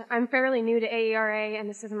conversation. I'm fairly new to AERA, and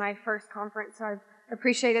this is my first conference, so I've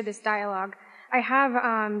appreciated this dialogue. I have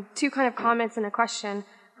two kind of comments and a question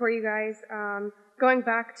for you guys. going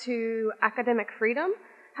back to academic freedom,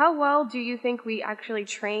 how well do you think we actually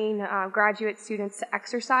train graduate students to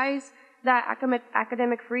exercise that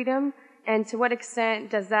academic freedom? And to what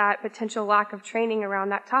extent does that potential lack of training around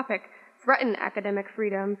that topic threaten academic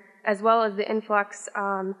freedom, as well as the influx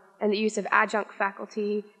and the use of adjunct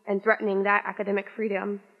faculty and threatening that academic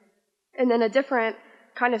freedom? And then a different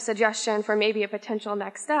kind of suggestion for maybe a potential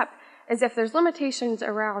next step is if there's limitations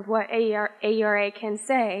around what AERA can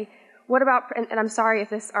say, what about, and I'm sorry if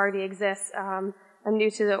this already exists, I'm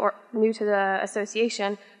new to the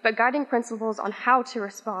association, but guiding principles on how to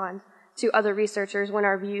respond to other researchers when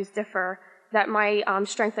our views differ that might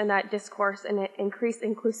strengthen that discourse and increase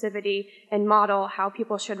inclusivity and model how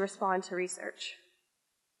people should respond to research.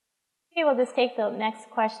 Okay, we'll just take the next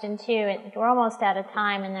question too. We're almost out of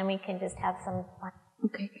time, and then we can just have some fun.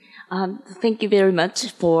 Okay. Thank you very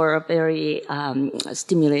much for a very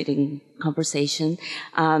stimulating conversation.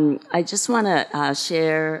 I just want to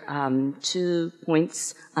share 2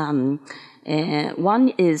 points. And one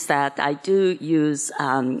is that I do use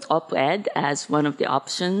op-ed as one of the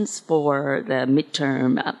options for the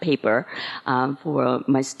midterm paper for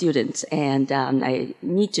my students, and I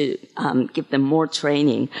need to give them more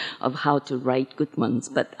training of how to write good ones.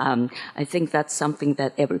 But I think that's something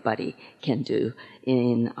that everybody can do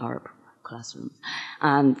in our classrooms.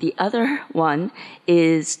 The other one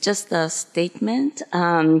is just a statement,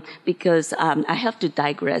 because I have to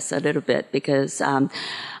digress a little bit, because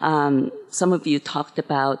some of you talked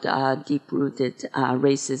about deep-rooted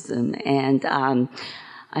racism, and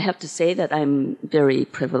I have to say that I'm very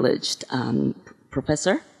privileged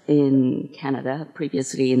professor in Canada,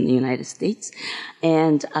 previously in the United States,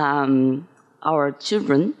 and our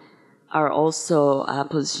children are also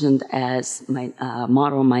positioned as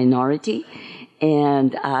model minority,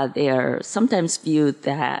 and they are sometimes viewed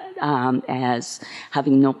that as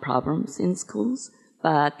having no problems in schools,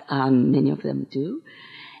 but many of them do.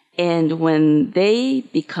 And when they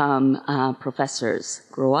become professors,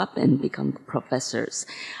 grow up and become professors,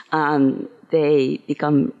 they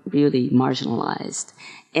become really marginalized.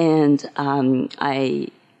 And I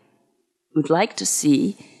would like to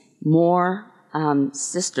see more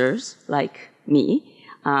sisters like me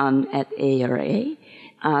at AERA.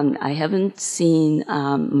 I haven't seen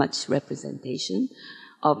much representation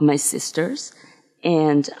of my sisters,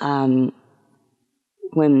 and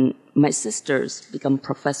when my sisters become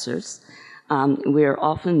professors, we're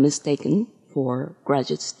often mistaken for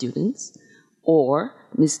graduate students or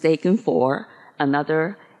mistaken for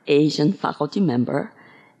another Asian faculty member,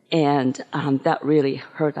 and that really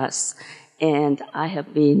hurt us. And I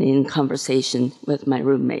have been in conversation with my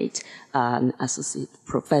roommate, an associate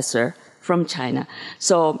professor from China.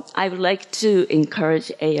 So I would like to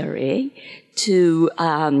encourage AERA to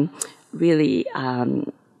really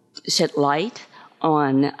shed light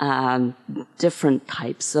on different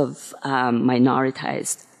types of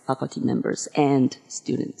minoritized faculty members and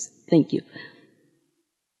students. Thank you.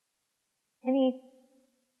 Any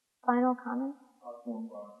final comments?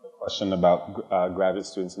 The question about graduate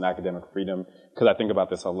students and academic freedom, because I think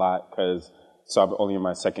about this a lot, so I'm only in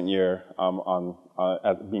my second year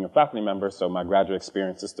as being a faculty member, so my graduate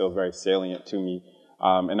experience is still very salient to me.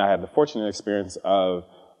 And I had the fortunate experience of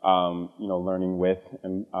learning with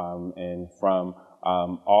and from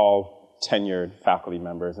all tenured faculty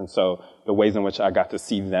members. And so the ways in which I got to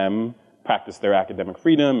see them practice their academic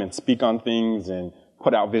freedom and speak on things and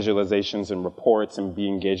put out visualizations and reports and be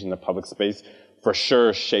engaged in the public space for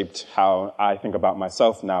sure shaped how I think about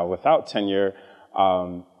myself now without tenure.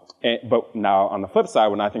 But now on the flip side,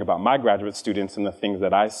 when I think about my graduate students and the things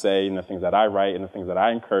that I say and the things that I write and the things that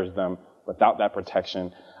I encourage them without that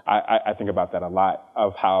protection, I think about that a lot,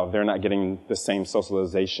 of how they're not getting the same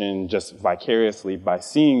socialization just vicariously by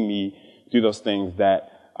seeing me do those things that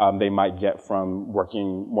they might get from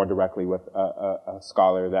working more directly with a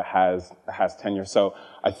scholar that has tenure. So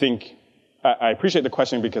I think I appreciate the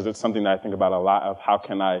question, because it's something that I think about a lot, of how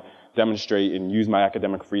can I demonstrate and use my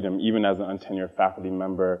academic freedom, even as an untenured faculty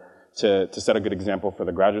member, to set a good example for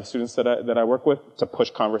the graduate students that I work with, to push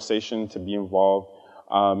conversation, to be involved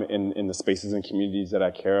in the spaces and communities that I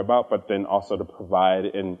care about, but then also to provide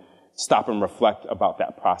and stop and reflect about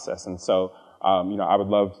that process. And so, I would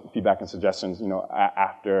love feedback and suggestions,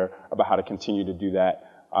 after, about how to continue to do that.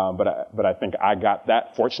 But I think I got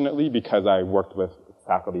that, fortunately, because I worked with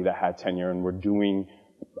faculty that had tenure and were doing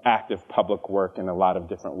active public work in a lot of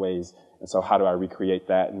different ways. And so how do I recreate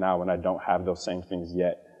that now when I don't have those same things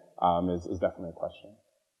yet, is definitely a question.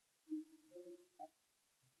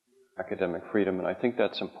 Academic freedom, and I think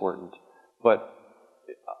that's important. But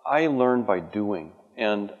I learn by doing.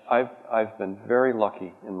 And I've been very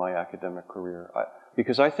lucky in my academic career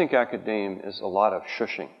because I think academe is a lot of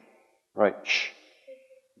shushing, right? Shh.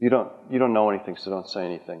 You don't know anything, so don't say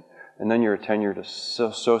anything. And then you're a tenured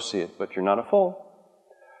associate, but you're not a full,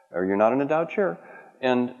 or you're not an endowed chair.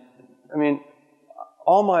 And I mean,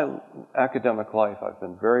 all my academic life, I've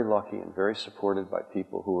been very lucky and very supported by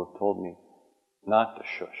people who have told me not to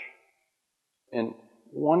shush. And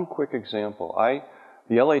one quick example,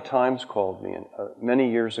 the LA Times called me many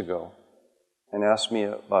years ago and asked me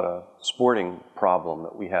about a sporting problem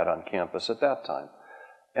that we had on campus at that time.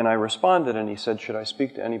 And I responded, and he said, should I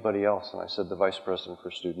speak to anybody else? And I said, the Vice President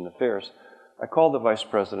for Student Affairs. I called the Vice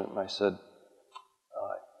President and I said,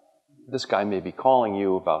 this guy may be calling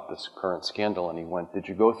you about this current scandal. And he went, did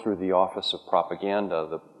you go through the Office of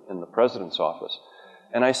Propaganda in the President's office?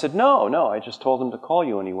 And I said, no, I just told him to call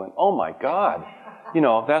you. And he went, oh my God,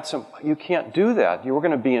 you can't do that. You were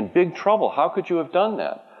going to be in big trouble. How could you have done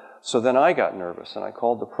that? So then I got nervous and I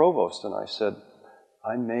called the provost and I said,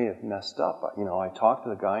 I may have messed up. I talked to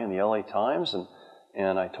the guy in the LA Times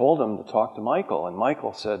and I told him to talk to Michael. And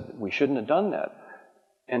Michael said, we shouldn't have done that.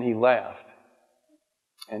 And he laughed.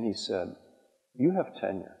 And he said, you have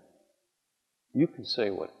tenure. You can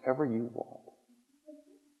say whatever you want.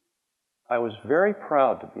 I was very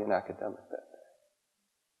proud to be an academic that day.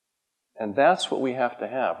 And that's what we have to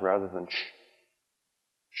have rather than shh.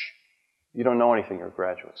 Shh. You don't know anything, you're a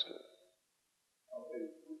graduate student.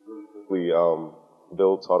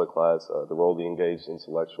 Bill taught a class, The Role of the Engaged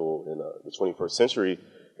Intellectual in the 21st Century,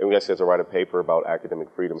 and we actually had to write a paper about academic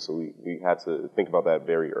freedom, so we had to think about that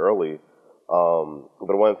very early.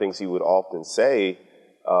 But one of the things he would often say,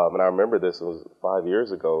 and I remember this, it was 5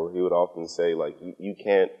 years ago, he would often say, like,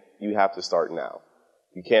 you have to start now.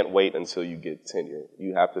 You can't wait until you get tenure.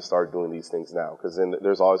 You have to start doing these things now, because then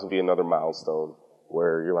there's always going to be another milestone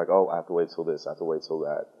where you're like, oh, I have to wait till this, I have to wait till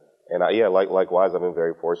that. And likewise, I've been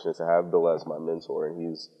very fortunate to have Bill as my mentor, and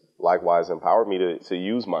he's likewise empowered me to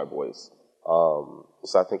use my voice.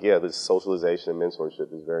 So I think, this socialization and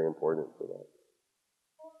mentorship is very important for that.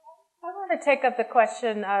 I want to take up the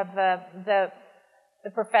question of the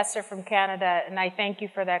professor from Canada, and I thank you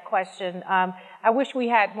for that question. I wish we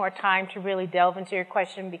had more time to really delve into your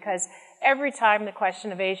question, because every time the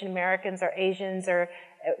question of Asian Americans or Asians or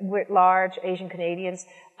writ large Asian Canadians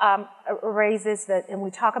raises that, and we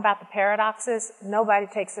talk about the paradoxes, nobody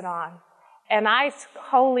takes it on. And I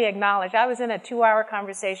wholly acknowledge, I was in a 2-hour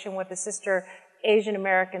conversation with a sister Asian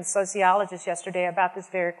American sociologist yesterday about this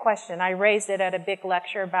very question. I raised it at a big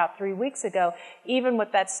lecture about 3 weeks ago. Even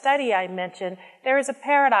with that study I mentioned, there is a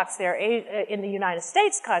paradox there. In the United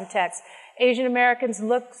States context, Asian Americans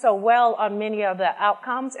look so well on many of the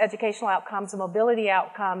outcomes, educational outcomes, mobility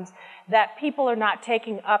outcomes, that people are not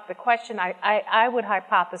taking up the question. I would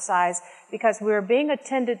hypothesize because we're being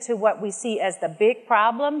attended to what we see as the big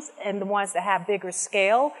problems and the ones that have bigger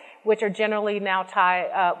scale, which are generally now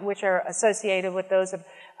which are associated with those of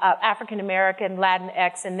African American,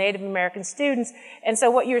 Latinx, and Native American students. And so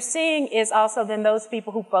what you're seeing is also then those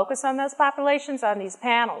people who focus on those populations on these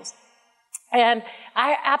panels. And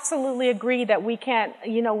I absolutely agree that we can't,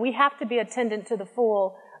 we have to be attendant to the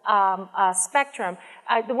full spectrum.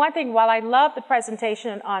 The one thing, while I love the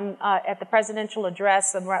presentation at the presidential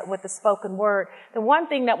address with the spoken word, the one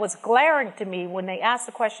thing that was glaring to me when they asked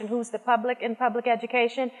the question, who's the public in public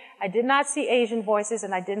education, I did not see Asian voices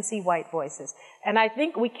and I didn't see white voices. And I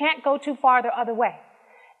think we can't go too far the other way.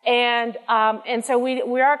 And so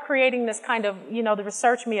we are creating this kind of, the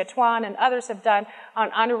research Mia Tuan and others have done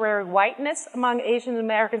on honorary whiteness among Asian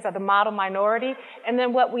Americans or the model minority. And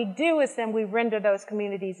then what we do is then we render those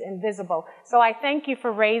communities invisible. So I thank you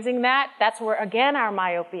for raising that. That's where, again, our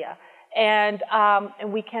myopia. And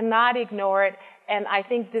we cannot ignore it. And I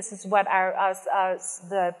think this is what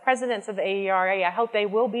the presidents of the AERA, I hope they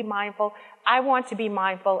will be mindful. I want to be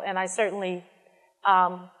mindful, and I certainly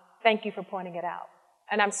thank you for pointing it out.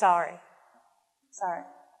 And I'm sorry. Sorry.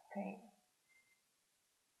 Great.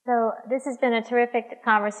 So this has been a terrific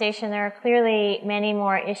conversation. There are clearly many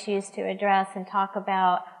more issues to address and talk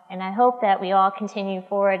about, and I hope that we all continue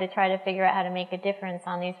forward to try to figure out how to make a difference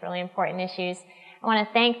on these really important issues. I want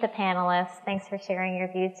to thank the panelists. Thanks for sharing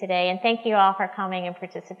your views today, and thank you all for coming and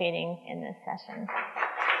participating in this session.